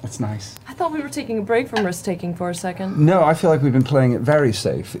 That's nice. I thought we were taking a break from risk taking for a second. No, I feel like we've been playing it very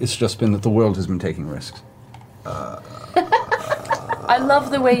safe. It's just been that the world has been taking risks. I love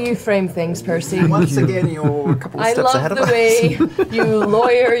the way you frame things, Percy. Once again, you're a couple of I steps love ahead of the us. way you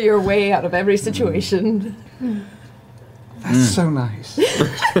lawyer your way out of every situation. That's so nice.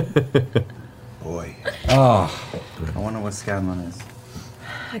 Boy. Oh, I wonder what Scanlan is.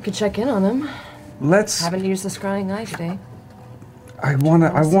 I could check in on him. let's. Haven't used the scrying eye today. I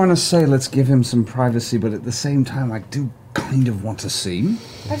wanna say let's give him some privacy, but at the same time, I do kind of want to see.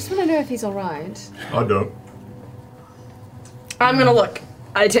 I just want to know if he's all right. I don't. I'm gonna look.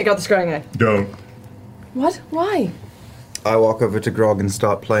 I take out the scrying eye. Don't. What? Why? I walk over to Grog and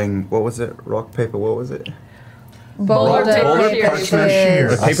start playing, what was it? Rock, paper, what was it? Boulder, Boulder, paper, parchment,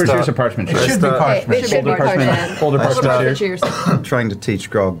 shears. shears. Paper shears or parchment It shears? should be parchment. It should be parchment. Boulder, Boulder, parchment shears. shears. Trying to teach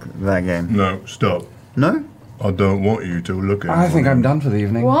Grog that game. No, stop. No? I don't want you to look at I him. think I'm done for the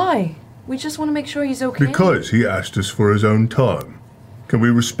evening. Why? We just want to make sure he's okay. Because he asked us for his own time. Can we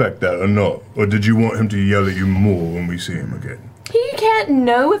respect that or not? Or did you want him to yell at you more when we see him again? He can't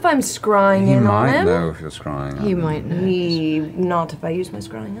know if I'm scrying He in on might him. know if you're scrying. He might know. Not if I use my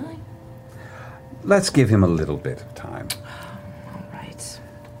scrying eye. Let's give him a little bit of time. All right.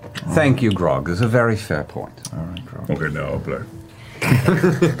 Thank you, Grog. That's a very fair point. All right, Grog. Okay, now I'll play.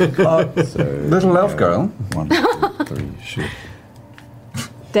 Little elf girl.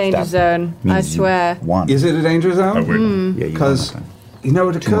 Danger zone, I swear. Is it a danger zone? Mm. Yeah, Because, you know,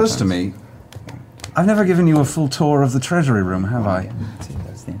 it occurs to me, I've never given you a full tour of the treasury room, have I?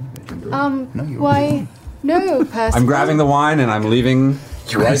 Why? No, Percival. I'm grabbing the wine and I'm leaving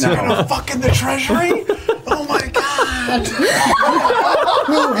right now. Fucking the treasury? Oh my god!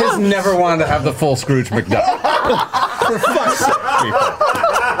 Who has never wanted to have the full Scrooge McDuck? For fuck's sake, people.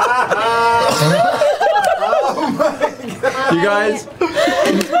 You guys?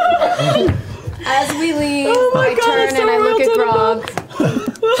 As we leave, I turn and I look at Grog.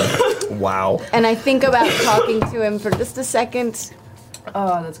 Wow. And I think about talking to him for just a second.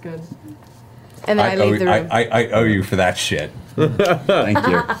 Oh, that's good. And then I leave the room. I owe you for that shit. Thank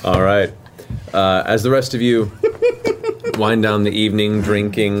you. All right. As the rest of you wind down the evening,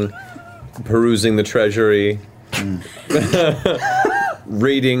 drinking, perusing the treasury,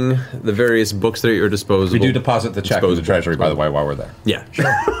 reading the various books that are at your disposal. We do deposit the check in the treasury, by the way, while we're there. Yeah,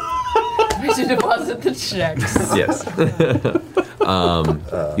 sure. We should deposit the checks. Yes.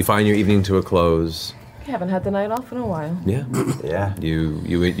 You find your evening to a close. We haven't had the night off in a while. Yeah. Yeah. You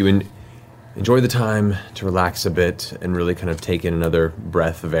enjoy the time to relax a bit and really kind of take in another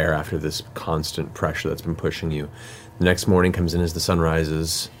breath of air after this constant pressure that's been pushing you. The next morning comes in as the sun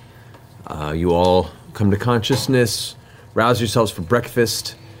rises. You all come to consciousness, rouse yourselves for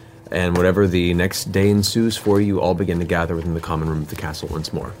breakfast, and whatever the next day ensues for you, you all begin to gather within the common room of the castle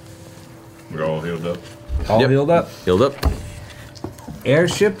once more. We're all healed up. All healed up? Healed up.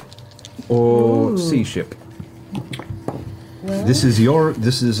 Airship or sea ship? This is your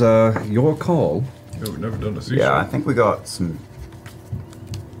call. Yeah, we've never done a sea Yeah, I ship. think we got some.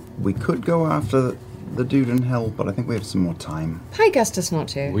 We could go after the dude in hell, but I think we have some more time. Pike asked us not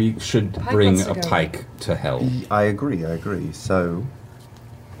to. We should Pike bring wants to a go. pike to hell. I agree. So.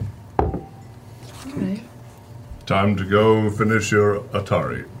 Alright. Time to go finish your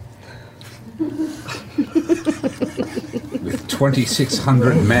Atari. With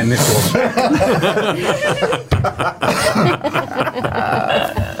 2,600 men, it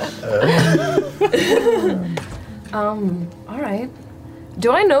Alright.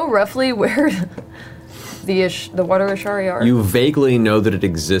 Do I know roughly where the water Ashari are? You vaguely know that it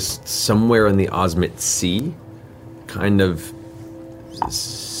exists somewhere in the Osmit Sea, kind of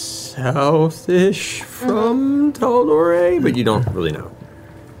southish from Taldore, but you don't really know.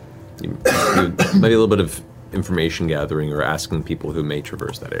 You maybe a little bit of information gathering or asking people who may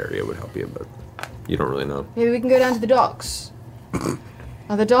traverse that area would help you, but you don't really know. Maybe we can go down to the docks.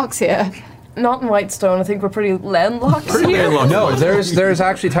 Are the docks here? Not in Whitestone. I think we're pretty landlocked here. No, there's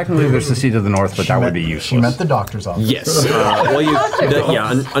actually technically there's the sea to the north, but that would be useless. She meant the doctor's office. Yes. Well, you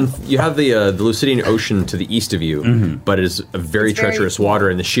have the Lucidian Ocean to the east of you, but it is a very treacherous water,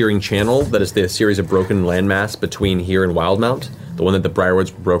 and the shearing channel that is the series of broken landmass between here and Wildmount, the one that the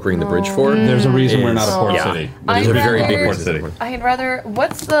Briarwood's brokering the bridge for. There's a reason we're not a port city. It is a very big port city. I'd rather.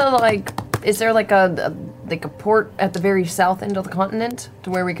 What's the Is there like a port at the very south end of the continent to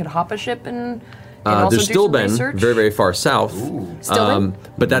where we could hop a ship and also there's do still some been research? very, very far south. Still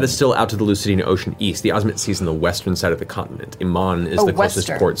but that is still out to the Lucidian Ocean east. The Osmit Sea is on the western side of the continent. Iman is the closest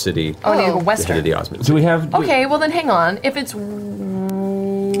western. port city Oh, we need to go to western. the Osmit Sea. Do we have? Okay, well then hang on. If it's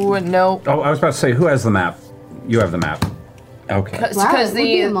no, Oh, I was about to say, who has the map? You have the map. Okay. because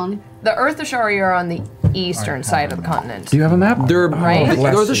the Earth Ashari are on the eastern side of the continent. Do you have a map? They're Right? the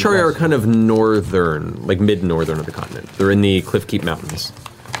North Ashari are kind of northern, like mid-northern of the continent. They're in the Cliffkeep Mountains.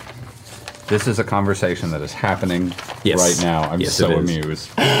 This is a conversation that is happening Yes. right now. I'm Yes, so it is. amused.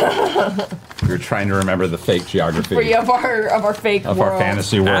 You're trying to remember the fake geography of our fake of world. our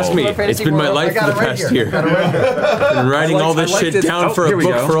fantasy world. Ask me. Our fantasy It's been my world. life I got for it the right past here. year. I've been writing all this shit down for a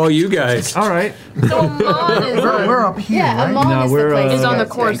book for all you guys. All right. So Amon is We're up here, Yeah, right? Amon No, is the we're, place. is on the to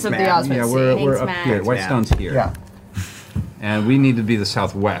go course to. of the Osmit Yeah, Sea. we're Thanks, up Matt. here. Whitestone's here. Yeah. And we need to be the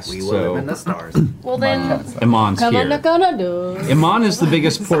southwest. We will so live in the stars. Well then, Iman's Come on, here. gonna do. Iman is the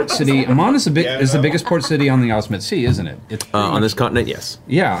biggest port city. Iman is the biggest port city on the Osmit Sea, isn't it? It's On this continent, yes.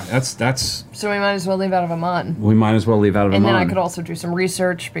 yeah. That's. so we might as well leave out of Amon. We might as well leave out of And Iman. then I could also do some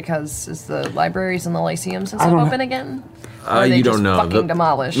research because is the libraries and the lyceums and I stuff don't open again? Or are they You just don't know. fucking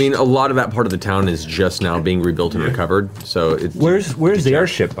demolished? I mean, a lot of that part of the town is just now being rebuilt and recovered. So it's Where's the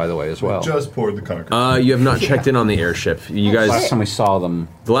airship, by the way, as well? Just poured the conquer. you have not checked in on the airship. You guys. Last time we saw them.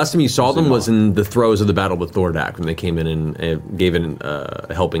 The last time you saw them was in the throes of the battle with Thordak when they came in and gave it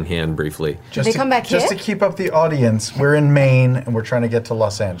a helping hand briefly. They come back Just here? to keep up the audience, we're in Maine and we're trying to get to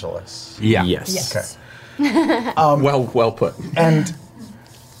Los Angeles. Yeah. Yes. Okay. Well put. And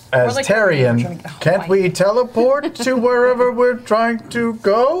as We're like, we're trying to Taryon, get to can't we teleport to wherever we're trying to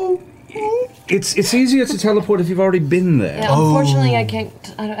go? It's easier to teleport if you've already been there. Yeah, unfortunately, I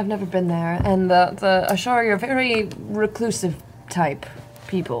can't. I've never been there, and the Ashari are very reclusive type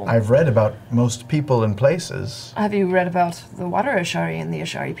people. I've read about most people and places. Have you read about the Water Ashari and the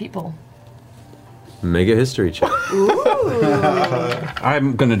Ashari people? Make a history check.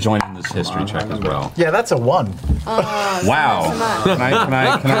 I'm going to join in this history check as well. Yeah, that's a 1. Wow. Can I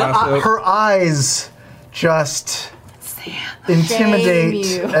ask Her eyes just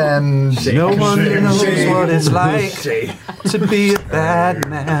intimidate and no one knows what it's like to be a bad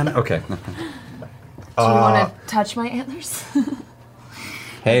man. Okay. Do you want to touch my antlers?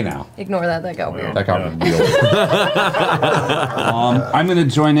 Hey now. Ignore that. That got weird. That got real. I'm going to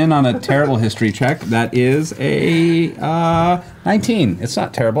join in on a terrible history check. That is a 19. It's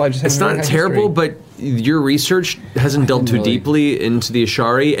not terrible. It's not terrible, but your research hasn't delved too deeply into the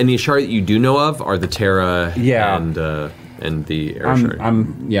Ashari, and the Ashari that you do know of are the Terra and the Air Ashari.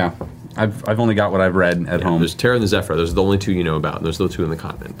 I've only got what I've read at home. There's Terra and the Zephyr. Those are the only two you know about, and those are the two in the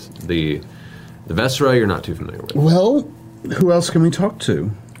continent. The Vesra you're not too familiar with. Well, who else can we talk to?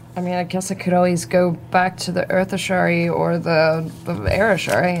 I mean, I guess I could always go back to the Earth Ashari or the Air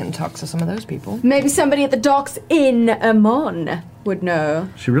Ashari and talk to some of those people. Maybe somebody at the docks in Amon would know.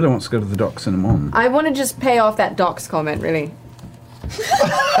 She really wants to go to the docks in Amon. I want to just pay off that docks comment, really.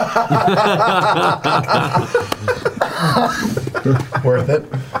 Worth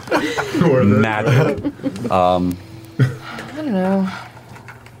it. Magic. I don't know.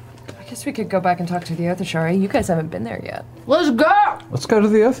 I guess we could go back and talk to the Earth Ashari. You guys haven't been there yet. Let's go! Let's go to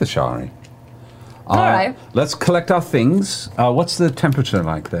the Earth Ashari. All right. Let's collect our things. What's the temperature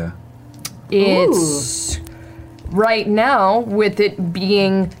like there? It's right now, with it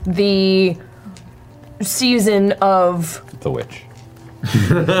being the season of the witch.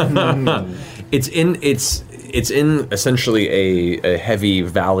 It's in essentially a heavy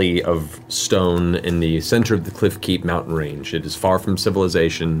valley of stone in the center of the Cliff Keep mountain range. It is far from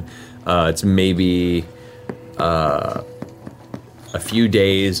civilization. It's maybe a few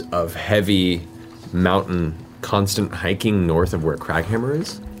days of heavy mountain constant hiking north of where Craghammer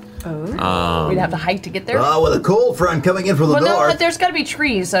is. Oh. We'd have to hike to get there? With a cold front coming in from the well, north. no, but there's got to be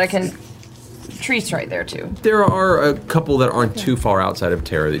trees that I can... Trees right there, too. There are a couple that aren't too far outside of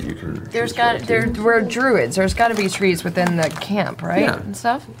Terra that you can... We're druids. There's got to be trees within the camp, right? Yeah. And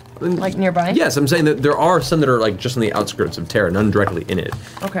stuff? Like nearby? Yes, I'm saying that there are some that are like just on the outskirts of Terra, none directly in it.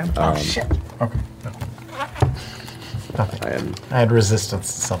 Okay. Shit. Okay. Nothing. I had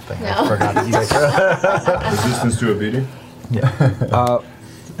resistance to something. No. I forgot to take it. Resistance to a beating? Yeah.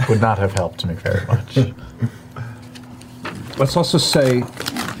 Would not have helped me very much. Let's also say,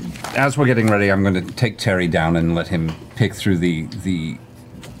 as we're getting ready, I'm going to take Terry down and let him pick through the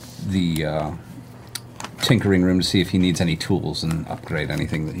tinkering room to see if he needs any tools and upgrade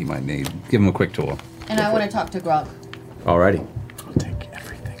anything that he might need. Give him a quick tour. And I want to talk to Grog. Alrighty. I'll take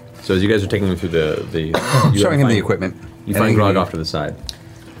everything. So as you guys are taking him through the showing him the equipment. You find Grog off to the side.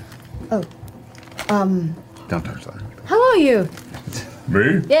 Oh. Don't touch that. How are you?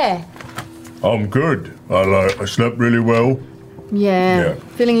 Me? Yeah. I'm good. I slept really well. Yeah.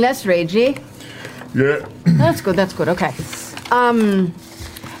 Feeling less ragey? Yeah. That's good, okay.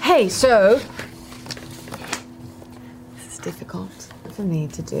 Hey, so... This is difficult for me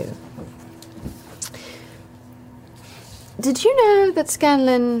to do. Did you know that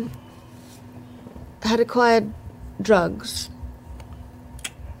Scanlan had acquired drugs?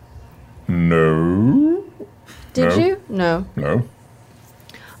 No. Did you? No. No.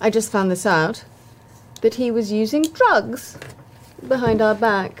 I just found this out. That he was using drugs behind our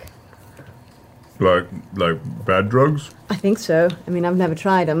back. Like bad drugs? I think so. I mean, I've never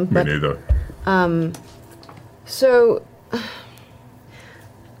tried them. Me neither. So...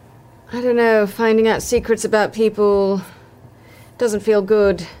 I don't know, finding out secrets about people doesn't feel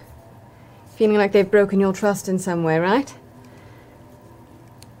good. Feeling like they've broken your trust in some way, right?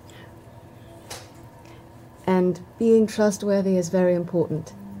 And being trustworthy is very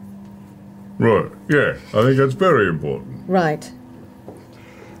important. Right, yeah, I think that's very important. Right.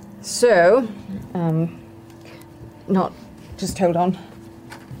 So, just hold on.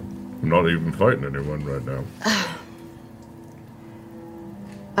 I'm not even fighting anyone right now.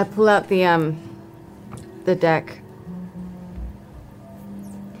 I pull out the deck.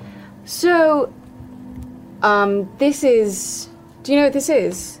 So, this is... Do you know what this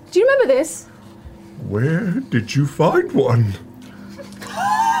is? Do you remember this? Where did you find one?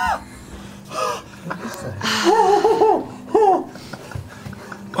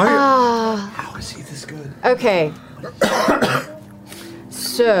 How is he this good? Okay.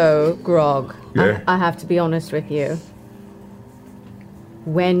 So, Grog, Yeah? I have to be honest with you.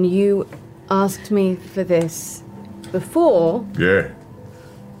 When you asked me for this before, Yeah.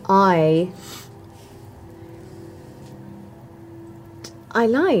 I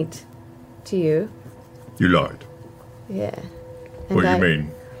lied to you. You lied. Yeah. What do you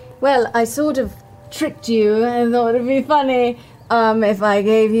mean? Well, I sort of tricked you and thought it'd be funny if I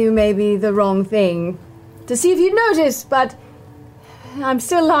gave you maybe the wrong thing to see if you'd notice, but I'm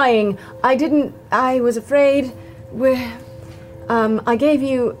still lying. I was afraid. I gave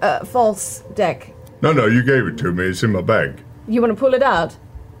you a false deck. No, you gave it to me. It's in my bag. You want to pull it out?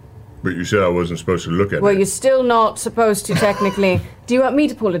 But you said I wasn't supposed to look at Well, it. you're still not supposed to, technically. Do you want me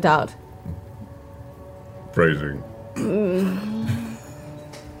to pull it out? Phrasing.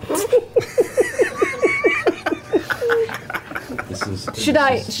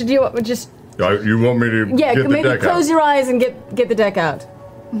 Should you just... You want me to Yeah, get the maybe deck close out? your eyes and get the deck out.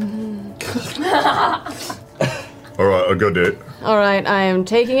 All right, I got it. All right, I am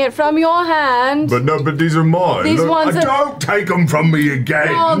taking it from your hand. But these are mine. These Look, ones are... Don't take them from me again.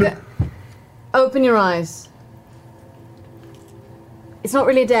 Dog, open your eyes. It's not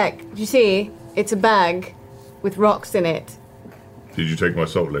really a deck. Do you see? It's a bag with rocks in it. Did you take my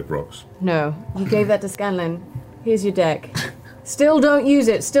salt lick rocks? No, you gave that to Scanlan. Here's your deck. Still don't use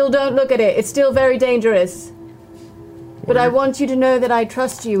it. Still don't look at it. It's still very dangerous. But I want you to know that I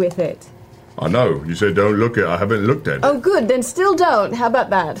trust you with it. I know. You said don't look at it. I haven't looked at it. Oh, good. Then still don't. How about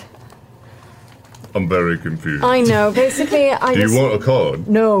that? I'm very confused. I know. Basically, I Do just... you want a card?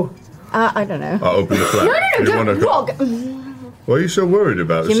 No. I don't know. I'll open the flap. No, You want a don't card? log. What are you so worried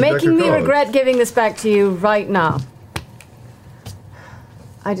about? It's You're a deck making of me cards. regret giving this back to you right now.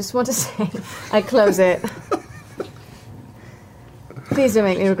 I just want to say, I close it. Please don't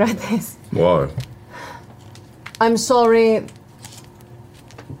make me regret this. Why? I'm sorry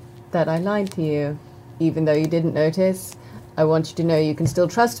that I lied to you, even though you didn't notice. I want you to know you can still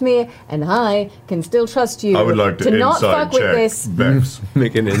trust me, and I can still trust you. I would like to not insight fuck with check this. Vex.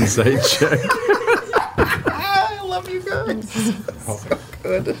 Make an insight check. I love you guys. So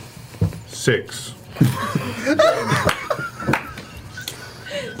good. 6.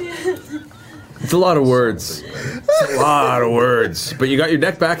 It's a lot of words. It's a lot of words. But you got your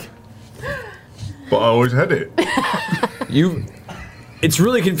deck back. But I always had it. It's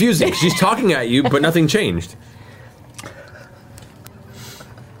really confusing. She's talking at you, but nothing changed.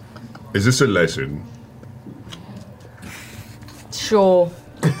 Is this a lesson? Sure.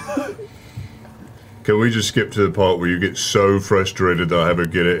 Can we just skip to the part where you get so frustrated that I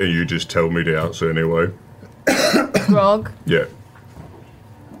haven't get it and you just tell me the answer anyway? Grog, Yeah.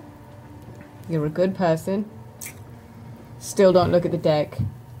 you're a good person. Still don't look at the deck.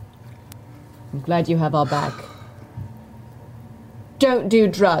 I'm glad you have our back. Don't do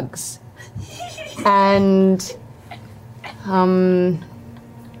drugs. And,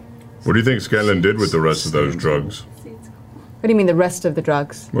 What do you think Scanlan did with the rest of those drugs? what do you mean the rest of the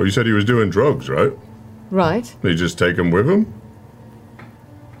drugs? Well, you said he was doing drugs, right? Right. Did he just take them with him?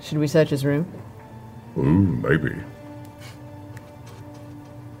 Should we search his room? Ooh, maybe.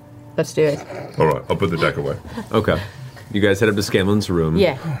 Let's do it. All right, I'll put the deck away. Okay. You guys head up to Scanlan's room.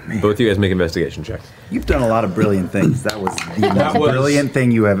 Yeah. Both of you guys make investigation checks. You've done a lot of brilliant things. That was the most brilliant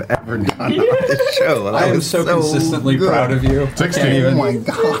thing you have ever done on this show. I am so consistently good. proud of you. 16. Oh my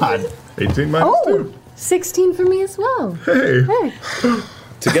god. 18 minus 2. 16 for me as well. Hey.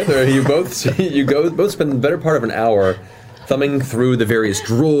 Together, you both spend the better part of an hour thumbing through the various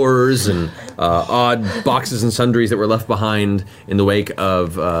drawers and odd boxes and sundries that were left behind in the wake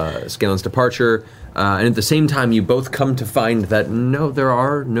of Scanlan's departure. And at the same time, you both come to find that no, there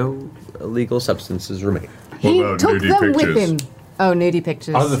are no illegal substances remaining. He took them with him. Oh, nudie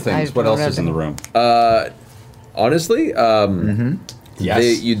pictures. Other things. What else is in the room? Honestly,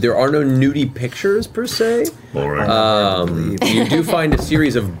 Yes. there are no nudie pictures per se. You do find a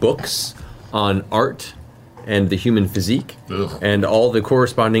series of books on art and the human physique, and all the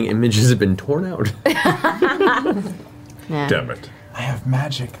corresponding images have been torn out. Damn it. I have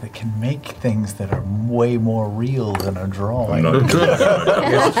magic that can make things that are way more real than a drawing.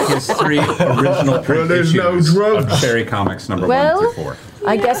 His 3 original print there's no issues drugs. of Fairy Comics number 1 Well, through 4.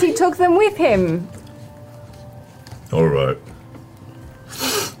 I guess he took them with him. All right.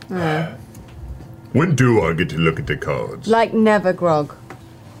 When do I get to look at the cards? Like never, Grog.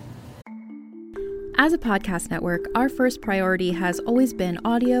 As a podcast network, our first priority has always been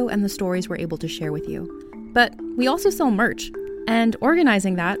audio and the stories we're able to share with you. But we also sell merch, and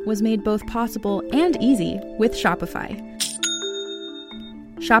organizing that was made both possible and easy with Shopify.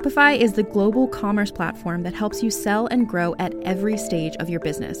 Shopify is the global commerce platform that helps you sell and grow at every stage of your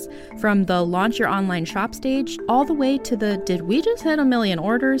business. From the launch your online shop stage, all the way to the did we just hit 1 million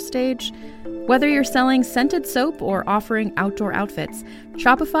orders stage? Whether you're selling scented soap or offering outdoor outfits,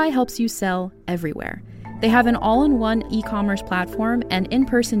 Shopify helps you sell everywhere. They have an all-in-one e-commerce platform and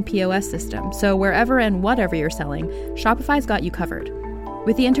in-person POS system, so wherever and whatever you're selling, Shopify's got you covered.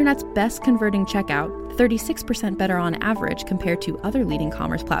 With the internet's best converting checkout, 36% better on average compared to other leading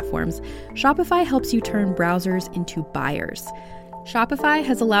commerce platforms, Shopify helps you turn browsers into buyers. Shopify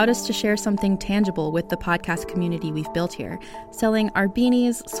has allowed us to share something tangible with the podcast community we've built here, selling our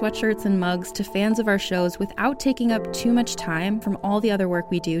beanies, sweatshirts, and mugs to fans of our shows without taking up too much time from all the other work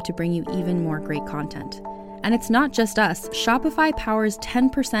we do to bring you even more great content. And it's not just us. Shopify powers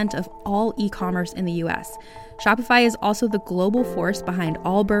 10% of all e-commerce in the US. Shopify is also the global force behind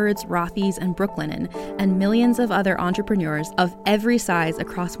Allbirds, Rothy's, and Brooklinen, and millions of other entrepreneurs of every size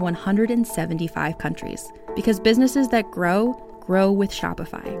across 175 countries. Because businesses that grow with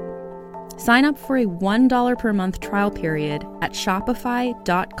Shopify. Sign up for a $1 per month trial period at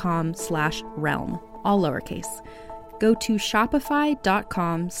shopify.com/realm, all lowercase. Go to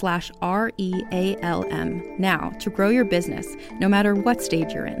shopify.com/REALM now to grow your business, no matter what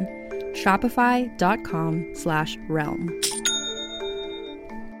stage you're in. Shopify.com/realm.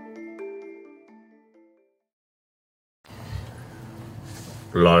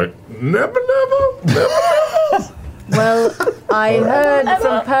 Like, never. Well, I heard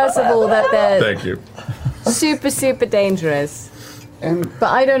from Percival that they're Thank you. super, super dangerous. But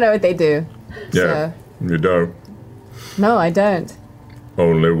I don't know what they do. Yeah, you don't. No, I don't.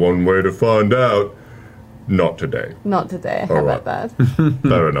 Only one way to find out. Not today. Not today. How All about that?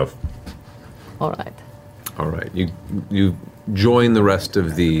 Fair enough. All right. All right. You join the rest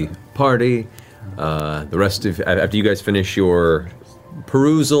of the party. After you guys finish your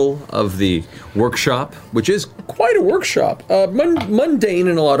perusal of the workshop, which is quite a workshop, mundane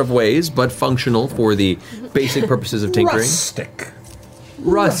in a lot of ways, but functional for the basic purposes of tinkering.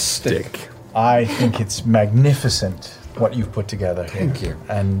 Rustic. I think it's magnificent what you've put together here. Thank you.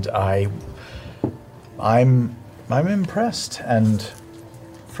 And I'm impressed, and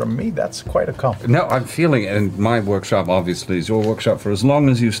from me, that's quite a compliment. No, I'm feeling it, and my workshop obviously is your workshop for as long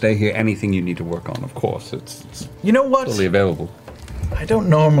as you stay here. Anything you need to work on, of course, it's you know what? Totally available. I don't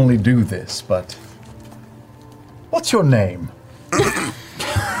normally do this, but what's your name? Oh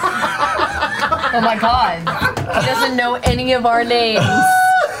my god. He doesn't know any of our names.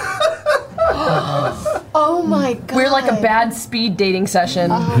 Oh my god. We're like a bad speed dating session.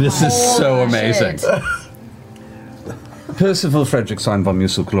 This is so Holy amazing. shit. Percival Frederickstein von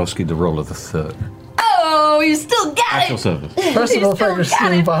Musel-Kolosky de Rolla III. Oh, you still got At your it. service. Percival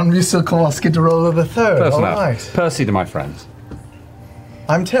Ferguson von Musel-Kolosky de Rolla III. Close All enough. right. Percy to my friends.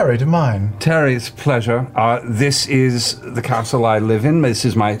 I'm Terry to mine. Terry, it's a pleasure. This is the castle I live in. This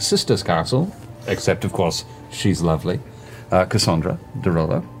is my sister's castle, except, of course, she's lovely. Cassandra de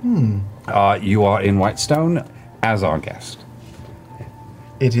Rolla. You are in Whitestone as our guest.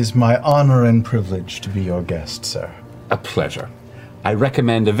 It is my honor and privilege to be your guest, sir. A pleasure. I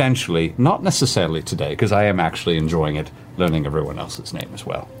recommend eventually, not necessarily today, because I am actually enjoying it, learning everyone else's name as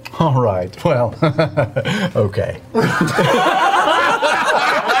well. All right, well, okay.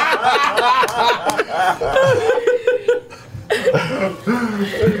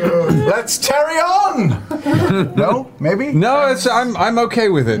 Let's carry on! No? Maybe? No, I'm okay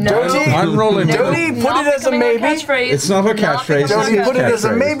with it. No. I'm rolling with Don't it. he put it as a maybe? It's not a catchphrase. Don't he put it as a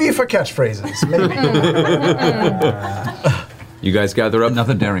catchphrase. maybe for catchphrases? Maybe. You guys gather up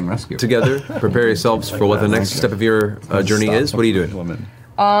Another daring rescue. together, prepare yourselves for what the next step of your journey is. What are you doing?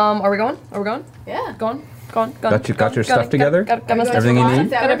 Are we going? Yeah. Going. Got your stuff together? Got my stuff. Everything you need?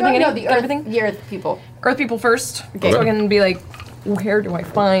 Got everything I No, need. the Got everything. the Earth people. Earth people first. Okay. So I can be like, where do I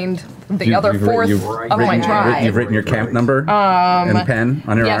find the You- other you've fourth you've of my written- tribe? You've written your camp number and pen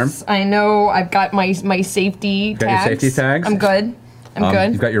on your arm? Yes, I know. I've got my safety Got your tags. safety tags? I'm good. I'm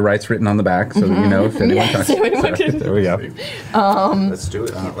good. You've got your rights written on the back so that you know if anyone Yes, touches anyone it. So, there we go. Let's do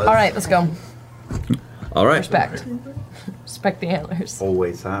it. All right, let's go. All right. Respect. Respect the antlers.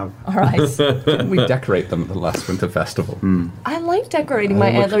 Always have. All right. We decorate them at the last winter festival. I like decorating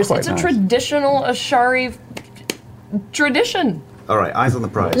my They look antlers. quite It's a nice. traditional Ashari tradition. All right, eyes on the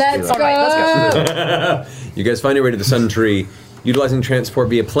prize. Let's Do go. that. Let's go. You guys find your way to the Sun Tree. Utilizing transport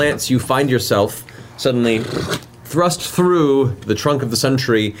via plants, you find yourself suddenly thrust through the trunk of the Sun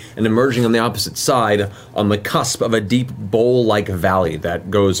Tree and emerging on the opposite side on the cusp of a deep bowl-like valley that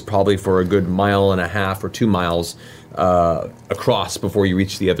goes probably for a good 1.5 miles or 2 miles across before you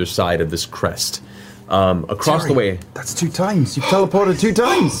reach the other side of this crest. Across the way. That's 2 times. You've teleported 2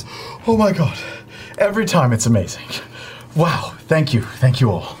 times. Oh my god. Every time it's amazing. Wow. Thank you. Thank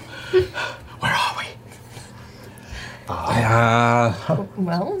you all. Where are we?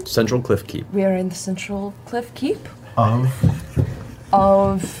 Well, Central Cliff Keep. we are in the Central Cliff Keep Of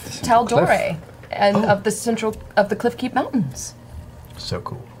Taldore and of the Cliff Keep Mountains. So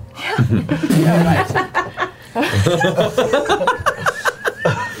cool.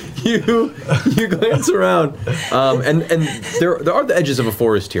 You glance around, and there are the edges of a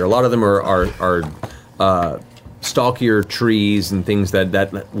forest here. A lot of them are stalkier trees and things that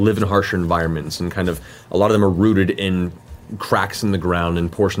live in harsher environments, and kind of a lot of them are rooted in cracks in the ground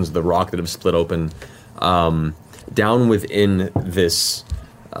and portions of the rock that have split open. Down within this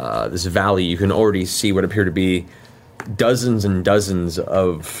valley, you can already see what appear to be dozens and dozens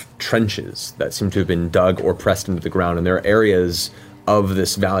of trenches that seem to have been dug or pressed into the ground, and there are areas of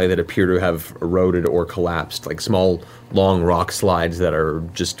this valley that appear to have eroded or collapsed, like small, long rock slides that are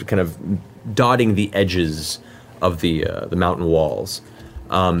just kind of dotting the edges of the mountain walls.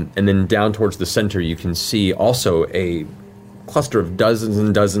 And then down towards the center, you can see also a cluster of dozens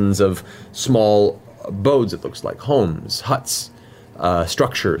and dozens of small abodes, it looks like, homes, huts,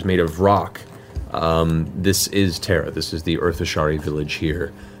 structures made of rock. This is Terra. This is the Earthashari village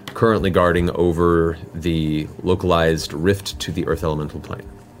here, currently guarding over the localized rift to the Earth Elemental Plane.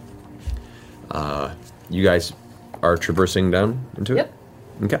 You guys are traversing down into it? Yep.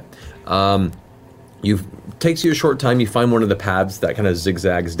 Okay. Takes you a short time. You find one of the paths that kind of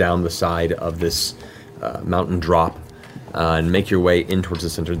zigzags down the side of this mountain drop and make your way in towards the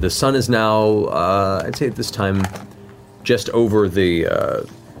center. The sun is now, I'd say at this time, just over the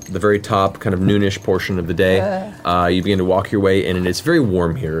very top, kind of noonish portion of the day. You begin to walk your way in, and it's very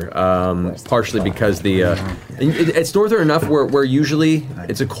warm here, partially because it's northern enough where usually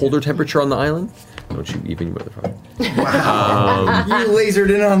it's a colder temperature on the island. Don't you even, motherfucker. Wow. You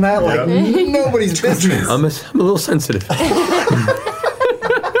lasered in on that like nobody's business. I'm a little sensitive.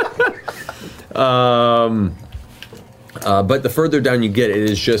 But the further down you get, it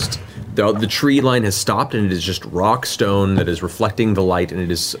is just the tree line has stopped, and it is just rock stone that is reflecting the light, and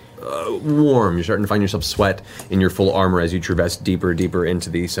it is warm. You're starting to find yourself sweat in your full armor as you traverse deeper into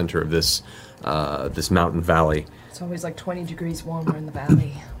the center of this mountain valley. It's always like 20 degrees warmer in the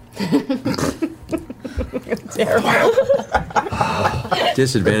valley. Terrible.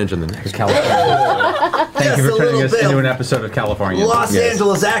 Disadvantage on the next California. Thank you for turning us into an episode of California. Los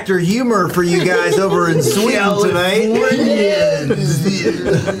Angeles actor humor for you guys over in Sweden tonight.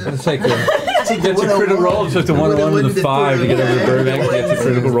 It's like gets a critical roll. It's like the 1-1 and the 5 to get over to Burbank. Gets a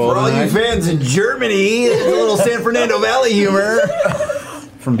critical roll. For all you fans in Germany, it's a little San Fernando Valley humor.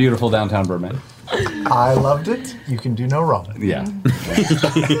 From beautiful downtown Burbank. I loved it. You can do no wrong. Yeah.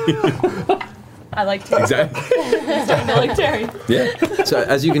 I like Terry. Exactly. Starting to like Terry. Yeah. So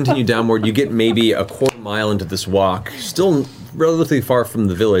as you continue downward, you get maybe a quarter mile into this walk, still relatively far from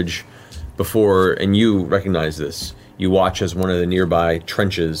the village, and you recognize this. You watch as one of the nearby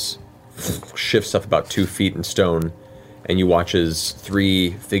trenches shifts up about 2 feet in stone, and you watch as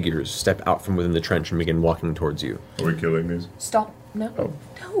 3 figures step out from within the trench and begin walking towards you. Are we killing these? Stop. No. Oh.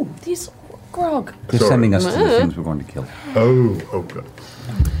 No, these grog. They're sending us to the things we're going to kill. Oh, good.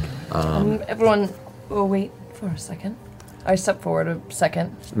 Everyone, wait for a second. I step forward a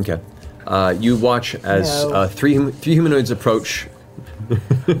second. Okay. You watch as 3 humanoids approach.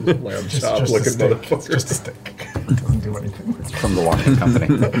 Lamb chop looking motherfucker. Just a stick. Doesn't do anything. It's from the walking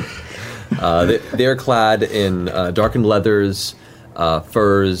company. They're clad in darkened leathers,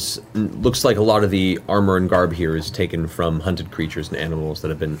 furs. Looks like a lot of the armor and garb here is taken from hunted creatures and animals that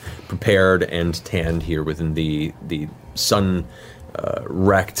have been prepared and tanned here within the sun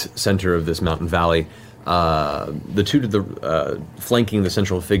wrecked center of this mountain valley. The two to the flanking the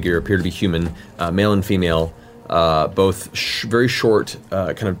central figure appear to be human, male and female, both very short,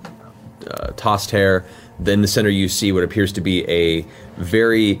 kind of tossed hair. Then in the center you see what appears to be a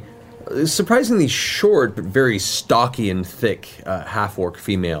very surprisingly short but very stocky and thick half-orc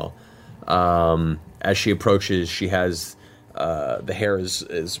female. As she approaches, she has the hair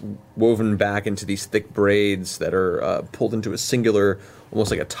is woven back into these thick braids that are pulled into a singular, almost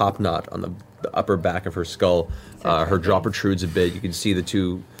like a top knot on the upper back of her skull. Her jaw protrudes a bit. You can see the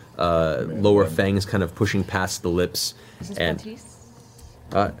 2 lower fangs kind of pushing past the lips. Is this Matisse?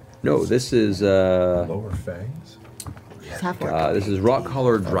 No, this is lower fangs. This is rock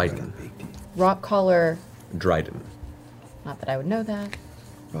collar Dryden. Rock collar. Dryden. Not that I would know that.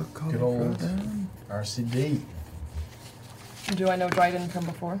 Rock collar. Good old RCD. Do I know Dryden from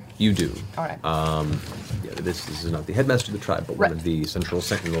before? You do. All right. Yeah, this is not the headmaster of the tribe, but one of the central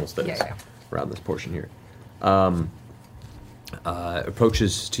sentinels that is around this portion here.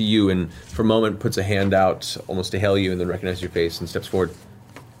 Approaches to you and for a moment puts a hand out almost to hail you and then recognizes your face and steps forward.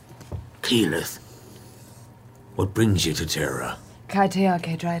 Keyleth, what brings you to Terra?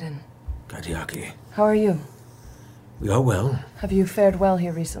 Kaitiake, Dryden. Kaitiake. How are you? We are well. Have you fared well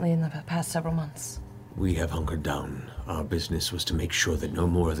here recently in the past several months? We have hunkered down. Our business was to make sure that no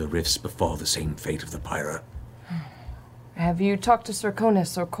more of the rifts befall the same fate of the Pyra. Have you talked to Sir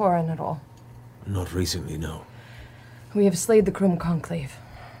Conus or Corin at all? Not recently, no. We have slayed the Chrome Conclave.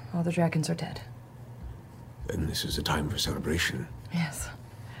 All the dragons are dead. And this is a time for celebration. Yes.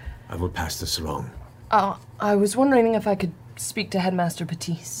 I will pass this along. I was wondering if I could speak to Headmaster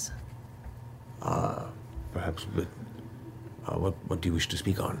Patisse. Perhaps, but what do you wish to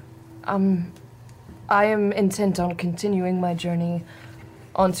speak on? I am intent on continuing my journey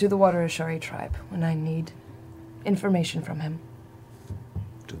onto the Water Ashari tribe when I need information from him.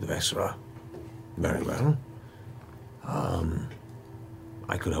 To the Vesra. Very well.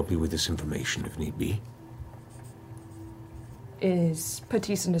 I could help you with this information if need be. Is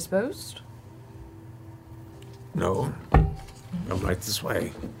Patisse indisposed? No. Come right this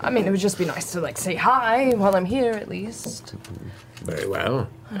way. I mean, it would just be nice to, say hi while I'm here, at least. Very well.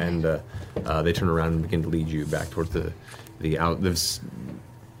 And they turn around and begin to lead you back towards the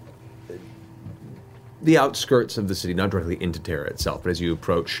outskirts of the city, not directly into Terra itself, but as you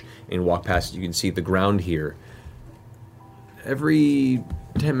approach and walk past, you can see the ground here. Every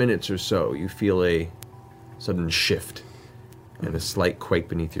 10 minutes or so, you feel a sudden shift and a slight quake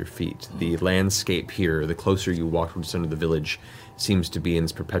beneath your feet. The landscape here, the closer you walk towards the center of the village, seems to be in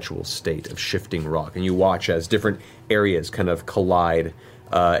this perpetual state of shifting rock. And you watch as different areas kind of collide,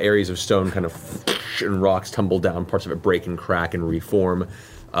 areas of stone kind of and rocks tumble down, parts of it break and crack and reform.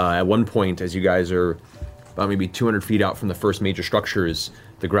 At one point, as you guys are about maybe 200 feet out from the first major structures,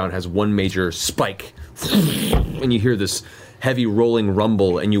 the ground has one major spike, and you hear this heavy rolling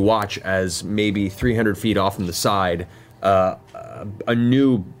rumble, and you watch as maybe 300 feet off from the side, a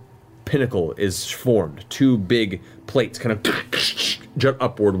new pinnacle is formed. Two big plates kind of jut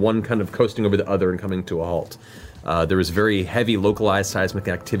upward, one kind of coasting over the other and coming to a halt. There is very heavy localized seismic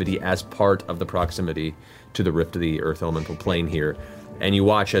activity as part of the proximity to the rift of the Earth Elemental Plane here. And you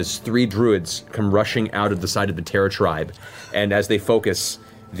watch as 3 druids come rushing out of the side of the Terra tribe, and as they focus,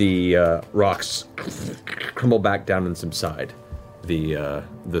 the rocks crumble back down and subside. The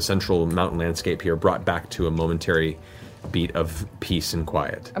central mountain landscape here brought back to a momentary beat of peace and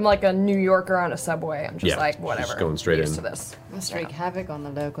quiet. I'm like a New Yorker on a subway. I'm just whatever. Just going straight used in. to this. Let's wreak havoc on the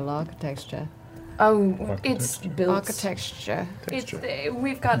local architecture. Oh, it's built. Architecture.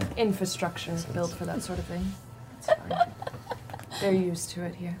 We've got infrastructure built for that sort of thing. It's fine. They're used to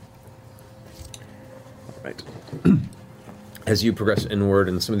it here. Right. As you progress inward,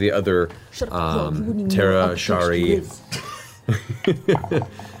 and some of the other Terra Shari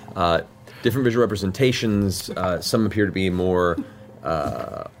different visual representations, some appear to be more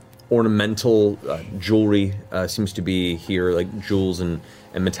ornamental. Jewelry seems to be here, like jewels and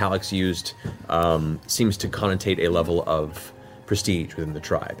metallics used, seems to connotate a level of prestige within the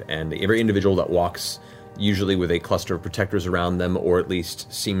tribe. And every individual that walks, usually with a cluster of protectors around them, or at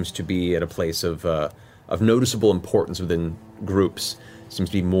least seems to be at a place of noticeable importance within groups, seems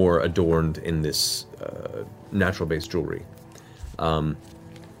to be more adorned in this natural-based jewelry.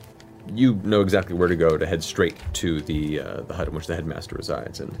 You know exactly where to go to head straight to the hut in which the headmaster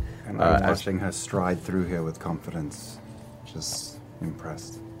resides. And I'm watching her stride through here with confidence, just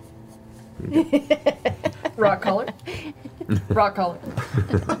impressed. Rock collar. Rock collar.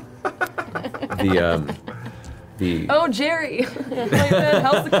 Oh, Jerry.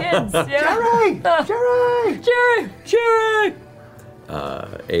 How's the kids? Yeah. Jerry.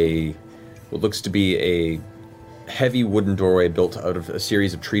 What looks to be a heavy wooden doorway built out of a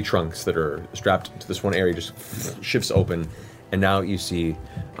series of tree trunks that are strapped to this one area just shifts open, and now you see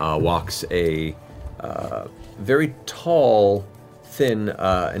walks a very tall, thin,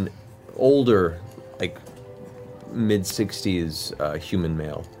 and older, like mid-60s human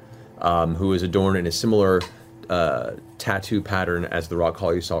male, who is adorned in a similar tattoo pattern as the rock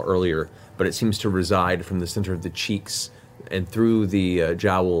collar you saw earlier, but it seems to reside from the center of the cheeks and through the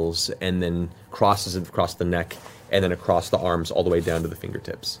jowls, and then crosses across the neck, and then across the arms all the way down to the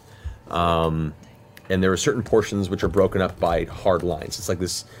fingertips. And there are certain portions which are broken up by hard lines. It's like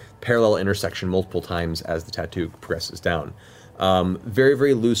this parallel intersection multiple times as the tattoo progresses down. Very,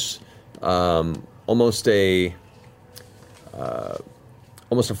 very loose, almost a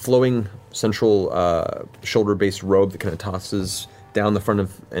flowing central shoulder-based robe that kind of tosses down the front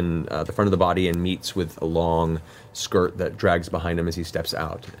of the body and meets with a long skirt that drags behind him as he steps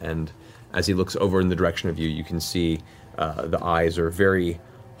out. And As he looks over in the direction of you, you can see the eyes are very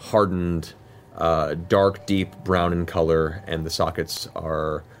hardened, dark, deep brown in color, and the sockets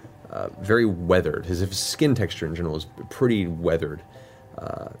are very weathered, as if his skin texture in general is pretty weathered.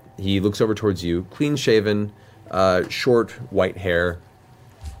 He looks over towards you, clean-shaven, short, white hair,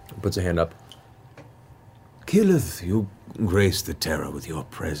 puts a hand up. Killeth, you grace the terror with your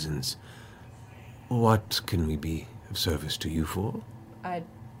presence. What can we be of service to you for? I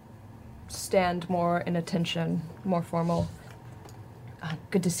stand more in attention, more formal.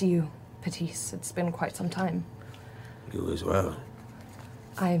 Good to see you, Patisse. It's been quite some time. You as well.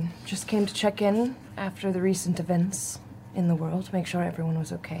 I just came to check in after the recent events in the world, make sure everyone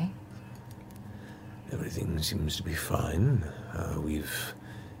was okay. Everything seems to be fine. We've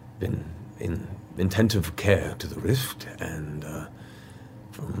been in intensive care to the rift, and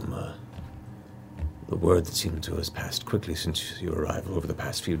from the word that seems to have passed quickly since your arrival over the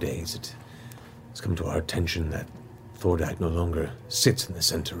past few days, it has come to our attention that Thordak no longer sits in the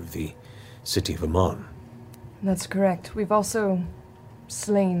center of the city of Amon. That's correct. We've also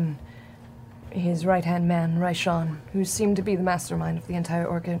slain his right-hand man, Raishan, who seemed to be the mastermind of the entire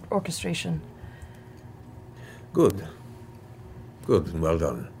orchestration. Good. Good and well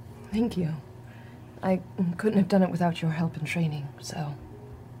done. Thank you. I couldn't have done it without your help and training, so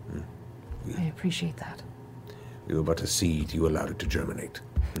I appreciate that. We were but a seed, you allowed it to germinate.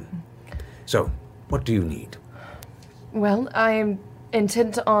 So, what do you need? Well, I'm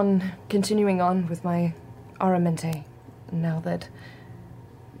intent on continuing on with my aramente, now that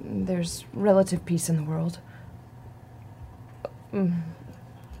there's relative peace in the world.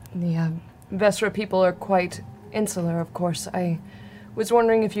 The Vesra people are quite insular, of course. I was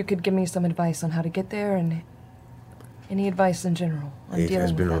wondering if you could give me some advice on how to get there, and any advice in general on It dealing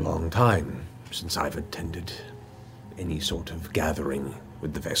has been with a them. long time since I've attended any sort of gathering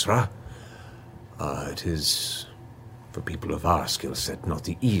with the Vesra. It is, for people of our skill set, not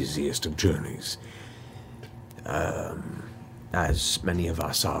the easiest of journeys. As many of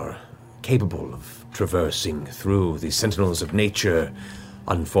us are capable of traversing through the sentinels of nature,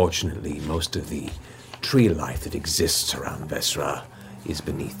 unfortunately, most of the tree life that exists around Vesra is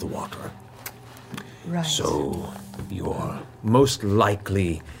beneath the water. Right. So, your most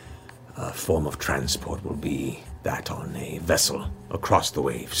likely form of transport will be that on a vessel across the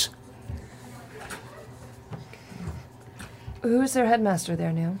waves. Who's their headmaster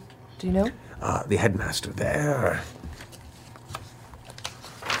there now? Do you know? The headmaster there...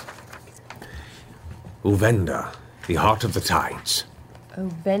 Uvenda, the heart of the tides.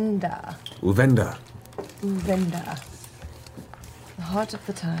 Uvenda. Uvenda. Uvenda. The heart of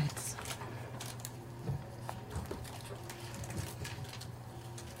the tides.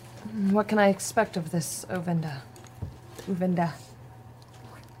 What can I expect of this Uvenda? Uvenda.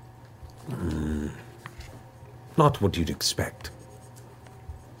 Not what you'd expect.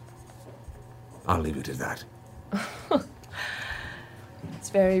 I'll leave it at that.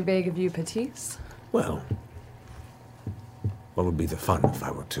 It's very vague of you, Patisse. Well, what would be the fun if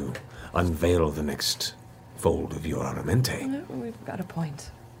I were to unveil the next fold of your aramente? No, we've got a point.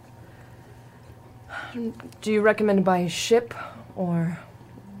 Do you recommend by ship, or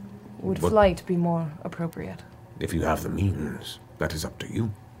would What- flight be more appropriate? If you have the means, that is up to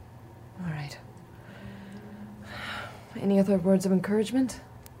you. All right. Any other words of encouragement?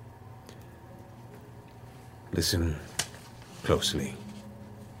 Listen closely.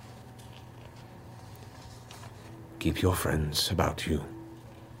 Keep your friends about you.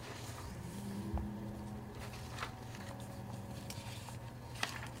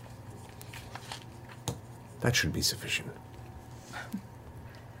 That should be sufficient.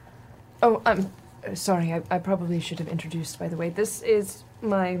 Oh, I'm sorry. I probably should have introduced, by the way. This is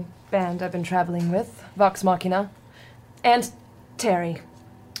my band I've been traveling with, Vox Machina, and Terry.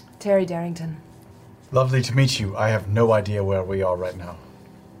 Terry Darrington. Lovely to meet you. I have no idea where we are right now.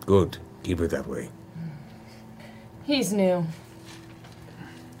 Good. Keep it that way. He's new.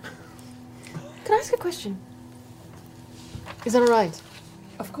 Can I ask a question? Is that all right?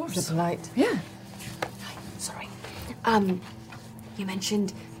 Of course. Is it polite? Yeah. Sorry. You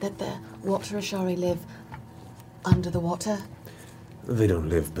mentioned that the water Ashari live under the water. They don't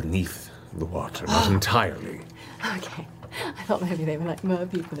live beneath the water, not entirely. Okay. I thought maybe they were like mer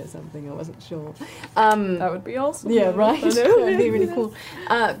people or something. I wasn't sure. That would be awesome. Yeah, right? I know. That'd be really cool.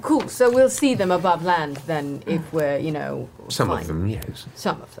 Cool. So we'll see them above land then if we're, Some fine. of them, yes.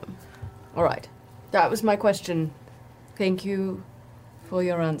 Some of them. All right. That was my question. Thank you for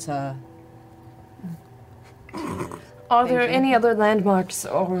your answer. Are there any other landmarks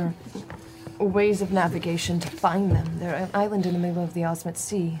or ways of navigation to find them? They're an island in the middle of the Osmit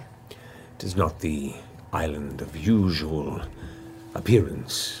Sea. It is not the island of usual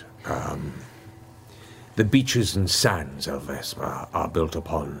appearance. The beaches and sands of Vespa are built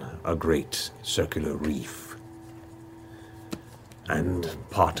upon a great circular reef. And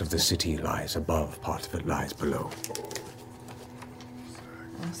part of the city lies above, part of it lies below.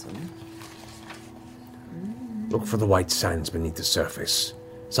 Awesome. Look for the white sands beneath the surface.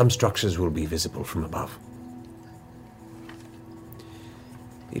 Some structures will be visible from above.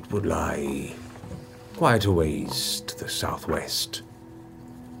 It would lie quite a ways to the southwest.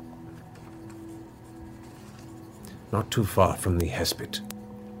 Not too far from the Hespit.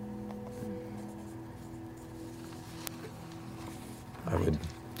 I would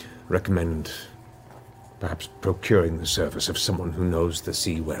recommend perhaps procuring the service of someone who knows the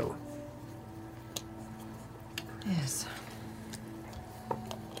sea well. Yes.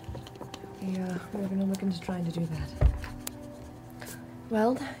 Yeah, we're going to look into trying to do that.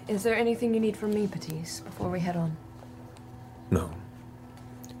 Well, is there anything you need from me, Patisse, before we head on? No.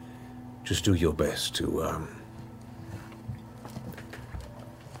 Just do your best to,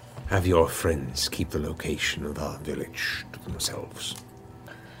 have your friends keep the location of our village to themselves.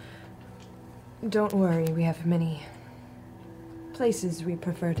 Don't worry, we have many places we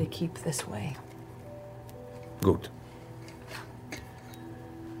prefer to keep this way. Good.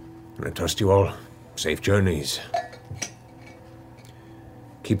 And I trust you all. Safe journeys.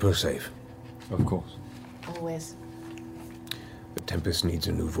 Keep her safe. Of course. Always. The Tempest needs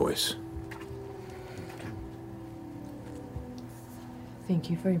a new voice. Thank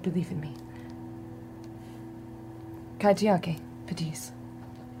you for your belief in me. Kaitiake, Patisse.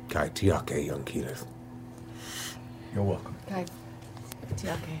 Kaitiake, young Keyleth. You're welcome.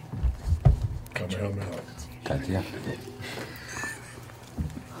 Kaitiake. Kamehameha. Kaitiake.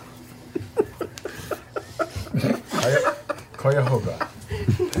 Koyahoga.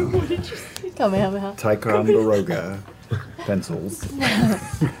 Kamehameha. Ticonderoga. Pencils.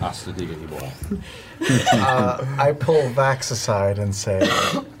 Hasta diggity boy. I pull Vax aside and say,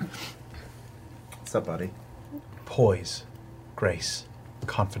 What's up, buddy? poise, grace,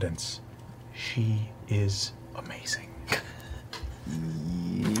 confidence. She is amazing.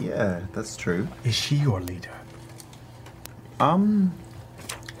 Yeah, that's true. Is she your leader?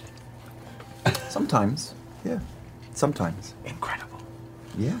 Sometimes. Yeah. Sometimes. Incredible.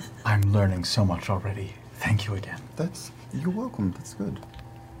 Yeah. I'm learning so much already. Thank you again. You're welcome. That's good.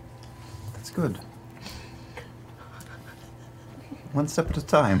 That's good. One step at a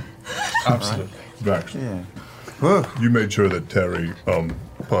time. Absolutely. Vax. Yeah. You made sure that Terry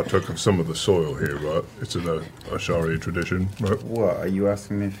partook of some of the soil here, right? It's in the Ashari tradition, right? What, are you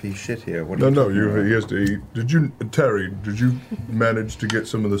asking me if he shit here? What No, he has to eat. Terry, did you manage to get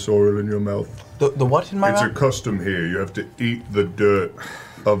some of the soil in your mouth? The what in my mouth? It's a custom here. You have to eat the dirt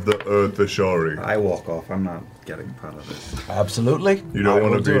of the earth Ashari. I walk off. I'm not getting part of this. Absolutely. You don't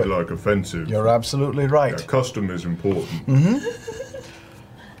want to be, offensive. You're absolutely right. Yeah, custom is important. Mm-hmm.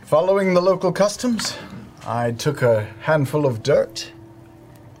 Following the local customs, I took a handful of dirt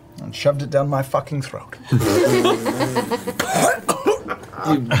and shoved it down my fucking throat.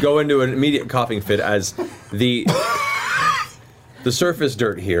 You go into an immediate coughing fit as the surface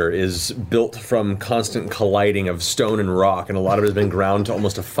dirt here is built from constant colliding of stone and rock, and a lot of it has been ground to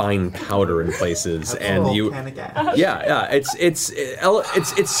almost a fine powder in places. It's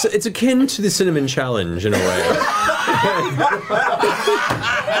akin to the cinnamon challenge in a way.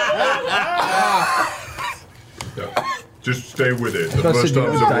 Just stay with it. The first time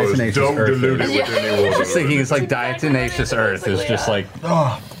it was, don't dilute it with any water. I was thinking it's like diatomaceous earth is just like,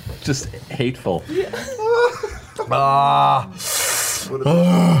 just hateful. You're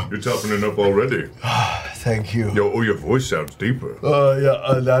toughening up already. Thank you. Your voice sounds deeper.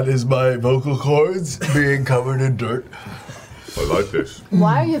 That is my vocal cords being covered in dirt. I like this.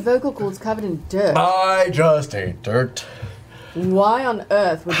 Why are your vocal cords covered in dirt? I just hate dirt. Why on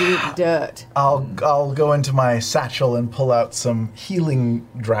earth would you eat dirt? I'll go into my satchel and pull out some healing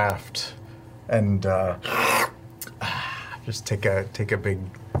draft, and just take a big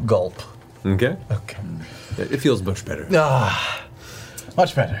gulp. Okay. Okay. It feels much better.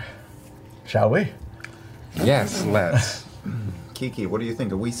 Much better. Shall we? Yes, let's. Kiki, what do you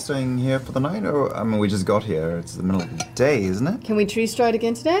think? Are we staying here for the night, or we just got here? It's the middle of the day, isn't it? Can we tree stride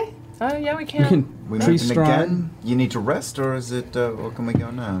again today? Oh, yeah, we can. We Tree moving stride. again? You need to rest, or is it? Or can we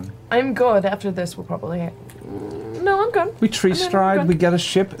go now? I'm good. After this, we'll probably... No, I'm good. We tree stride, we get a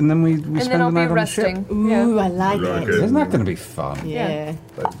ship, and then we And spend then the I'll night be on the ship. resting. Ooh, I like Like it. it. Isn't that going to be fun? Yeah.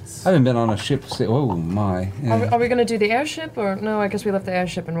 I haven't been on a ship since... Oh, my. Yeah. Are we going to do the airship, or... No, I guess we left the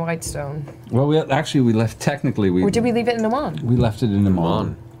airship in Whitestone. Well, we left... Technically, Or did we leave it in Oman? we left it in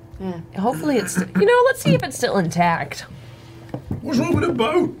Oman. Yeah. Hopefully it's... let's see if it's still intact. What's wrong with a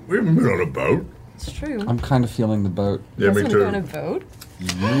boat? We haven't been on a boat. It's true. I'm kind of feeling the boat. Yeah, me too. On a boat?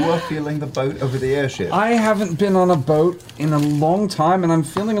 You are feeling the boat over the airship. I haven't been on a boat in a long time, and I'm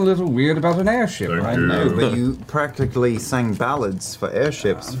feeling a little weird about an airship. I know, but you practically sang ballads for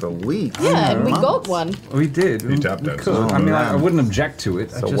airships for weeks. Yeah, and we got one. We did. You tapped we that. could. I mean, I wouldn't object to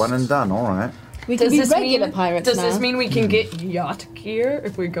it. So one and done, all right. We can be regular pirates Does now. this mean we can get yacht gear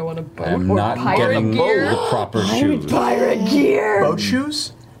if we go on a boat? I'm or not pirate getting gear? the proper shoes. Pirate gear! Boat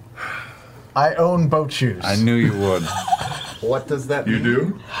shoes? I own boat shoes. I knew you would. What does that mean? You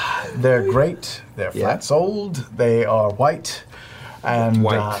do? They're great. They're flat-soled. They are white. And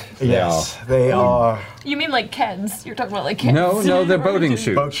White. yes, they are. You mean like Keds? You're talking about like Keds? No, they're boating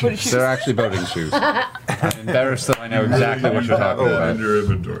shoes. Boat shoes. They're actually boating shoes. I'm embarrassed that I know exactly what you're talking In about. your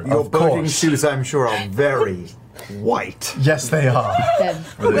inventory. Your Of boating course. shoes, I'm sure, are very white. Yes, they are. Are they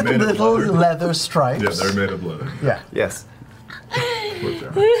With made of little leather? leather stripes. Yeah, they're made of leather. Yeah. Yes.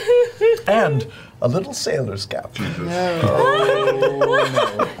 And a little sailor's cap.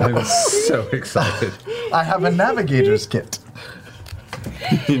 I'm so excited. I have a navigator's kit.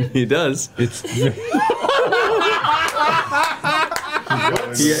 He does. It's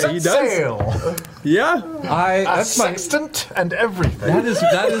Yeah, he does. Sail. Yeah. That's my sextant and everything. that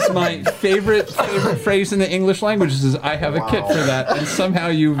is my favorite phrase in the English language is I have a kit for that, and somehow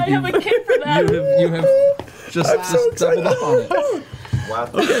you have a kit for that. You have just doubled up on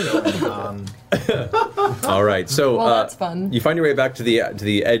it. All right. So Well, that's fun. you find your way back to the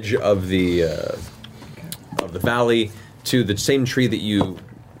edge of the valley, to the same tree that you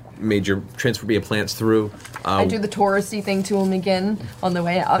made your transphobia plants through. I do the touristy thing to him again on the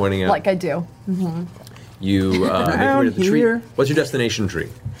way out. Pointing out. Like I do. Mm-hmm. You make your way to the tree. here. What's your destination tree?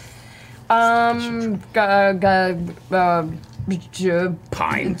 Pine.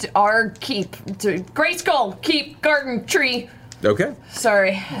 Our keep. Gray Skull Keep Garden Tree. Okay.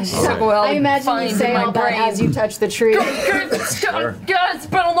 Sorry. I imagine you say all that as you touch the tree. God, it's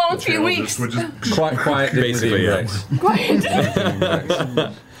been a long few weeks. Quiet, Basically, yeah.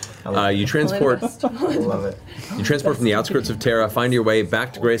 You transport. Love it. You transport from the outskirts of Terra, find your way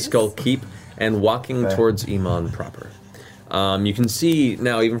back to Grey Skull Keep, and walking towards Iman proper. You can see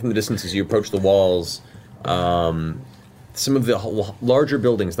now, even from the distance as you approach the walls, some of the larger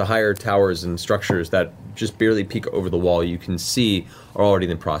buildings, the higher towers and structures that just barely peek over the wall, you can see are already in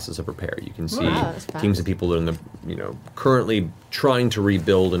the process of repair. You can see teams of people in the, currently trying to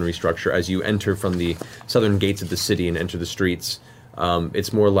rebuild and restructure. As you enter from the southern gates of the city and enter the streets,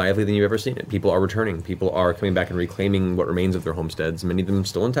 it's more lively than you've ever seen it. People are returning. People are coming back and reclaiming what remains of their homesteads, many of them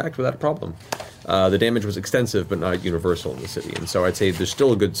still intact without a problem. The damage was extensive, but not universal in the city. And so I'd say there's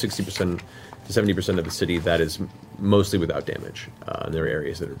still a good 60% to 70% of the city that is mostly without damage. And there are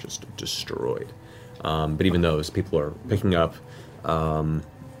areas that are just destroyed. But even those, people are picking up,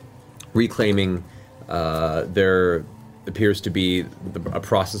 reclaiming. There appears to be a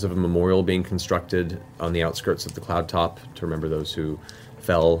process of a memorial being constructed on the outskirts of the cloud top to remember those who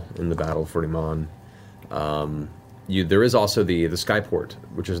fell in the battle for Iman. There is also the skyport,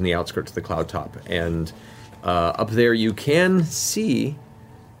 which is in the outskirts of the cloud top, and up there you can see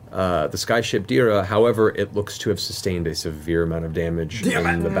the skyship Dira. However, it looks to have sustained a severe amount of damage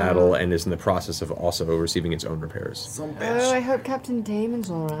in the battle and is in the process of also receiving its own repairs. Oh, I hope Captain Damon's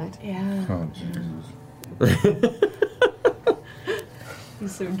all right. Yeah. Oh, Jesus.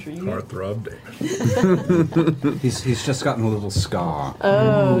 He's so dreamy. Heartthrob Damon. He's just gotten a little scar.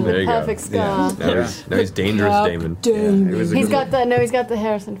 Oh, There the you go. perfect scar. Now he's dangerous, Damon. He's got the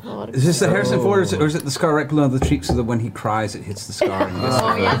Harrison Ford. Is this the Harrison Ford, or is it the scar right below the cheek so that when he cries it hits the scar? And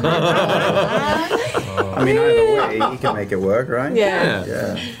I mean, either way, you can make it work, right? Yeah.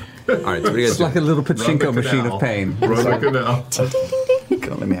 Yeah. All right, so what do you guys It's like a little pachinko machine of pain. Run the canal.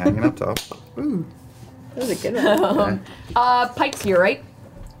 Can't let me hanging up top. That was a good one. Pike's here, right?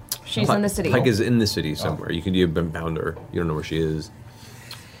 She's in the city. Pike is in the city somewhere. You've been bound her. You don't know where she is.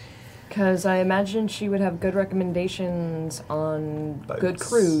 Because I imagine she would have good recommendations on good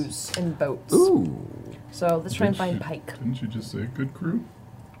crews and boats. Ooh. So let's try and find Pike. Didn't you just say good crew?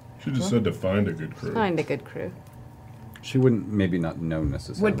 She just said to find a good crew. Find a good crew. She wouldn't maybe not know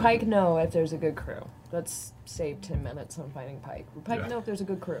necessarily. Would Pike know if there's a good crew? Let's save 10 minutes on finding Pike. Would Pike know if there's a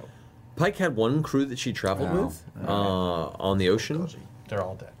good crew? Pike had one crew that she traveled with on the ocean. They're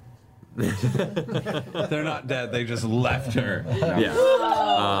all dead. They're not dead. They just left her. Yeah.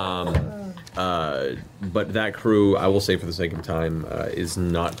 But that crew, I will say for the sake of time, is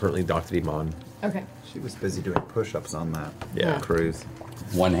not currently docked at Iman. Okay. She was busy doing push-ups on that Yeah. cruise.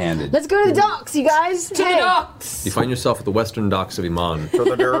 one-handed. Let's go to the docks, you guys. To the docks. You find yourself at the western docks of Iman. For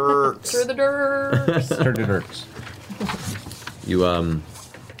the dirks. Through the dirt. Through the dirks. You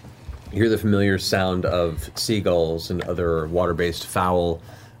hear the familiar sound of seagulls and other water-based fowl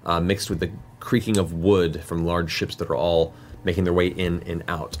mixed with the creaking of wood from large ships that are all making their way in and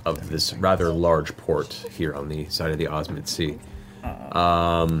out of this rather large port here on the side of the Osmid Sea.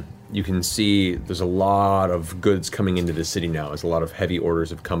 You can see there's a lot of goods coming into the city now, as a lot of heavy orders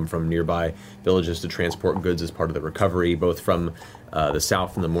have come from nearby villages to transport goods as part of the recovery, both from the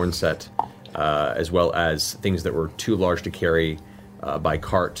south and the Mornset, as well as things that were too large to carry by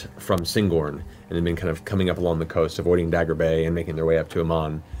cart from Singorn, and have been kind of coming up along the coast, avoiding Dagger Bay and making their way up to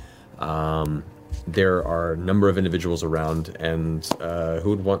Amman. There are a number of individuals around, and who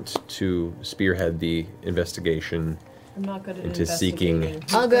would want to spearhead the investigation? I'm not good at into investigating. seeking.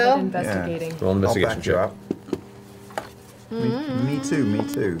 I'll go. Investigating. Roll an investigation I'll back you check. up. Me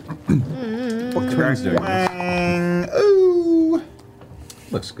too. What Karen's doing? Ooh.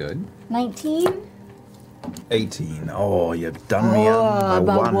 Looks good. 19? 18. Oh, you've done me out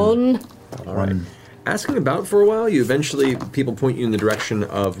by about one. All right. Asking about for a while, you eventually, people point you in the direction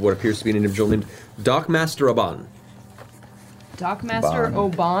of what appears to be an individual named Dockmaster Aban. Dockmaster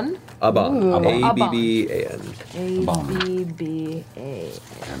Oban? Aban. Ooh. A-B-B-A-N.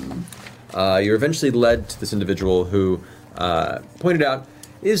 A-B-B-A-N. You're eventually led to this individual who, pointed out,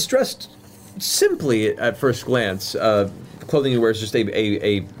 is dressed simply at first glance. The clothing he wears is just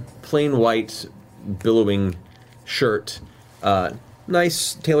a plain white, billowing shirt,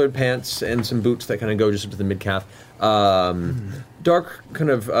 nice tailored pants, and some boots that kind of go just up to the mid-calf. Dark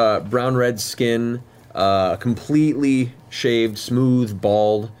kind of brown-red skin, completely shaved, smooth,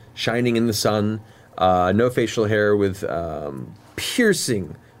 bald, shining in the sun. No facial hair, with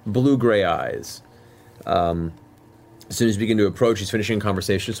piercing blue-gray eyes. As soon as you begin to approach, he's finishing a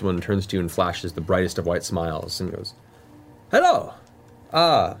conversation. Someone turns to you and flashes the brightest of white smiles and goes, "Hello!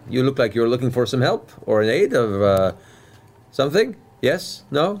 You look like you're looking for some help or an aid of something? Yes?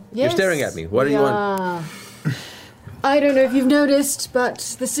 No? Yes, You're staring at me. What do you want?" I don't know if you've noticed,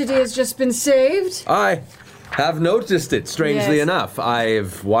 but the city has just been saved. I have noticed it, strangely Yes. enough.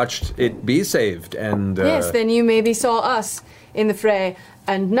 I've watched it be saved, and... Yes, then you maybe saw us in the fray,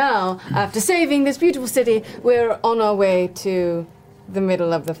 and now, after saving this beautiful city, we're on our way to the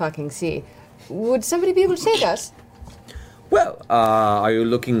middle of the fucking sea. Would somebody be able to take us? Well, are you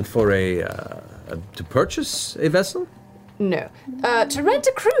looking for to purchase a vessel? No. To rent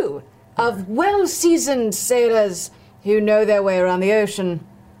a crew of well-seasoned sailors who know their way around the ocean.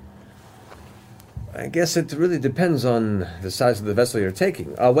 I guess it really depends on the size of the vessel you're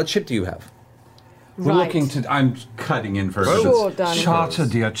taking. What ship do you have? We're looking to... I'm cutting in for... Sure, Donny. Charter,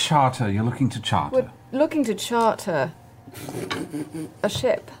 dear, charter. You're looking to charter. We're looking to charter a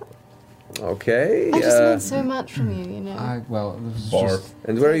ship. Okay. I just learned so much from you, you know.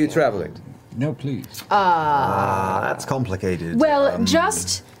 And where are you traveling? No, please. That's complicated. Well,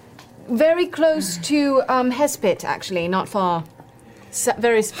 just very close to Hespit, actually, not far.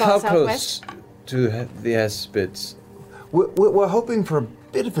 Very far How southwest. close to the Hespits? We're hoping for a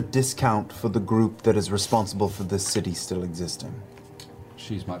bit of a discount for the group that is responsible for this city still existing.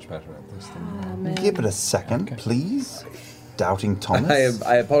 She's much better at this than me. Give it a second, please. Doubting Thomas.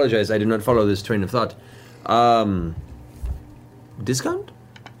 I apologize. I did not follow this train of thought. Discount?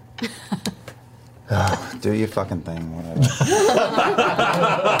 Do your fucking thing, whatever.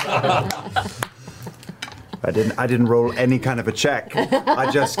 I didn't roll any kind of a check. I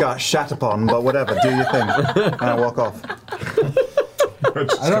just got shat upon, but whatever, do your thing. And I walk off.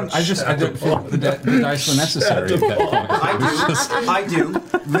 I didn't feel the dice were necessary at that point. I do.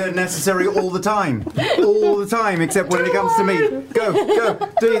 They're necessary all the time. All the time, except when it comes to me. Go.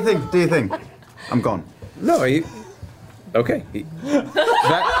 Do your thing. I'm gone. No, are you... Okay.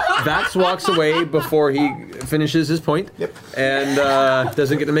 Vax walks away before he finishes his point. Yep. And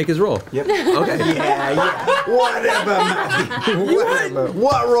doesn't get to make his roll. Yep. Okay. Yeah. Whatever, Matthew. Whatever.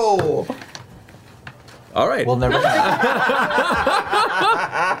 What roll? All right. We'll never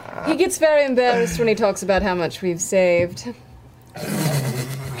He gets very embarrassed when he talks about how much we've saved.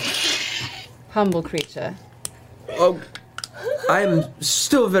 Humble creature. Oh, I'm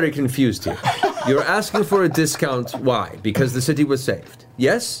still very confused here. You're asking for a discount. Why? Because the city was saved.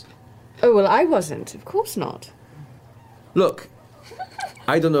 Yes? Oh, well, I wasn't. Of course not. Look,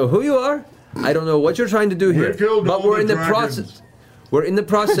 I don't know who you are. I don't know what you're trying to do here. But we're in the process. We're in the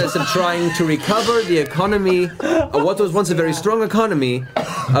process of trying to recover the economy of what was once a very strong economy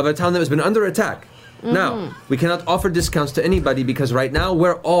of a town that has been under attack. Now, we cannot offer discounts to anybody because right now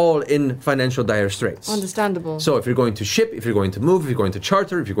we're all in financial dire straits. Understandable. So if you're going to ship, if you're going to move, if you're going to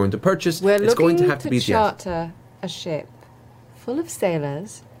charter, if you're going to purchase, it's going to have to be at the end. charter a ship full of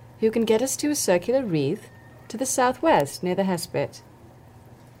sailors who can get us to a circular wreath to the southwest near the Hespit.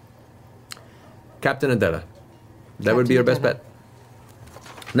 Captain Adela. That would be your best bet.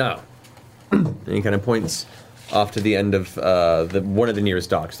 Now, and he kind of points off to the end of one of the nearest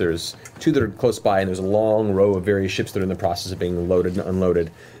docks. There's two that are close by, and there's a long row of various ships that are in the process of being loaded and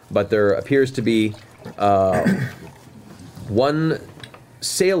unloaded. But there appears to be one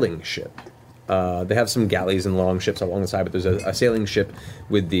sailing ship. They have some galleys and long ships along the side, but there's a sailing ship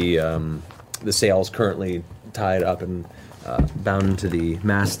with the sails currently tied up and bound to the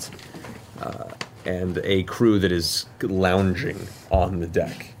mast, and a crew that is lounging on the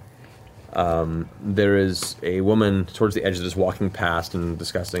deck. There is a woman towards the edge that is walking past and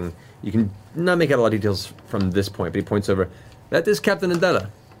discussing. You can not make out a lot of details from this point, but he points over. That is Captain Adela.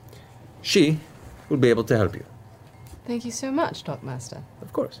 She will be able to help you. Thank you so much, Dockmaster.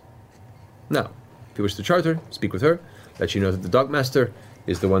 Of course. Now, if you wish to charter, speak with her. Let you know that the Dockmaster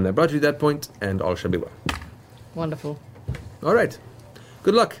is the one that brought you to that point, and all shall be well. Wonderful. All right.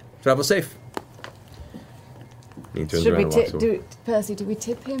 Good luck. Travel safe. He turns Should around we and walks tip? away. Percy, do we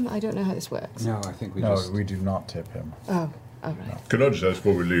tip him? I don't know how this works. No, I think we No, just... we do not tip him. Oh, all right. Can I just ask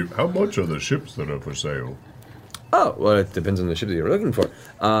before we leave, how much are the ships that are for sale? Oh, well, it depends on the ship that you're looking for.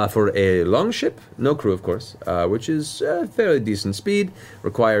 For a long ship, no crew, of course, which is fairly decent speed,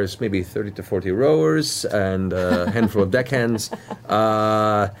 requires maybe 30 to 40 rowers and a handful of deckhands.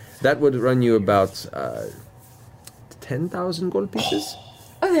 That would run you about 10,000 gold pieces.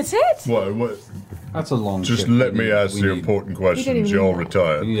 Oh, that's it? What? That's a long Just ship. let We me need- ask we the need- important You don't questions. even Y'all know.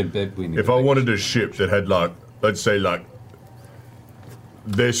 retire. We need a bed. We need If a I big wanted a ship that had, like, let's say, like,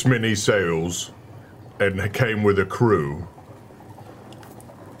 this many sails and came with a crew,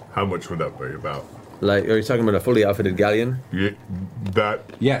 how much would that be about? Like, are you talking about a fully outfitted galleon? Yeah, that.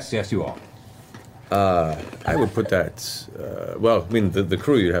 Yes, you are. I would put that. Well, I mean, the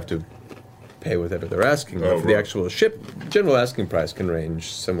crew you'd have to pay whatever they're asking. But for the actual ship, general asking price can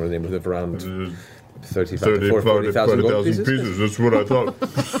range somewhere in the neighborhood of around 35 to 40,000 gold pieces. That's what I thought.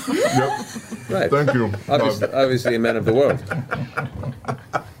 Yep. Right. Thank you. Obviously a man of the world.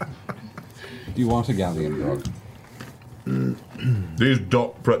 Do you want a galleon dog? These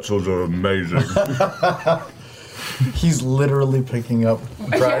dock pretzels are amazing. He's literally picking up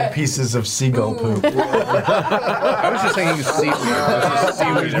dried pieces of seagull poop. I was just thinking seaweed.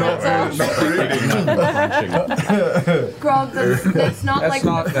 Grog, that's not like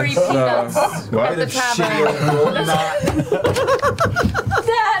free peanuts at the tavern.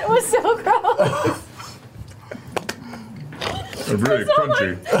 That was so gross. They're really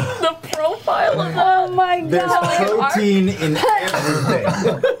crunchy. The profile of that. Oh my There's god. protein in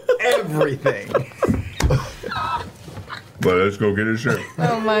everything. Everything. Well, let's go get a ship.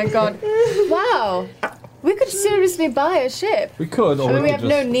 Oh my god. Wow. We could seriously buy a ship. We could, or I mean, we could have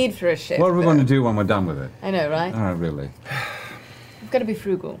no just- need for a ship. What are we but- going to do when we're done with it? I know, right? Oh, really? We've got to be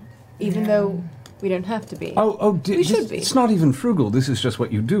frugal, even though we don't have to be. We should be. It's not even frugal. This is just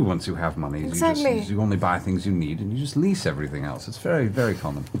what you do once you have money. Exactly. You only buy things you need, and you just lease everything else. It's very, very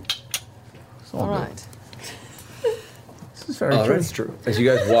common. It's all All good. right. This is very true. That's true. As you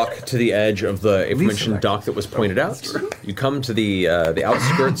guys walk to the edge of the aforementioned dock that was pointed out, you come to the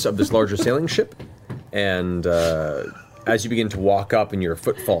outskirts of this larger sailing ship, and as you begin to walk up and your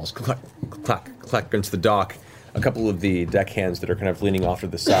foot falls clack, clack, clack against the dock, a couple of the deckhands that are kind of leaning off to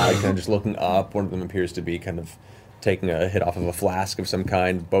the side, kind of just looking up. One of them appears to be kind of taking a hit off of a flask of some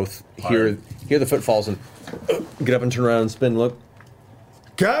kind. Both hear the footfalls and get up and turn around and spin, look.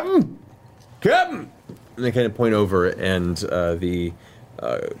 Captain! Captain! And they kind of point over, and the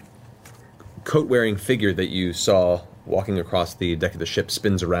coat-wearing figure that you saw walking across the deck of the ship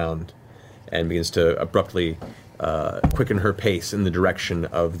spins around and begins to abruptly quicken her pace in the direction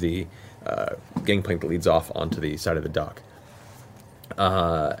of the gangplank that leads off onto the side of the dock.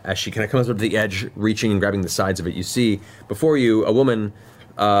 As she kind of comes up to the edge, reaching and grabbing the sides of it, you see before you a woman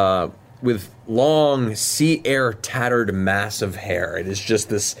with long, sea air tattered mass of hair. It is just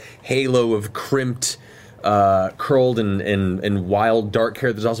this halo of crimped, curled and wild dark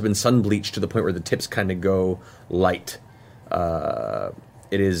hair that's also been sun bleached to the point where the tips kind of go light.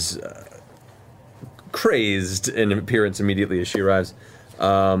 It is crazed in appearance immediately as she arrives.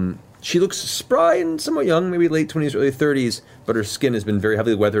 She looks spry and somewhat young, maybe late 20s, early 30s, but her skin has been very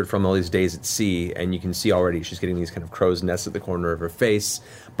heavily weathered from all these days at sea, and you can see already she's getting these kind of crow's nests at the corner of her face,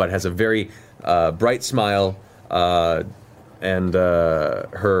 but has a very bright smile, and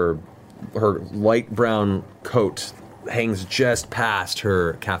her her light brown coat hangs just past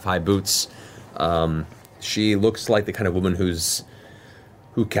her calf-high boots. She looks like the kind of woman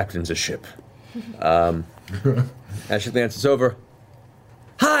who captains a ship. As she glances over,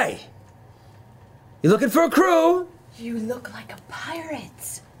 "Hi! You looking for a crew?" You look like a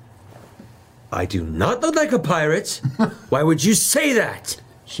pirate. "I do not look like a pirate. Why would you say that?"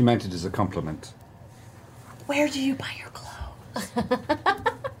 She meant it as a compliment. Where do you buy your clothes?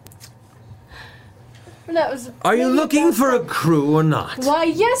 Are you looking for a crew or not? Why,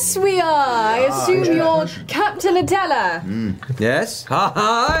 yes, we are. I assume you're Captain Adela. Yes? Ha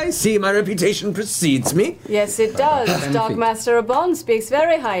ha! I see my reputation precedes me. Yes, it does. Darkmaster Abon speaks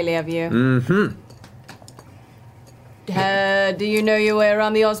very highly of you. Mm-hmm. Do you know your way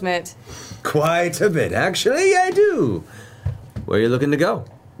around the Osmet? Quite a bit, actually, I do. Where are you looking to go?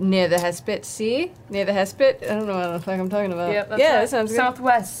 Near the Hespit Sea? Near the Hespit? I don't know what the fuck I'm talking about. Yep, that's yeah, right. that sounds good.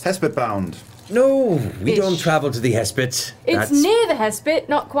 Southwest. Hespit bound. No, we Ish. don't travel to the Hespit. It's near the Hespit,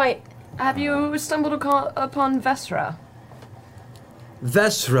 not quite. Have you stumbled upon Vesra?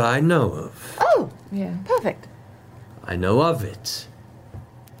 Vesra I know of. Oh, yeah. Perfect. I know of it.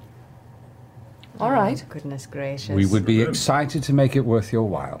 All right. Goodness gracious. We would be excited to make it worth your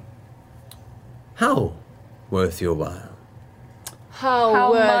while. How worth your while?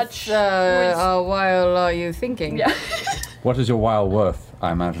 How much a while are you thinking? Yeah. What is your while worth,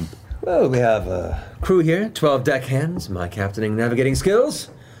 I imagine? Well, we have a crew here, 12 deckhands, my captaining navigating skills,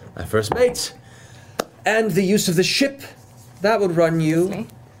 my first mate, and the use of the ship. That would run you...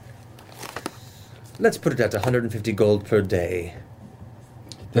 Let's put it at 150 gold per day.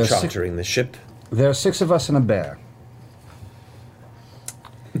 For chartering the ship. There are 6 of us and a bear.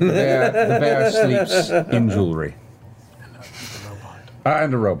 The bear sleeps in jewelry.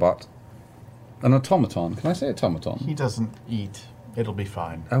 And a robot. An automaton. Can I say automaton? He doesn't eat. It'll be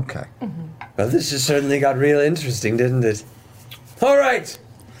fine. Okay. Well, this has certainly got real interesting, didn't it? All right.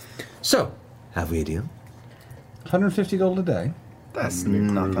 So, have we a deal? 150 gold a day. That's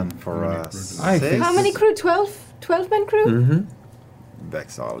nothing for us. I think How many crew? 12? 12-man crew? Mm-hmm.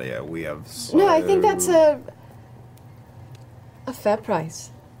 Vexalia, we have No, I think that's a fair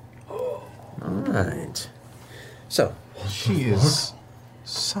price. All right. So, She is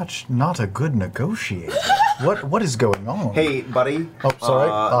such not a good negotiator. What is going on? Hey, buddy. Oh, sorry.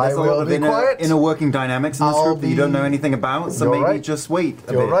 I there's a lot will of be quiet. inner working dynamics in this I'll group that you don't know anything about, so You're maybe right. just wait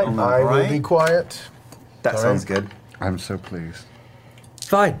a You're bit right. on that, I will right? be quiet. That Sorry. sounds good. I'm so pleased.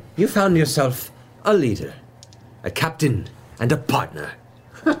 fine. You found yourself a leader, a captain, and a partner.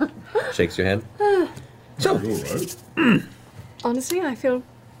 Shakes your hand. So, Honestly, I feel...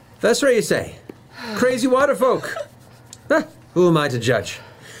 that's what you say. Crazy water folk. Huh, who am I to judge?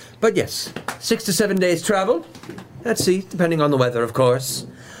 But yes, 6 to 7 days travel. At sea, depending on the weather, of course.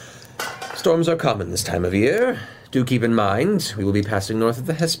 Storms are common this time of year. Do keep in mind, we will be passing north of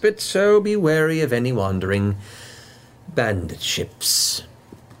the Hespit, so be wary of any wandering bandit ships.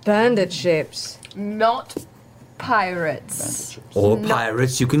 Bandit ships. Not pirates. Or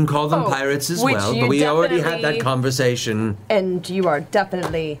pirates, you can call them Oh, pirates as which well, you but we already had that definitely- conversation. And you are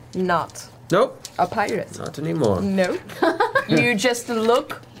definitely not Nope, a pirate. not anymore. Nope. You just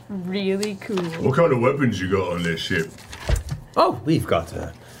look really cool. What kind of weapons you got on this ship? Oh, we've got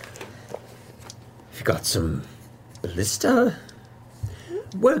some ballista.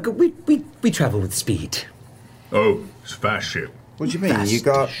 Well, we travel with speed. Oh, it's a fast ship. What do you mean?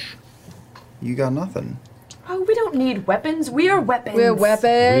 You got nothing. Oh, we don't need weapons. We are weapons. We're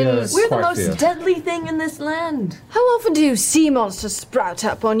weapons. We're the quite most fierce. deadly thing in this land. How often do sea monsters sprout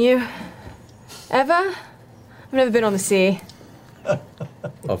up on you? Ever? I've never been on the sea.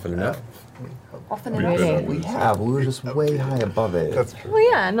 Often enough. Often We've enough. been on We this. have. We were just way high above it.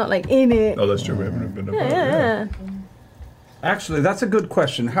 Well, yeah, not like in it. Oh, that's true. We haven't been above Yeah. Actually, that's a good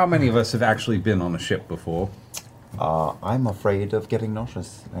question. How many of us have actually been on a ship before? I'm afraid of getting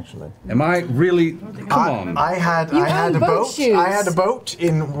nauseous, actually. Am I really? Come on. I had You a own boat boat. shoes. I had a boat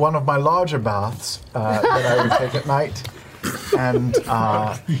in one of my larger baths that I would take at night, and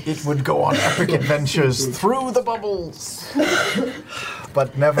it would go on epic adventures through the bubbles,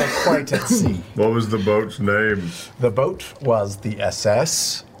 but never quite at sea. What was the boat's name? The boat was the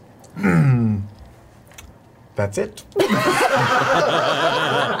SS. That's it.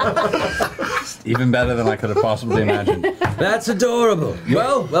 Even better than I could have possibly imagined. That's adorable.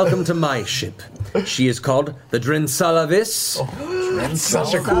 Well, welcome to my ship. She is called the Drinsalavis. That's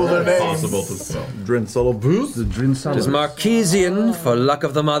such a cooler name. Possible to spell. Drinsalabooth? The Drinsalus. It is Marquesian for luck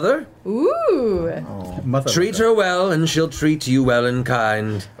of the mother. Ooh. Treat her well, and she'll treat you well in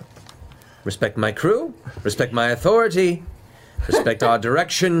kind. Respect my crew. Respect my authority. Respect our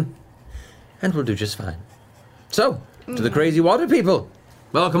direction. and we'll do just fine. So, to the crazy water people,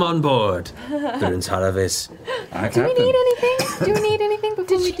 welcome on board. Prince Haravis. Do we need anything? Do we need anything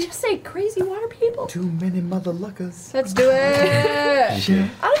before Did she just say crazy water people? Too many mother luckers. Let's do it. I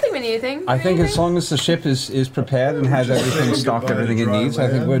don't think we need anything. I think as long as the ship is prepared and has everything stocked, everything it needs, I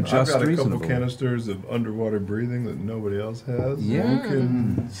think we're just I've got a reasonable. couple canisters of underwater breathing that nobody else has. Yeah. We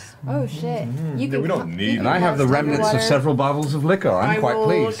can, Oh shit! You yeah, can we don't need. And I have the remnants of several bottles of liquor. I'm quite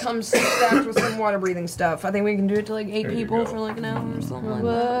pleased. Come stacked with some water breathing stuff. I think we can do it to like 8 people for like an hour or something like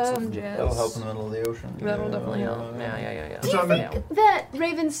that. Some jazz. That'll help in the middle of the ocean. That'll definitely help. Yeah. Do you think that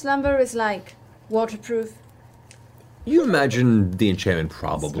Raven's slumber is like waterproof? You imagine the enchantment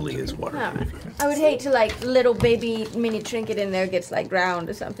probably is waterproof. I would hate to like little baby mini trinket in there gets like drowned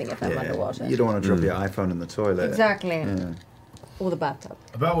or something if I'm underwater. You don't want to drop your iPhone in the toilet. Exactly. Yeah. Or the bathtub.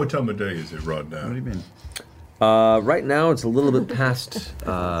 About what time of day is it right now? What do you mean? Right now it's a little bit past,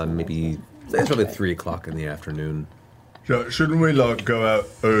 maybe, it's probably 3 o'clock in the afternoon. So, shouldn't we like go out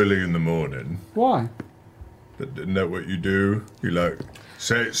early in the morning? Why? Isn't that what you do? You like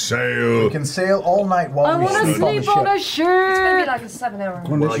sail. We can sail all night while we sleep on the ship. It's gonna be like a 7-hour.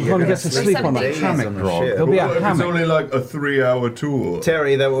 Well, you're going to get to sleep on that hammock, Grog. There'll be a What if it's hammock. only like a 3-hour tour?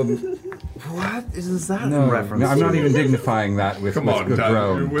 Terry, that would... What is that No, reference? no, I'm not even dignifying that with Come on, good Dan,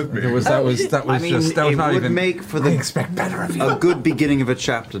 groan. you're with me. That was I mean, just that was it not would even. make for the Expect better of you. a good beginning of a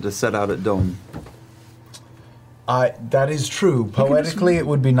chapter to set out at dawn. That is true. Poetically, it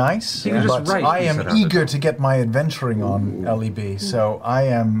would be nice, You can just but write I and am set out eager to get my adventuring on LEB, so I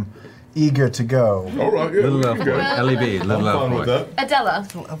am eager to go. All right, yeah. Little elf boy. LEB, little elf Fine with boy. that. Adela,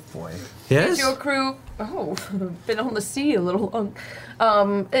 Boy. is your crew? Oh, been on the sea a little long.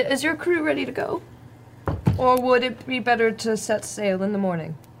 Is your crew ready to go, or would it be better to set sail in the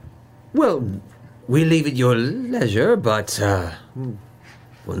morning? Well, we leave at your leisure, but,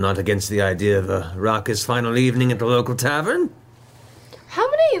 well, not against the idea of a raucous final evening at the local tavern. How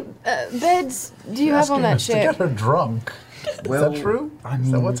many beds do you have on that To ship? get her drunk. Well, is that true? I mean,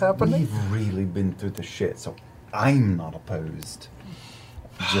 is that what's happening? We've really been through the shit, so I'm not opposed.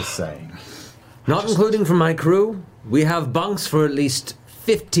 Just saying. Not including from my crew, we have bunks for at least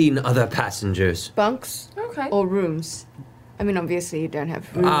 15 other passengers. Bunks? Okay. Or rooms? I mean, obviously you don't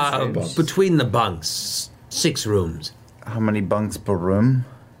have rooms. Between the bunks, 6 rooms. How many bunks per room?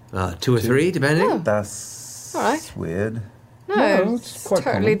 2 or 3, depending. Oh. That's All right. weird. No, it's it's quite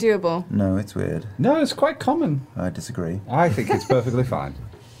totally common. doable. No, it's weird. No, it's quite common. I disagree. I think it's perfectly fine.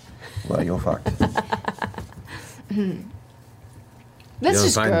 Well, you're fucked. Let's Yeah,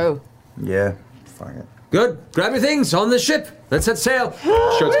 just fine. go. Yeah, fuck it. Good. Grab your things on the ship. Let's set sail.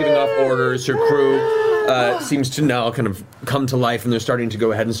 Starts giving off orders. Your crew seems to now kind of come to life, and they're starting to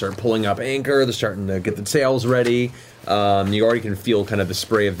go ahead and start pulling up anchor. They're starting to get the sails ready. You already can feel kind of the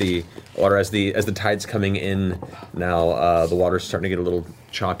spray of the water as the tide's coming in. Now the water's starting to get a little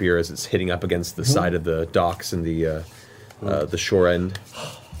choppier as it's hitting up against the side of the docks and the shore end.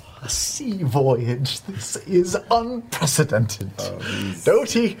 A sea voyage. This is unprecedented.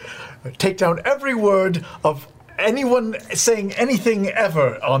 Doty, take down every word of anyone saying anything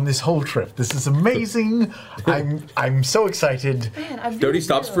ever on this whole trip. This is amazing. I'm so excited. Doty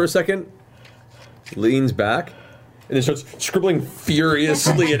stops for a second, leans back, and then starts scribbling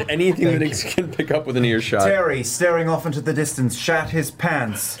furiously at anything that he can pick up with an earshot. Terry, staring off into the distance, shat his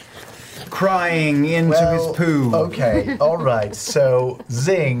pants, crying into his poo. Okay, all right. So,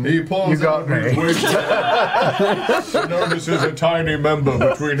 zing, He pulls you got out his me. wig. Notices a tiny member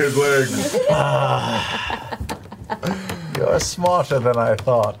between his legs. You're smarter than I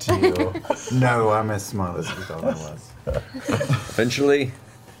thought, you. No, I'm as smart as you thought I was. Eventually,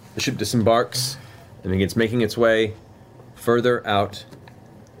 the ship disembarks and begins making its way further out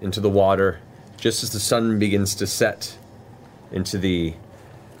into the water, just as the sun begins to set into the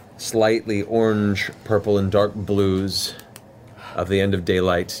slightly orange, purple, and dark blues of the end of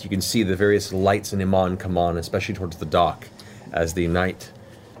daylight. You can see the various lights in Iman come on, especially towards the dock, as the night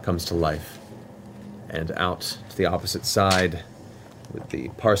comes to life. And out to the opposite side, with the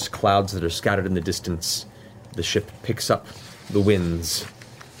parsed clouds that are scattered in the distance, the ship picks up the winds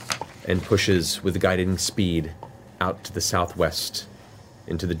and pushes with guiding speed out to the southwest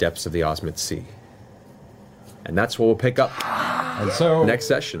into the depths of the Osmit Sea. And that's where we'll pick up next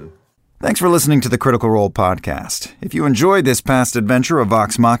session. Thanks for listening to the Critical Role podcast. If you enjoyed this past adventure of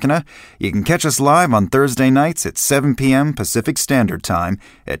Vox Machina, you can catch us live on Thursday nights at 7 p.m. Pacific Standard Time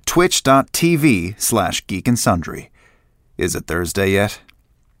at twitch.tv/geekandsundry. Is it Thursday yet?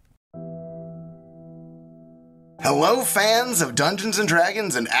 Hello, fans of Dungeons &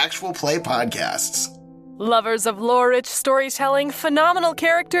 Dragons and actual play podcasts. Lovers of lore-rich storytelling, phenomenal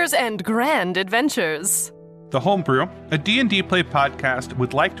characters, and grand adventures. The Homebrew, a D&D play podcast,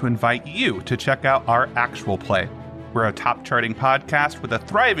 would like to invite you to check out our actual play. We're a top-charting podcast with a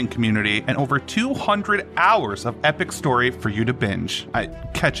thriving community and over 200 hours of epic story for you to binge.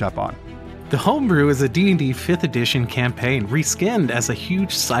 Catch up on. The Homebrew is a D&D 5th edition campaign reskinned as a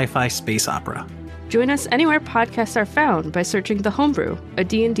huge sci-fi space opera. Join us anywhere podcasts are found by searching The Homebrew, a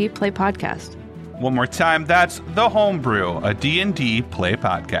D&D play podcast. One more time, that's The Homebrew, a D&D play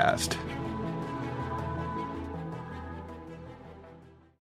podcast.